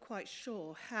I'm not quite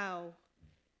sure how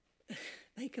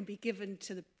they can be given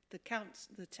to the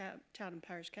council, the town and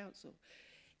parish council.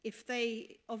 If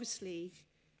they obviously,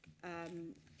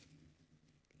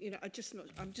 you know,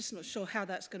 I'm just not sure how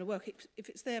that's going to work. If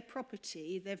it's their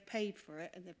property, they've paid for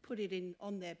it and they've put it in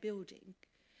on their building.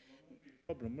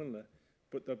 Problem, will there?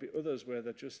 But there'll be others where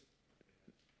they're just...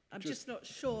 I'm just not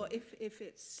sure if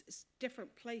it's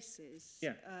different places,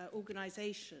 yeah.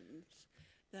 Organisations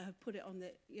that have put it on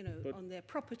their, you know, on their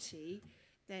property,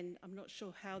 then I'm not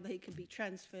sure how they can be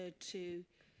transferred to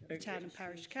the town and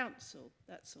parish council.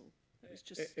 That's all. It's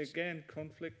just again,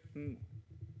 conflicting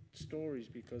stories,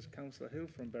 because Councillor Hill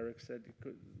from Berwick said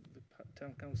the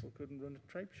town council couldn't run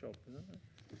a tripe shop. Is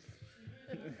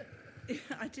that right?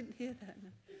 I didn't hear that. No.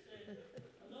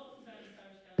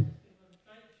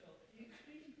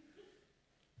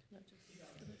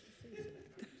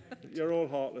 You're all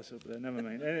heartless up there, never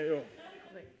mind. Wait,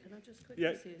 can I just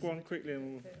quickly say go on quickly.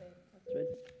 And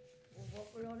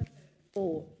what we're on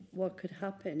about, what could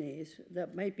happen is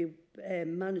that might be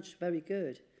managed very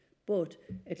good, but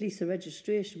at least the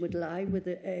registration would lie with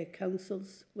the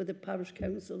councils, with the parish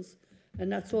councils, and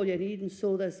that's all you need. And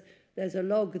so there's a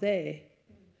log there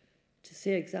to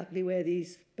say exactly where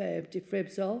these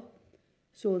defibs are,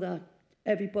 so that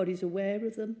everybody's aware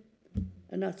of them.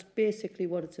 And that's basically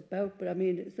what it's about. But I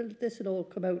mean, this will all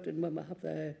come out and when we have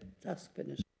the task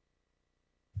finished.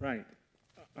 Right.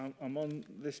 I'm on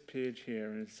this page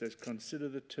here, and it says consider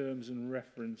the terms and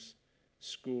reference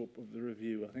scope of the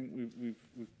review. I think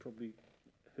we've probably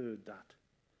heard that.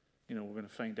 You know, we're going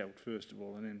to find out first of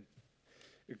all, and then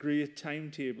agree a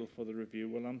timetable for the review.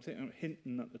 Well, I'm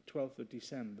hinting that the 12th of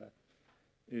December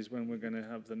is when we're going to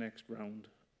have the next round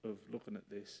of looking at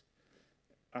this.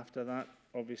 After that,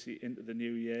 obviously into the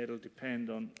new year, it'll depend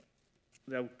on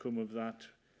the outcome of that.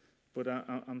 But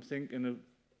I'm thinking of,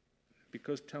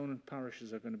 because town and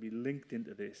parishes are going to be linked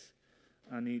into this,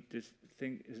 I need to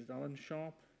think, is it Alan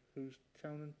Sharp who's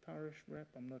town and parish rep?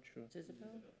 I'm not sure.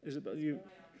 Isabel, you?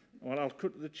 Well, I'll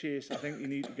cut to the chase. I think you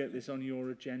need to get this on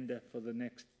your agenda for the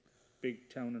next big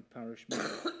town and parish meeting.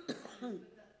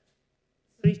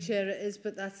 Sorry, Chair, it is,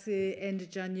 but that's the end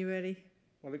of January.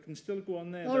 Well, it can still go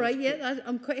on there. All right, yeah,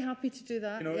 I'm quite happy to do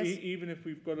that. You know, yes. Even if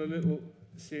we've got a little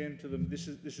saying to them, this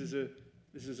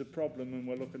is a problem and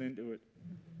we're looking into it.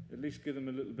 At least give them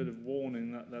a little bit of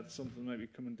warning that something might be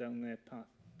coming down their path.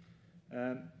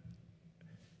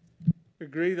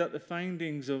 Agree that the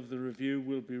findings of the review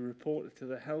will be reported to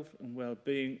the Health and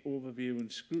Wellbeing Overview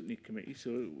and Scrutiny Committee.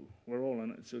 So we're all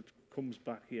on it, so it comes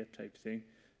back here type thing.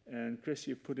 And Chris,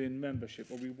 you put in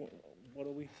membership. Are we, what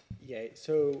are we? Yeah,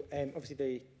 so obviously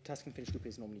the task and finish group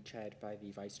is normally chaired by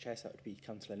the Vice Chair, so that would be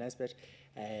Councillor Nesbitt.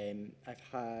 I've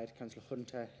had Councillor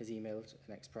Hunter has emailed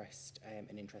and expressed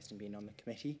an interest in being on the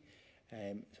committee.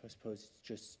 So I suppose it's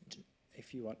just,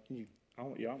 if you want, you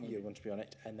want to be on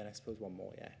it, and then I suppose one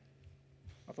more, yeah.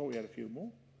 I thought we had a few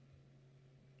more.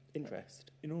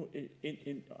 Interest. You know,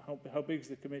 in how big is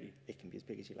the committee? It can be as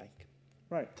big as you like.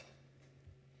 Right.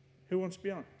 Who wants to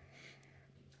be on?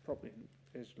 Probably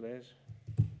is Les.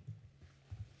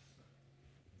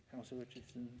 Councillor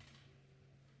Richardson.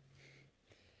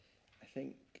 I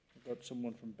think we've got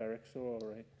someone from Berwick, so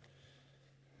all right.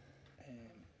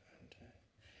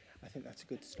 I think that's a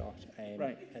good start.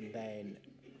 Right. And then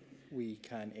we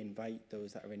can invite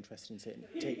those that are interested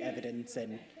in take evidence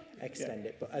and extend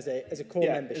it. But as a core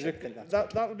membership, I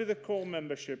think that'll be the core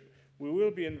membership. We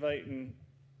will be inviting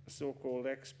so-called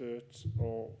experts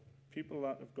or people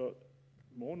that have got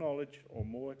more knowledge or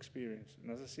more experience.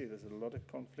 And as I say, there's a lot of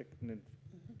conflicting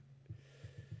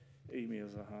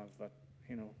emails I have that,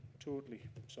 you know, totally.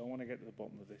 So I want to get to the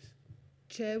bottom of this.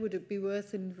 Chair, would it be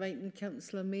worth inviting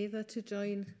Councillor Mather to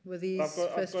join with these I've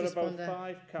got about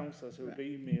 5 councillors who have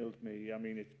emailed me. I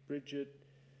mean, it's Bridget,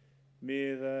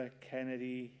 Mather,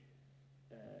 Kennedy,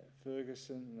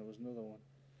 Ferguson, and there was another one.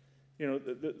 You know,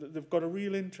 they've got a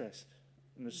real interest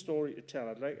in the story to tell.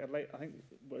 I think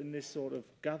in this sort of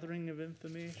gathering of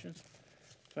information,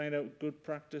 find out good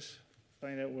practice,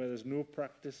 find out where there's no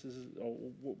practices, or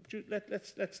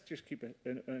let's just keep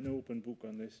an open book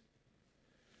on this.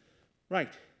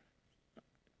 Right.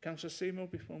 Councillor Seymour,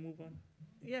 before I move on.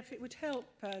 Yeah, if it would help,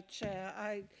 Chair,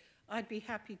 I'd be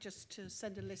happy just to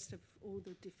send a list of all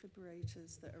the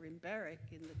defibrillators that are in Berwick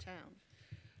in the town.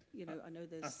 You know, I know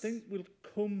there's... I think we'll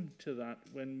come to that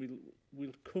when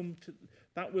we'll come to...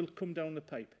 That will come down the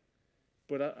pipe.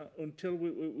 But until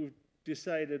we've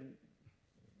decided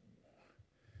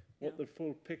what the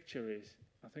full picture is,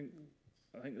 I think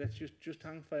let's just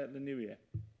hang fire at the new year.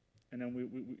 And then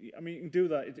I mean, you can do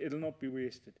that. It'll not be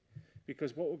wasted.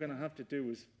 Because what we're going to have to do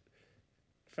is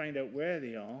find out where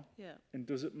they are. Yeah. And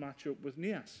does it match up with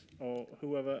NIAS or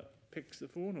whoever picks the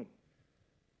phone up?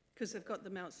 Because they've got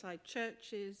them outside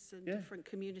churches and different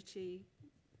community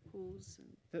halls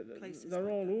and places. They're like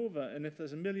all that. over. And if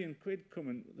there's £1 million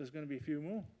coming, there's going to be a few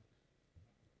more.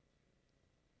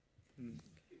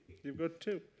 You've got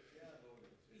 2.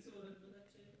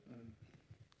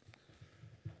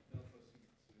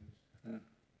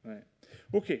 Right.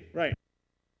 Okay, right.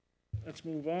 Let's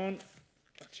move on.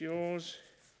 That's yours.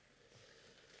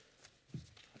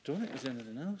 I don't think there's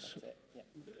anything else.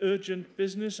 Urgent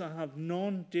business, I have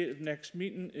none. Date of next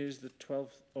meeting is the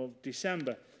 12th of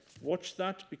December. Watch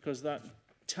that, because that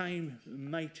time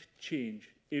might change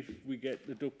if we get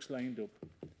the ducks lined up.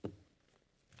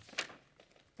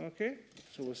 Okay,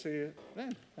 so we'll see you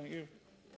then. Thank you.